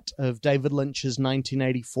TV cut of David Lynch's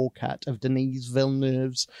 1984 cut of Denis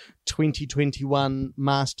Villeneuve's 2021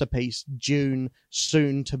 masterpiece, Dune,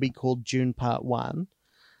 soon to be called Dune Part 1,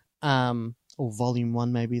 or Volume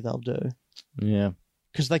 1 maybe they'll do. Yeah.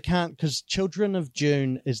 Because Children of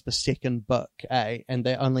Dune is the second book, and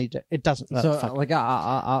they only it doesn't.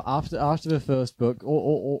 After the first book,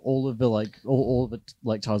 all of the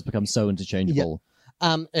titles become so interchangeable.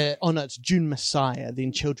 No, it's Dune Messiah,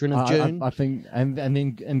 then Children of Dune. I think, and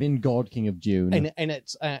then God King of Dune, and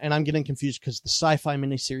it's and I'm getting confused because the sci-fi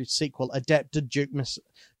miniseries sequel adapted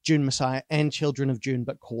Dune Messiah and Children of Dune,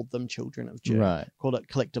 but called them Children of Dune. Right. Called it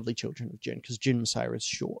collectively Children of Dune because Dune Messiah is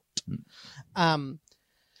short.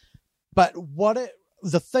 But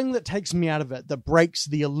the thing that takes me out of it, that breaks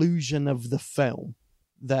the illusion of the film,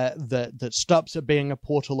 that stops it being a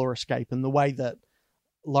portal or escape in the way that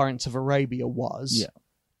Lawrence of Arabia was,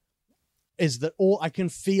 is that I can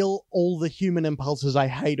feel all the human impulses I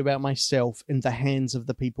hate about myself in the hands of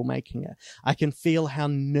the people making it. I can feel how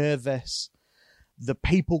nervous the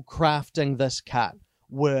people crafting this cut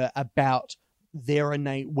were about their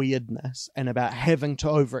innate weirdness and about having to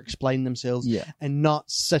over-explain themselves and not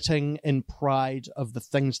sitting in pride of the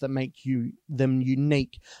things that make them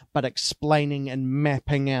unique, but explaining and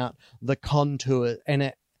mapping out the contour.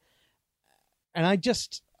 And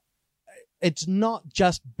it's not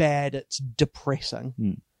just bad, it's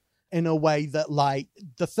depressing in a way that,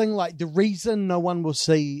 the reason no one will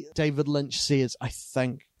see, David Lynch says, I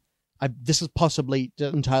think, this is possibly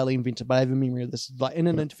entirely invented, but I have a memory of this. Like in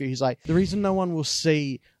an interview, he's like, the reason no one will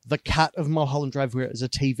see the cut of Mulholland Drive where it is a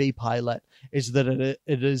TV pilot is that it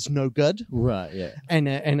is no good. Right, yeah. And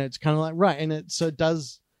it's kind of like, right. And it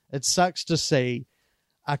sucks to see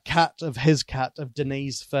a cut of his cut of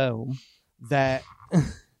Denis' film that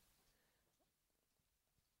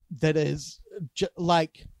is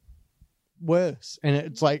worse. And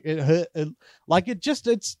it's like, it hurt.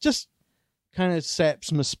 It's just kind of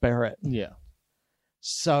saps my spirit. Yeah.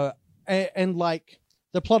 So, and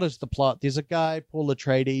the plot is the plot. There's a guy, Paul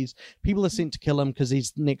Atreides. People are sent to kill him because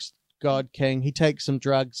he's the next God King. He takes some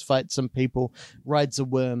drugs, fights some people, rides a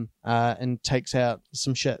worm, and takes out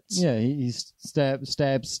some shits. Yeah, he stabs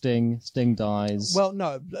Sting. Sting dies. Well,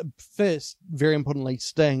 no. First, very importantly,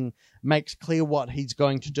 Sting makes clear what he's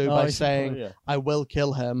going to do by saying, I will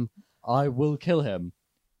kill him. I will kill him.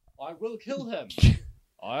 I will kill him.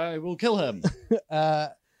 I will kill him.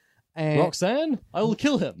 And Roxanne, I will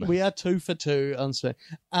kill him. We are 2 for 2 on Sting.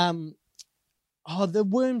 The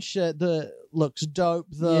worm shit that looks dope.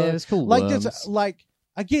 It's cool.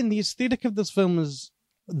 Again, the aesthetic of this film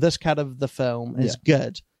this cut of the film is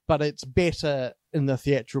good, but it's better in the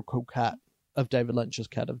theatrical cut of David Lynch's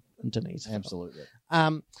cut of Denis. Absolutely.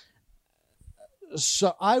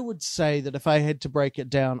 So I would say that if I had to break it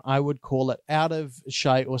down, I would call it out of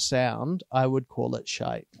shite or sound. I would call it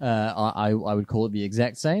shite. I would call it the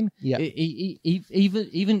exact same. Yeah.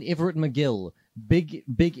 Even Everett McGill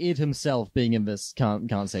Big Ed himself being in this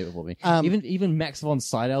can't save it for me. Even Max von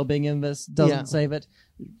Sydow being in this doesn't save it.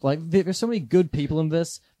 Like there's so many good people in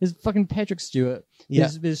this. There's fucking Patrick Stewart.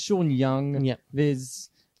 There's Sean Young. Yeah. There's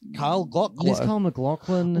Kyle Gocklin. There's Kyle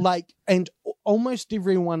MacLachlan. Like, and almost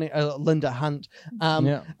everyone, Linda Hunt,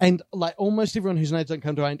 and like almost everyone whose names don't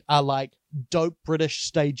come to mind are like dope British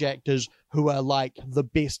stage actors who are like the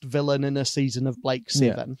best villain in a season of Blake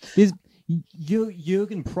Seven. There's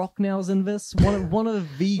Jürgen Prochnow's in this. One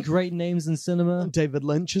of the great names in cinema. David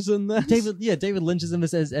Lynch is in this. David Lynch is in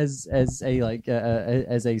this as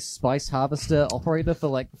a spice harvester operator for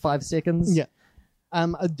like 5 seconds. Yeah.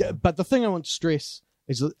 But the thing I want to stress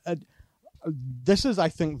is that this is, I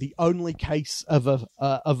think, the only case of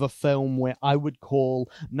a film where I would call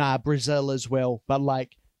Brazil as well, but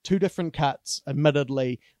like 2 different cuts,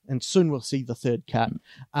 admittedly, and soon we'll see the third cut.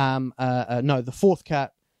 No, the fourth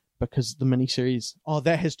cut, because the miniseries,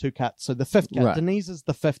 that has 2 cuts. So the 5th cut, Right. Denise is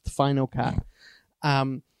the 5th final cut,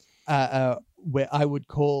 where I would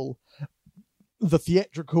call the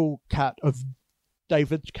theatrical cut of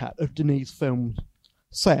David's cut of Denise film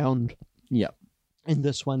sound. Yeah. In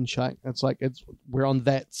this one shot, we're on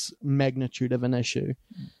that magnitude of an issue.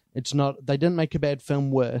 It's not, they didn't make a bad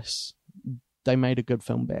film worse. They made a good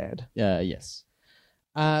film bad. Yes.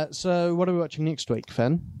 So what are we watching next week,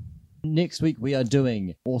 Finn? Next week we are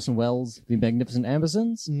doing Orson Welles' The Magnificent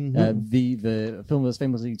Ambersons. Mhm. The film was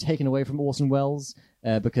famously taken away from Orson Welles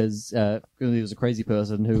because he was a crazy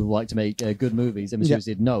person who liked to make good movies. And MSU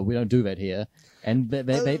said, no, we don't do that here. And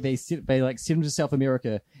they sent him to South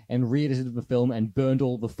America and re-edited the film and burned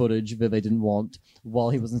all the footage that they didn't want while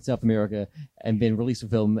he was in South America, and then released the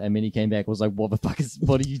film. And then he came back and was like, what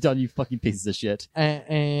have you done, you fucking pieces of shit?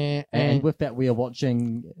 And with that, we are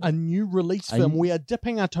watching a new release film. We are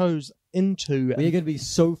dipping our toes into. We are going to be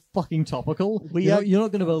so fucking topical. You're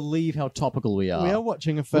not going to believe how topical we are. We are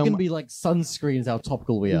watching a We're film. going to be like sunscreens how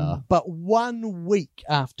topical we are. But 1 week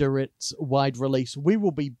after its wide release, we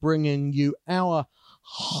will be bringing you our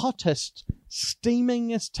hottest,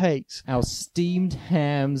 steamingest takes. Our steamed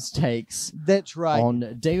hams takes. That's right.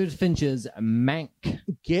 On David Fincher's Mank.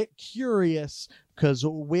 Get curious, because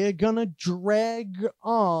we're gonna drag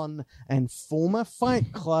on and form a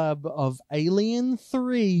fight club of Alien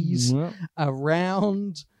 3s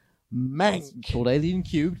around Mank. Called Alien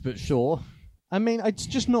Cubed, but sure. I mean, it's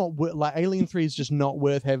just not like Alien 3 is just not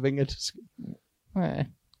worth having a It's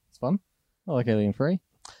fun. I like Alien 3.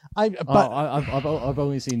 I've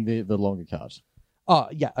only seen the longer cut. Oh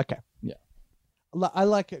yeah, okay, yeah. I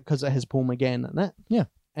like it because it has Paul McGann in it. Yeah,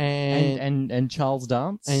 and Charles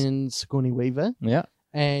Dance and Sigourney Weaver. Yeah,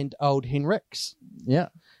 and old Henricks. Yeah,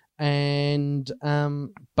 and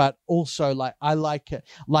but also like I like it.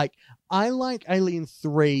 Like I like Alien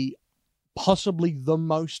 3 possibly the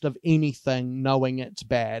most of anything, knowing it's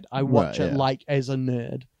bad. I watch it like as a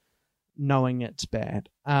nerd, knowing it's bad.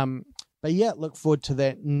 But yeah, look forward to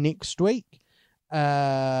that next week. You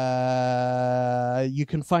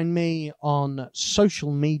can find me on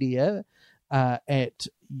social media at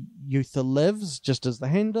Youtha Lives, just as the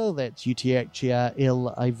handle. That's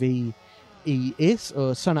UTHERLIVES.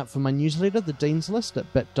 Or sign up for my newsletter, The Dean's List,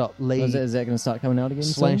 at bit.ly. Is that going to start coming out again /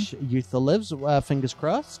 soon? Youtha Lives. Fingers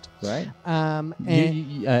crossed. Right. And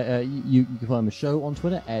you can find the show on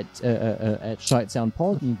Twitter at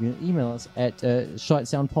ShiteSoundPod. You can email us at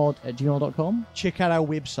shitesoundpod@gmail.com. check out our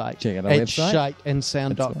website. Check out our at website.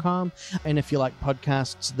 shiteandsound.com. And if you like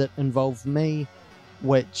podcasts that involve me,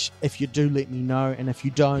 which if you do, let me know. And if you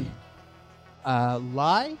don't,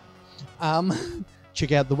 lie.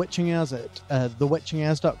 Check out The Witching Hours at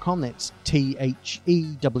thewitchinghours.com. That's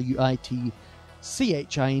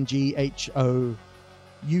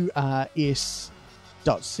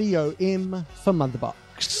THEWITCHINGHOURS.com for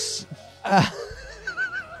Motherbox.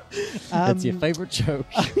 That's your favourite joke.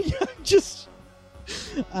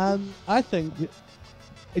 I think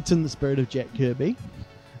it's in the spirit of Jack Kirby.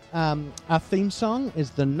 Our theme song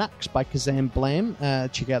is The Nux by Kazam Blam.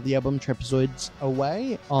 Check out the album Trapezoids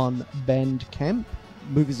Away on Bandcamp.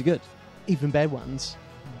 Movies are good. Even bad ones.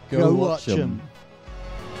 Go watch 'em.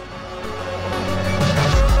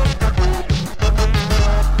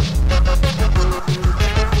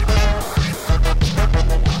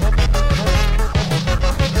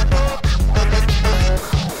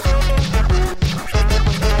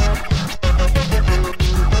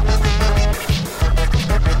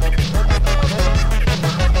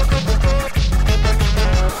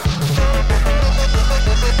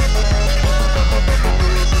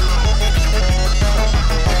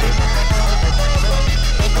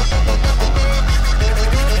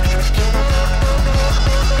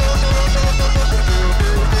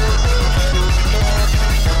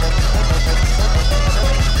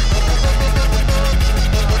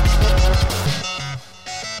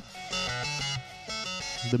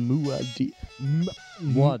 Muad'Dib.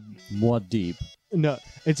 Muad'Dib. No,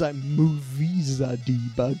 it's like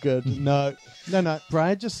Movies-a-Dib are good. No.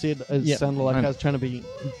 Brian just said it Yeah, sounded like I'm- I was trying to be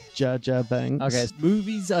Jar Jar Banks. Okay,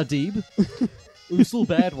 movies are deep. Usul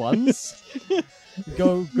bad ones.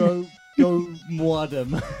 Go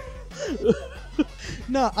Muad'Dib.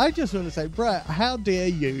 No, I just want to say, Brian, how dare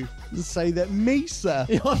you say that Misa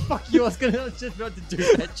Oh, fuck you, I was just about to do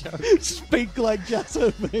that joke. speak like Jar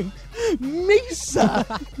Binks? Misa!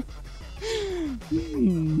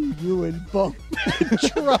 You in big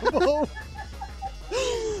trouble.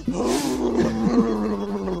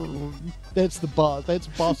 That's the boss. That's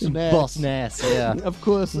Boss Nass. Boss Nass, yeah. Of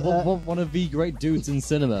course. One of the great dudes in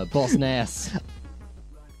cinema, Boss Nass.